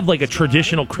think I have like a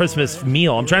traditional Christmas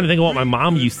meal. I'm trying to think of what my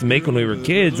mom used to make when we were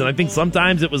kids, and I think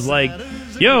sometimes it was like,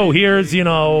 yo, here's,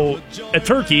 a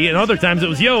turkey, and other times it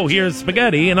was, yo, here's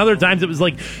spaghetti, and other times it was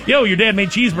like, yo, your dad made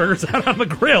cheeseburgers out on the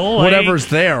grill. Like, whatever's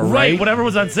there, right? Whatever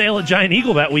was on sale at Giant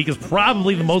Eagle that week is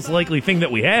probably the most likely thing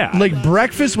that we have. Like,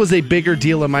 breakfast was a bigger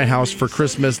deal in my house for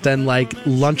Christmas than, like,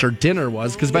 lunch or dinner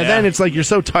was, because by then it's like you're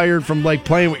so tired from, like,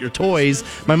 playing with your toys.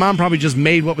 My mom probably just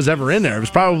made what was ever in there. It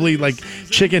was probably, like,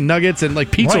 chicken nuggets and,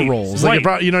 like, pizza rolls. Like,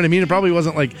 you know what I mean? It probably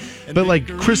wasn't, like... But,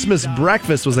 like, Christmas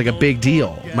breakfast was, like, a big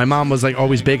deal. My mom was, like,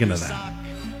 always big into that.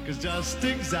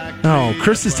 Oh,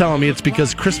 Chris is telling me it's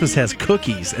because Christmas has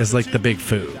cookies as, like, the big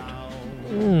food.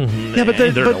 Yeah, but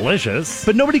they're delicious.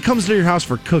 But nobody comes to your house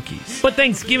for cookies. But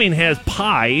Thanksgiving has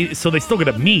pie, so they still get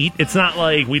a meat. It's not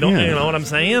like we don't, you know what I'm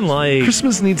saying? Like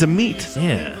Christmas needs a meat.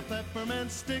 Yeah.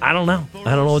 I don't know.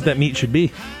 I don't know what that meat should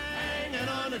be.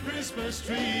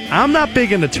 I'm not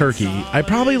big into turkey. I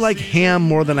probably like ham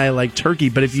more than I like turkey,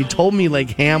 but if you told me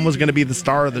like ham was going to be the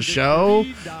star of the show,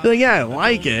 I'd be like, yeah, I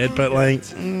like it, but like...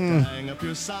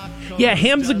 Yeah,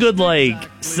 ham's a good like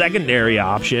secondary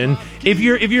option. If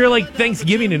you're like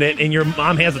Thanksgiving in it and your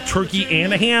mom has a turkey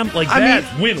and a ham, like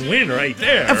that's win-win right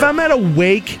there. If I'm at a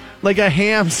wake, like a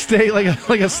ham steak, like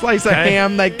a slice of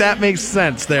ham, like that makes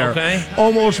sense there. Okay.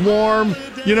 Almost warm.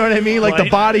 You know what I mean? Like the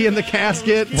body in the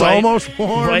casket. It's almost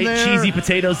warm there. Cheesy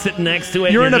potatoes sitting next to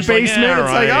it. You're in a basement. Like,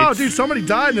 it's like, oh, dude, somebody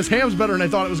died and this ham's better than I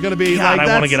thought it was going to be. God, like,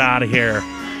 I want to get out of here.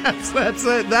 That's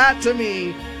it. That, to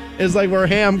me, is like where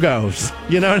ham goes.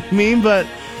 You know what I mean? But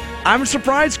I'm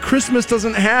surprised Christmas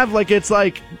doesn't have, like, it's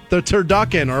like the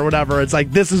turducken or whatever. It's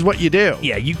like, this is what you do.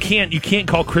 Yeah, you can't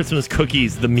call Christmas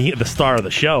cookies the star of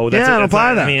the show. That's I don't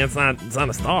buy that. I mean, it's not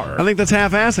a star. I think that's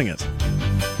half-assing it.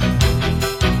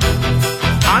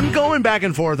 I'm going back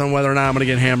and forth on whether or not I'm going to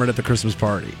get hammered at the Christmas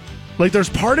party. Like, there's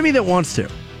part of me that wants to.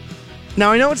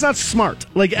 Now, I know it's not smart.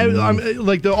 Like,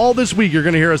 all this week, you're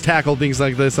going to hear us tackle things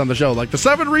like this on the show. Like, the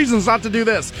 7 reasons not to do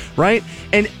this, right?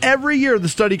 And every year, the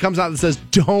study comes out that says,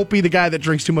 don't be the guy that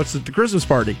drinks too much at the Christmas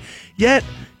party. Yet,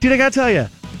 dude, I got to tell you,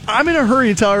 I'm in a hurry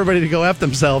to tell everybody to go F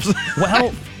themselves.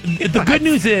 Well... The good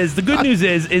news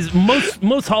is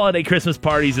most holiday Christmas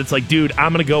parties, it's like, dude,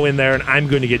 I'm going to go in there and I'm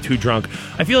going to get too drunk.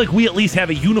 I feel like we at least have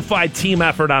a unified team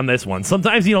effort on this one.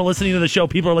 Sometimes, listening to the show,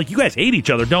 people are like, you guys hate each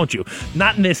other, don't you?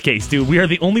 Not in this case, dude. We are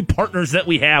the only partners that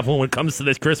we have when it comes to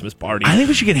this Christmas party. I think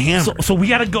we should get hammered. So we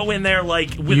got to go in there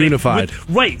like unified.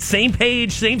 Right. Same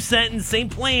page, same sentence, same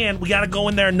plan. We got to go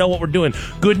in there and know what we're doing.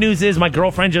 Good news is my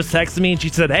girlfriend just texted me and she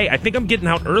said, hey, I think I'm getting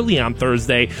out early on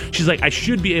Thursday. She's like, I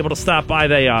should be able to stop by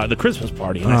the Christmas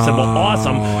party. And I said, well,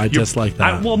 awesome. I just like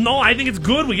that. No, I think it's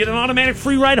good. We get an automatic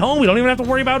free ride home. We don't even have to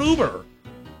worry about Uber.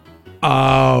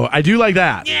 Oh, I do like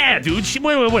that. Yeah, dude. She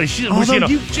gonna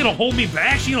hold me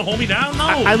back? She gonna hold me down? No.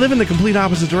 I live in the complete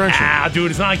opposite direction.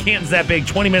 Dude, it's not like Canton's that big.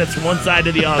 20 minutes from one side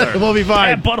to the other. We'll be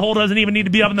fine. That butthole doesn't even need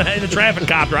to be up in the traffic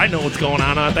copter. I know what's going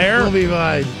on out there. We'll be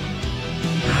fine.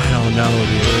 I don't know,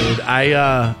 dude.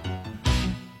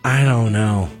 I don't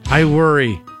know. I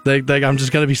worry. Like I'm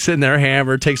just going to be sitting there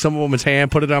hammered, take some woman's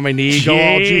hand, put it on my knee, go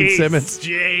all Gene Simmons.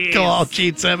 Go all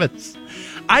Gene Simmons.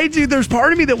 There's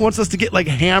part of me that wants us to get like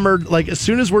hammered like as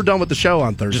soon as we're done with the show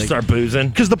on Thursday. Just start boozing.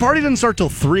 Because the party doesn't start till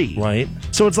 3. Right.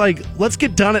 So it's like, let's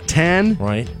get done at 10.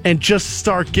 Right. And just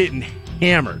start getting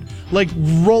hammered. Like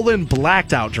rolling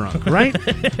blacked out drunk, right?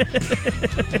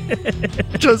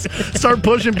 Just start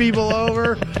pushing people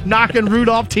over, knocking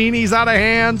Rudolph teenies out of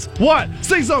hands. What?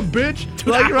 Say something, bitch.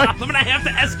 Dude, I'm going to have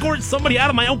to escort somebody out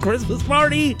of my own Christmas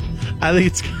party. I think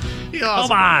it's awesome.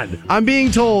 Come on. I'm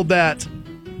being told that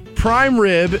prime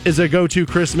rib is a go-to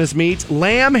Christmas meat.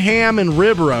 Lamb, ham, and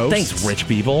rib roast. Thanks, rich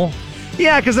people.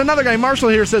 Yeah, because another guy, Marshall,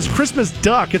 here says Christmas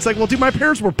duck. It's like, well, dude, my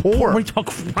parents were poor. What are you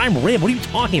talking prime rib? What are you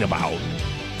talking about?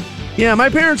 Yeah, my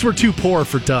parents were too poor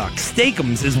for duck.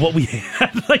 Steakums is what we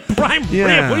had. Like prime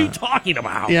rib. What are you talking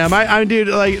about? Yeah,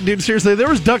 dude, seriously, there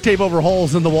was duct tape over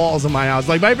holes in the walls of my house.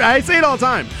 Like, I say it all the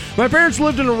time. My parents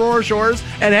lived in Aurora Shores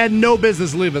and had no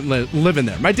business living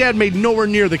there. My dad made nowhere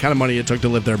near the kind of money it took to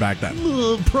live there back then.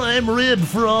 Prime rib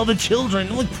for all the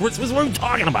children. Like Christmas, what are you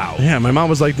talking about? Yeah, my mom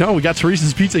was like, no, we got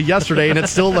Teresa's pizza yesterday and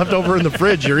it's still left over in the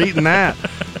fridge. You're eating that.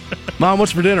 Mom,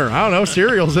 what's for dinner? I don't know,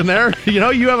 cereal's in there.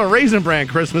 You have a Raisin Bran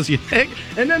Christmas, you think?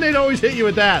 And then they'd always hit you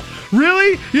with that.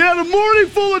 Really? You had a morning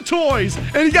full of toys,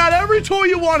 and you got every toy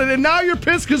you wanted, and now you're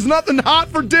pissed because nothing hot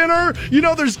for dinner?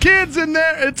 There's kids in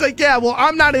there. It's like, yeah, well,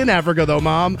 I'm not in Africa, though,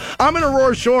 Mom. I'm in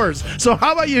Aurora Shores. So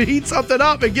how about you heat something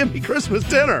up and give me Christmas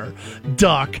dinner?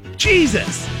 Duck.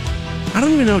 Jesus. I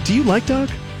don't even know. Do you like duck?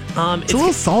 It's a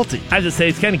little salty. I just say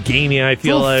it's kind of gamey. I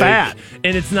feel like fat,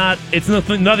 and it's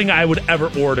nothing I would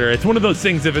ever order. It's one of those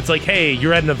things. If it's like, hey,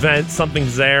 you're at an event,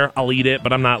 something's there, I'll eat it.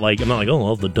 But I'm not like, oh,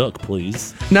 I'll have the duck,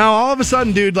 please. Now all of a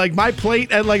sudden, dude, like my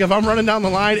plate, and like if I'm running down the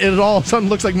line, it all of a sudden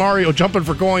looks like Mario jumping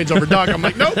for coins over duck. I'm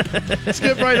like, nope,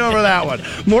 skip right over that one.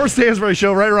 More Stansbury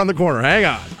Show right around the corner. Hang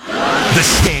on. The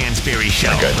Stansbury Show.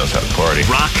 That guy knows how to party.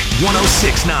 Rock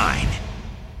 106.9.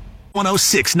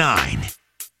 106.9.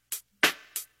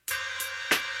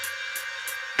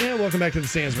 Yeah, welcome back to the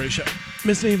Stansbury Show.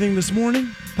 Missed anything this morning?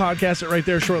 Podcast it right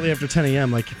there shortly after 10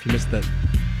 a.m. Like if you missed that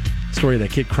story of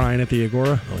that kid crying at the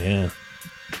Agora. Oh, yeah.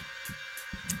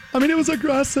 I mean, it was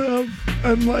aggressive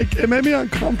and like it made me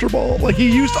uncomfortable. Like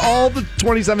he used all the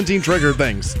 2017 trigger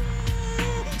things.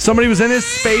 Somebody was in his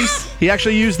space. He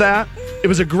actually used that. It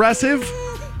was aggressive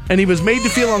and he was made to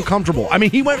feel uncomfortable. I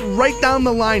mean, he went right down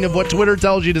the line of what Twitter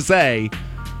tells you to say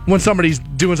when somebody's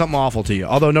doing something awful to you,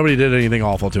 although nobody did anything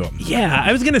awful to him. Yeah,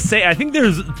 I was going to say, I think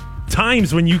there's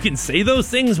times when you can say those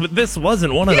things, but this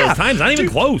wasn't one of those times. Not even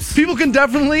close. People can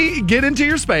definitely get into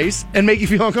your space and make you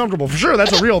feel uncomfortable. For sure,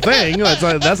 that's a real thing.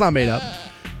 That's not made up.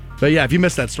 But yeah, if you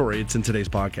missed that story, it's in today's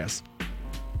podcast.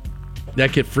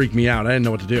 That kid freaked me out. I didn't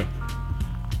know what to do.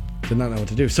 Did not know what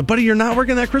to do. So, buddy, you're not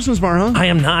working that Christmas bar, huh? I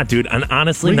am not, dude. And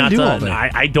honestly, not done.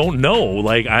 I don't know.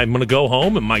 Like, I'm going to go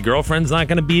home and my girlfriend's not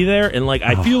going to be there. And, like,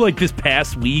 I feel like this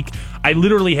past week, I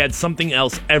literally had something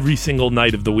else every single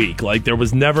night of the week. Like, there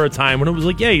was never a time when it was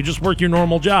like, yeah, you just work your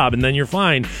normal job and then you're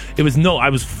fine. It was I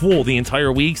was full the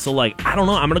entire week. So, like, I don't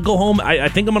know. I'm going to go home. I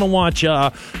think I'm going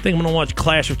to watch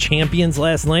Clash of Champions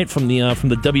last night from the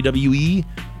WWE.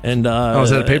 And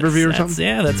is that a pay-per-view or something?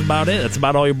 Yeah, that's about it. That's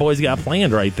about all your boys got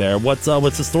planned right there. What's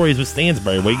the stories with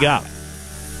Stansbury? What you got?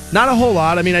 Not a whole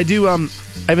lot. I mean, I do. I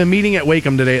have a meeting at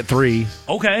Wakeham today at 3.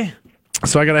 Okay.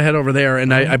 So I got to head over there,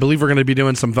 and I believe we're going to be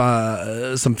doing some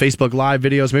Facebook Live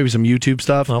videos, maybe some YouTube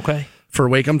stuff. Okay. For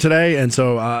Wakeham today, and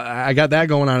so I got that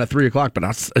going on at 3 o'clock. But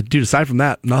dude, aside from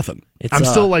that, nothing. I'm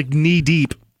still like knee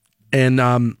deep in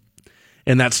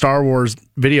that Star Wars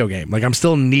video game. Like I'm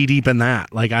still knee deep in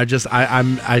that. Like I just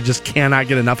cannot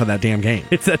get enough of that damn game.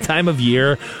 It's that time of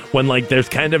year when like there's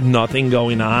kind of nothing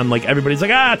going on. Like everybody's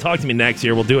like, talk to me next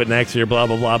year. We'll do it next year. Blah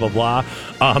blah blah blah blah.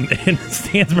 And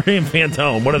Stansbury and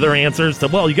Fantone, what are their answers to?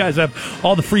 Well, you guys have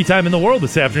all the free time in the world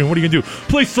this afternoon. What are you gonna do?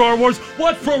 Play Star Wars?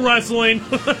 Watch pro wrestling?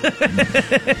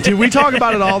 Dude, we talk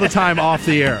about it all the time off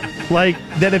the air. Like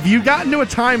that if you got into a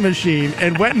time machine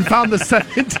and went and found the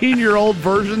 17-year-old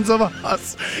versions of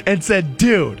us and said,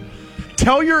 dude,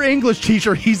 tell your English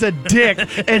teacher he's a dick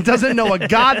and doesn't know a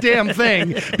goddamn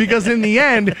thing, because in the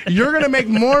end, you're going to make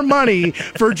more money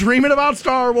for dreaming about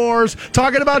Star Wars,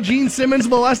 talking about Gene Simmons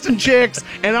molesting chicks,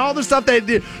 and all the stuff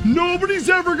that nobody's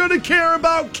ever going to care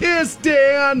about Kiss,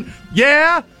 Dan.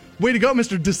 Yeah? Way to go,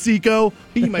 Mr. DeSico.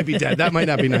 He might be dead. That might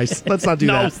not be nice. Let's not do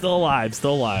that. No,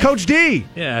 still alive. Coach D.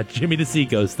 Yeah, Jimmy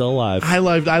DeSico, still alive. I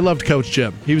loved Coach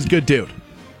Jim. He was a good dude.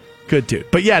 Good dude.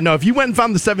 But yeah, no, if you went and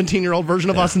found the 17-year-old version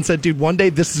of us and said, dude, one day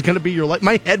this is going to be your life,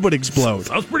 my head would explode.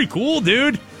 That was pretty cool,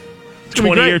 dude.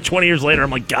 20 years later, I'm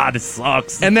like, God, this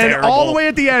sucks. And then terrible. All the way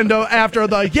at the end, after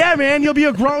yeah, man, you'll be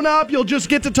a grown-up. You'll just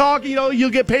get to talk. You'll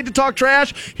get paid to talk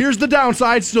trash. Here's the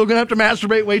downside. Still going to have to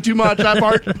masturbate way too much.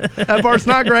 That part's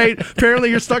not great. Apparently,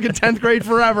 you're stuck in 10th grade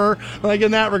forever, like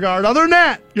in that regard. Other than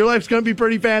that, your life's going to be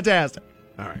pretty fantastic.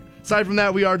 All right. Aside from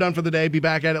that, we are done for the day. Be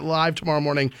back at it live tomorrow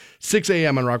morning, 6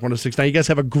 a.m. on Rock 106.9. You guys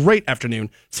have a great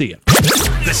afternoon. See ya.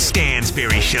 The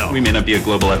Stansbury Show. We may not be a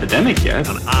global epidemic yet.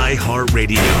 On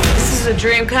iHeartRadio. This is a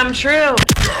dream come true.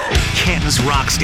 Canton's Rock